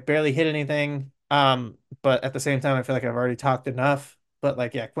like I barely hit anything. But at the same time, I feel like I've already talked enough. But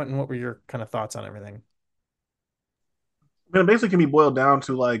like, yeah, Quentin, what were your kind of thoughts on everything? I mean, it basically can be boiled down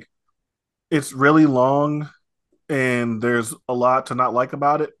to like it's really long and there's a lot to not like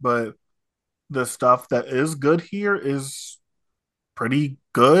about it, but the stuff that is good here is pretty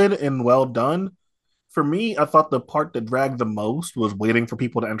good and well done. For me, I thought the part that dragged the most was waiting for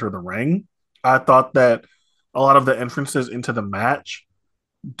people to enter the ring. I thought that a lot of the entrances into the match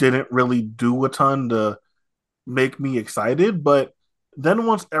didn't really do a ton to make me excited, but then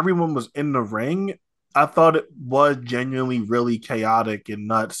once everyone was in the ring, I thought it was genuinely really chaotic and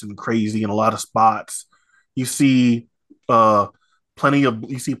nuts and crazy in a lot of spots. You see uh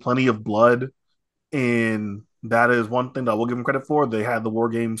you see plenty of blood, and that is one thing that I will give them credit for. They had the war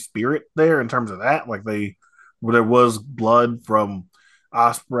game spirit there in terms of that. Like they where there was blood from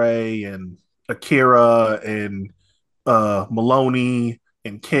Osprey and Akira and Maloney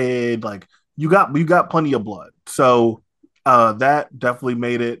and Kid. Like you got plenty of blood. So that definitely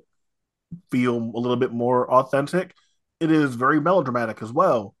made it feel a little bit more authentic. It is very melodramatic as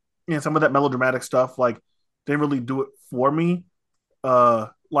well. And some of that melodramatic stuff, like, didn't really do it for me.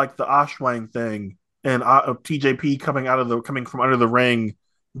 Like the Ashwang thing and TJP coming from under the ring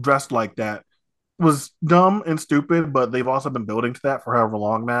dressed like that was dumb and stupid, but they've also been building to that for however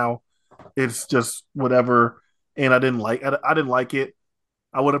long now. It's just whatever, and I didn't like it.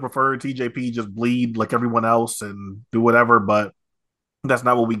 I would have preferred TJP just bleed like everyone else and do whatever, but that's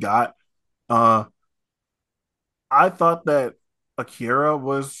not what we got. Uh, I thought that Akira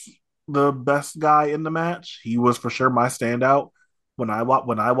was the best guy in the match. He was for sure my standout when I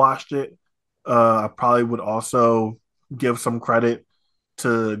watched it. I probably would also give some credit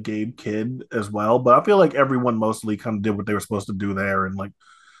to Gabe Kidd as well, but I feel like everyone mostly kind of did what they were supposed to do there and like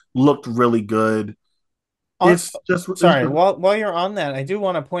looked really good. On, It's sorry, while you're on that, I do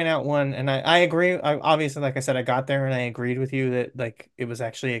want to point out one, and I agree. I obviously, like I said, I got there and I agreed with you that like it was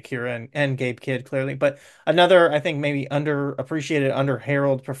actually Akira and Gabe Kidd clearly, but another I think maybe underappreciated, under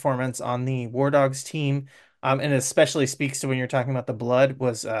heralded performance on the War Dogs team, and especially speaks to when you're talking about the blood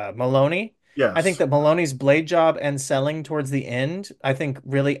was Maloney. I think yes, that Maloney's blade job and selling towards the end, I think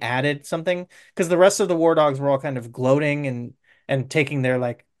really added something because the rest of the War Dogs were all kind of gloating and taking their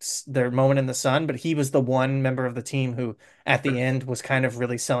like their moment in the sun, but he was the one member of the team who at the end was kind of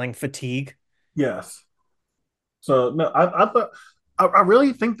really selling fatigue. yes. So no, I thought I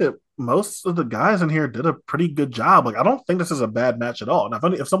really think that most of the guys in here did a pretty good job. Like I don't think this is a bad match at all. Now,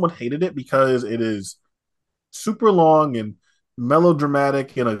 if someone hated it because it is super long and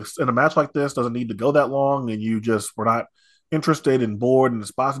melodramatic in a match like this doesn't need to go that long, and you just were not interested and bored and the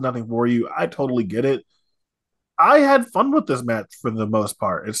spot's nothing for you, I totally get it. I had fun with this match for the most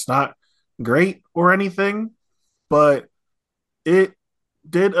part. It's not great or anything, but it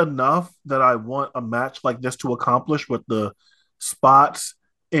did enough that I want a match like this to accomplish with the spots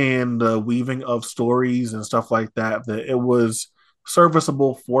and the weaving of stories and stuff like that. That it was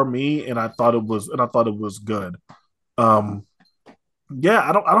serviceable for me, and I thought it was good. Um, yeah,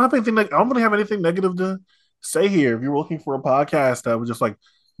 I don't have anything. I don't really have anything negative to say here. If you're looking for a podcast that would just like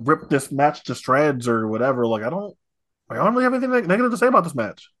rip this match to shreds or whatever, I don't really have anything negative to say about this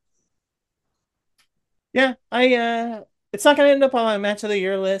match. Yeah, I it's not gonna end up on my match of the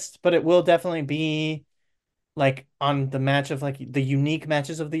year list, but it will definitely be like on the match of like the unique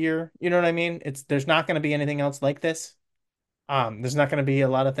matches of the year. You know what I mean? It's there's not gonna be anything else like this. There's not going to be a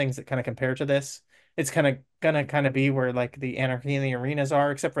lot of things that kind of compare to this. It's kind of gonna kind of be where like the anarchy in the arenas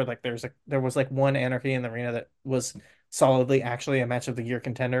are, except for like there was like one anarchy in the arena that was solidly actually a match of the year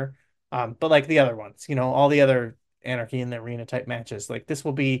contender. But like the other ones, you know, all the other anarchy in the arena type matches, like this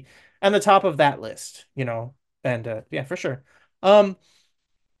will be on the top of that list, you know. And yeah, for sure. Um,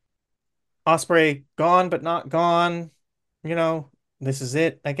 Osprey gone but not gone. You know, this is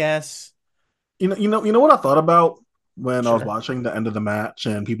it, I guess. You know what I thought about when I was Sure. watching the end of the match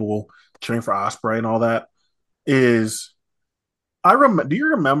and people cheering for Osprey and all that is I remember. Do you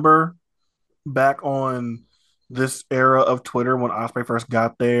remember back on this era of Twitter when Osprey first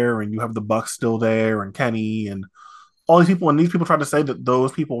got there, and you have the Bucks still there, and Kenny, and all these people, and these people tried to say that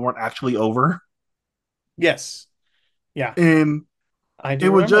those people weren't actually over, Yes. Yeah. and I it do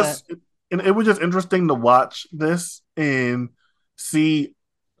was remember that. just, and it was just interesting to watch this and see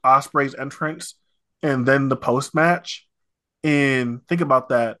Osprey's entrance, and then the post match, and think about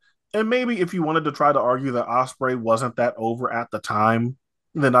that. And maybe if you wanted to try to argue that Osprey wasn't that over at the time,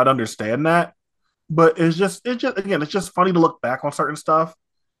 then I'd understand that. But it's just again, it's just funny to look back on certain stuff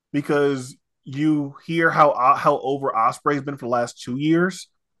because you hear how over Osprey's been for the last 2 years,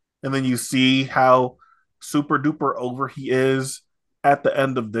 and then you see how super duper over he is at the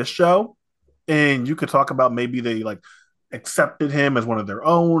end of this show, and you could talk about maybe they like accepted him as one of their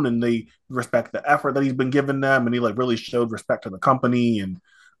own and they respect the effort that he's been giving them and he like really showed respect to the company and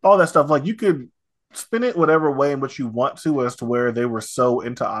all that stuff. Like you could spin it whatever way in which you want to as to where they were so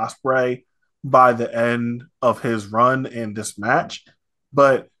into Osprey by the end of his run in this match.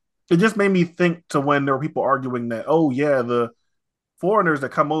 But it just made me think to when there were people arguing that, oh yeah, the foreigners that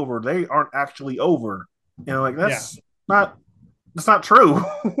come over, they aren't actually over. Like Yeah. that's not true.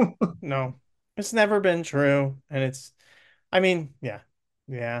 No. It's never been true. And I mean, yeah.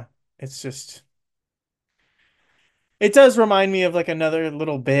 Yeah. It's just it does remind me of like another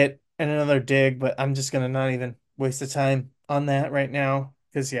little bit and another dig, but I'm just gonna not even waste the time on that right now.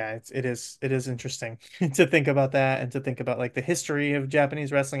 Because yeah, it is interesting to think about that and to think about like the history of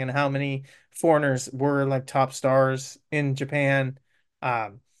Japanese wrestling and how many foreigners were like top stars in Japan.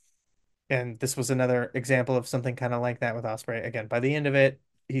 Um, and this was another example of something kind of like that with Osprey. Again, by the end of it,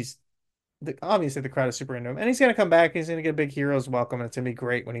 obviously the crowd is super into him, and he's gonna come back. He's gonna get a big hero's welcome, and it's gonna be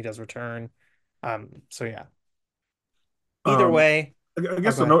great when he does return. So yeah, either um, way. I Oh,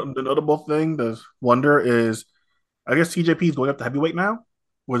 guess go ahead. the notable thing to wonder is I guess TJP is going up to heavyweight now,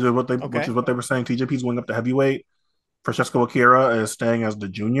 which Okay. is what they were saying. TJP is going up to heavyweight. Francesco Akira is staying as the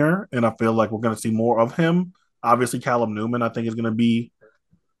junior, and I feel like we're going to see more of him. Obviously, Callum Newman I think is going to be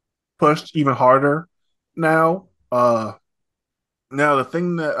pushed even harder now. Now the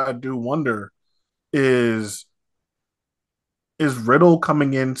thing that I do wonder is is Riddle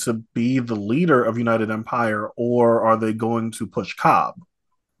coming in to be the leader of United Empire, or are they going to push Cobb?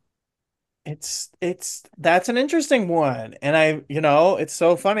 It's that's an interesting one. And it's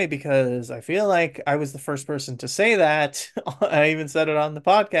so funny because I feel like I was the first person to say that. I even said it on the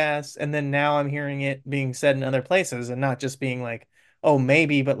podcast, and then now I'm hearing it being said in other places and not just being like, oh,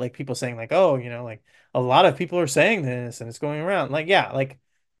 maybe, but like people saying like, oh, like a lot of people are saying this and it's going around. Like, yeah, like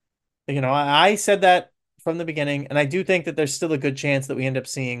I said that from the beginning, and I do think that there's still a good chance that we end up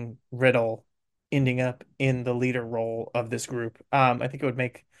seeing Riddle ending up in the leader role of this group. I think it would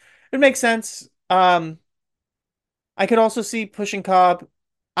make sense. I could also see pushing Cobb.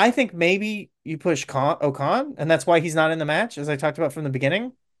 I think maybe you push Ocon, and that's why he's not in the match, as I talked about from the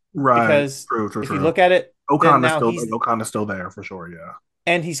beginning. Right. Because True. True. if you True. look at it, then Ocon is now still he's Ocon is still there for sure. Yeah.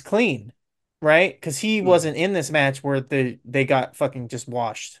 and he's clean, right? Because he Mm. wasn't in this match where they got fucking just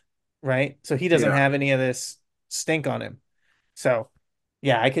washed, right? So he doesn't Yeah. have any of this stink on him. So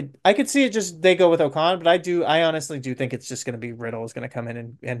yeah, I could see it just they go with Ocon, but I honestly do think it's just gonna be Riddle is gonna come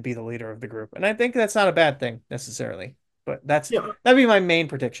in and be the leader of the group. And I think that's not a bad thing necessarily. But Yeah. that'd be my main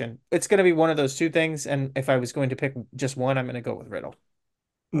prediction. It's gonna be one of those two things, and if I was going to pick just one, I'm gonna go with Riddle.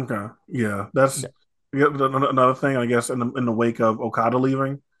 Okay. Yeah. That's Yeah. yeah, another thing. I guess in the wake of Okada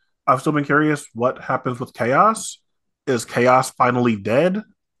leaving, I've still been curious what happens with Chaos. Is Chaos finally dead?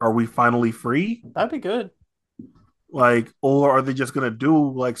 Are we finally free? That'd be good. Like, or are they just gonna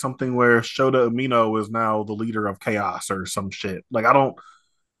do like something where Shota Umino is now the leader of Chaos or some shit? Like, I don't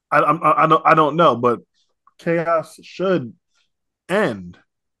know, but Chaos should end,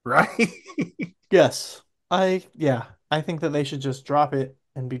 right? Yes. I think that they should just drop it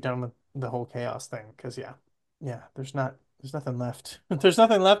and be done with the whole chaos thing. Because yeah, there's nothing left. There's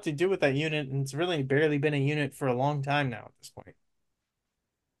nothing left to do with that unit, and it's really barely been a unit for a long time now at this point.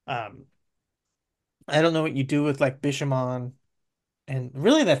 Um, I don't know what you do with like Bishamon, and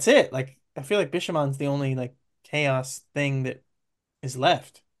really that's it. Like I feel like Bishamon's the only like chaos thing that is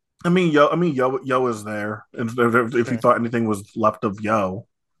left. Yo is there. If you Sure. thought anything was left of Yo,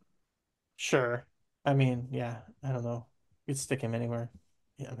 Sure. I mean, yeah, I don't know. You could stick him anywhere.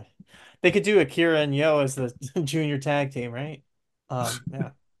 Yeah. They could do Akira and Yo as the junior tag team, right?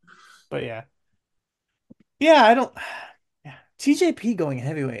 Yeah. But yeah. Yeah, I don't yeah. TJP going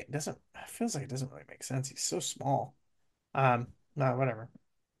heavyweight doesn't It feels like it doesn't really make sense. He's so small. No, whatever.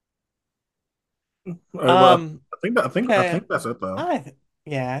 Well, Um, I okay. think that's it though. I th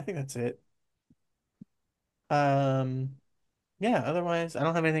Yeah, I think that's it. Um, yeah, otherwise I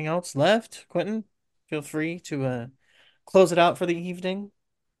don't have anything else left. Quentin, feel free to close it out for the evening.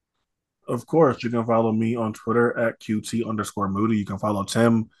 Of course, you can follow me on Twitter at QT_Moody. You can follow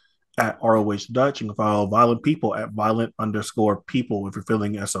Tim at ROH Dutch. You can follow Violent People at Violent_People. If you're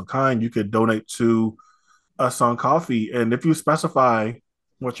feeling so kind, you could donate to us on coffee. And if you specify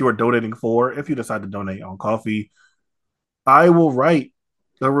what you are donating for, if you decide to donate on coffee, I will write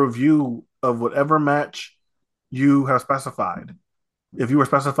a review of whatever match you have specified. If you were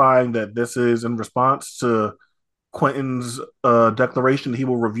specifying that this is in response to Quentin's declaration, he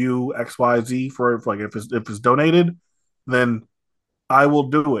will review XYZ for like if it's donated, then I will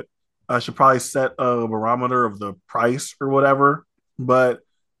do it. I should probably set a barometer of the price or whatever. But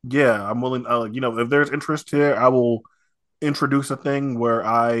yeah, I'm willing. If there's interest here, I will introduce a thing where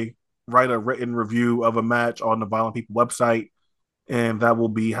I write a written review of a match on the Violent People website, and that will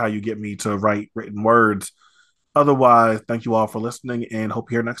be how you get me to write written words. Otherwise, thank you all for listening and hope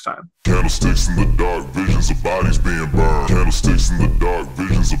you hear next time. Candlesticks in the dark, visions of bodies being burned. Candlesticks in the dark,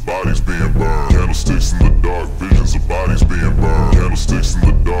 visions of bodies being burned. Candlesticks in the dark, visions of bodies being burned. Candlesticks in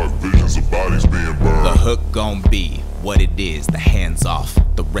the dark, visions of bodies being burned. The hook gon' be what it is, the hands off.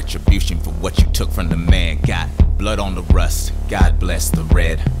 The retribution for what you took from the man. Got blood on the rust, God bless the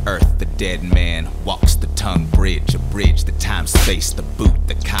red earth. The dead man walks the tongue bridge, a bridge, the time space, the boot,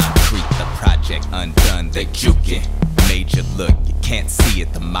 the concrete, the project undone. They juking, major look, you can't see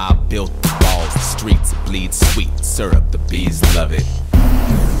it. The mob built the walls, the streets bleed sweet syrup, the bees love it.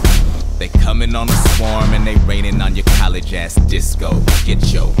 They coming on a swarm and they raining on your college ass disco.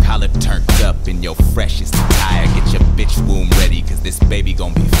 Get your collar turned up in your freshest attire. Get your bitch womb ready, cause this baby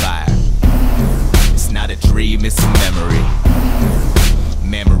gon' be fire. It's not a dream, it's a memory.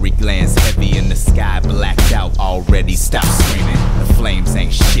 Memory glands heavy in the sky, blacked out already. Stop screaming, the flames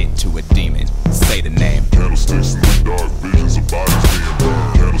ain't shit to a demon. Say the name. Candlesticks in the dark, visions of bodies being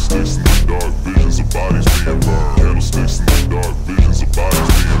burned. Candlesticks in the dark, visions of bodies being burned. Candlesticks in the dark, visions of bodies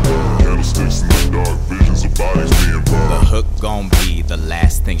being burned. Candlesticks in the dark, visions of bodies being burned. The hook gon' be the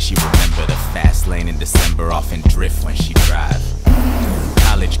last thing she remember. The fast lane in December, off in drift when she drive.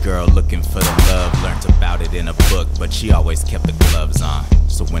 College girl looking for the love, learned about it in a book, but she always kept the gloves on.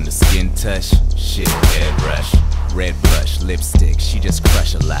 So when the skin touch, shit, head rush. Red blush, lipstick, she just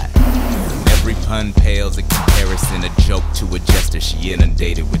crush a lot. And every pun pales in comparison, a joke to a jester. She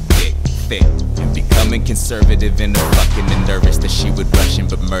inundated with dick, thick, and becoming conservative in her fucking and nervous that she would rush him,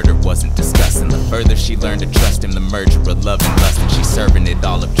 but murder wasn't discussing. The further she learned to trust him, the merger of love and lust, and she serving it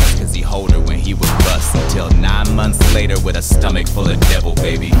all up just cause he hold her when he was bust. Until 9 months later with a stomach full of devil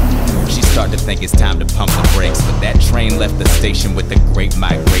baby, she start to think it's time to pump the brakes, but that train left the station with the great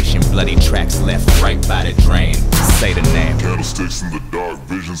migration. Bloody tracks left right by the drain. Say the name. Candlesticks in the dark,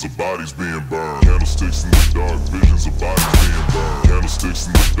 visions of bodies being burned. Candlesticks in the dark, visions of bodies being burned. Candlesticks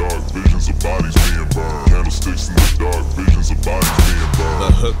in the dark, visions of bodies being burned. Candlesticks in the dark, visions of bodies being burned.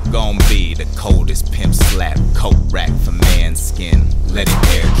 The hook gon' be the coldest pimp slap, coat rack for man's skin. Let it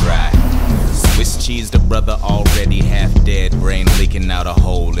air dry. Swiss cheese, the brother already half dead, brain leaking out a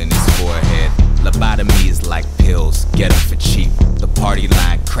hole in his forehead. Lobotomy is like pills, get 'em for cheap. The party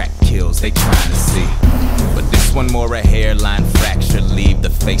line crack kills, they trying to see. But this one more a hairline fracture, leave the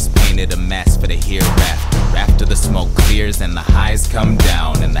face painted a mask for the hereafter. After the smoke clears and the highs come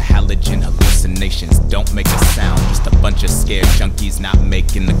down, and the halogen hallucinations don't make a sound. Just a bunch of scared junkies not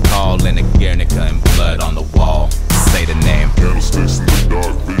making the call, and a Guernica and blood on the wall. Say the name. Candlesticks in the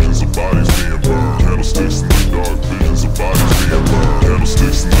dark.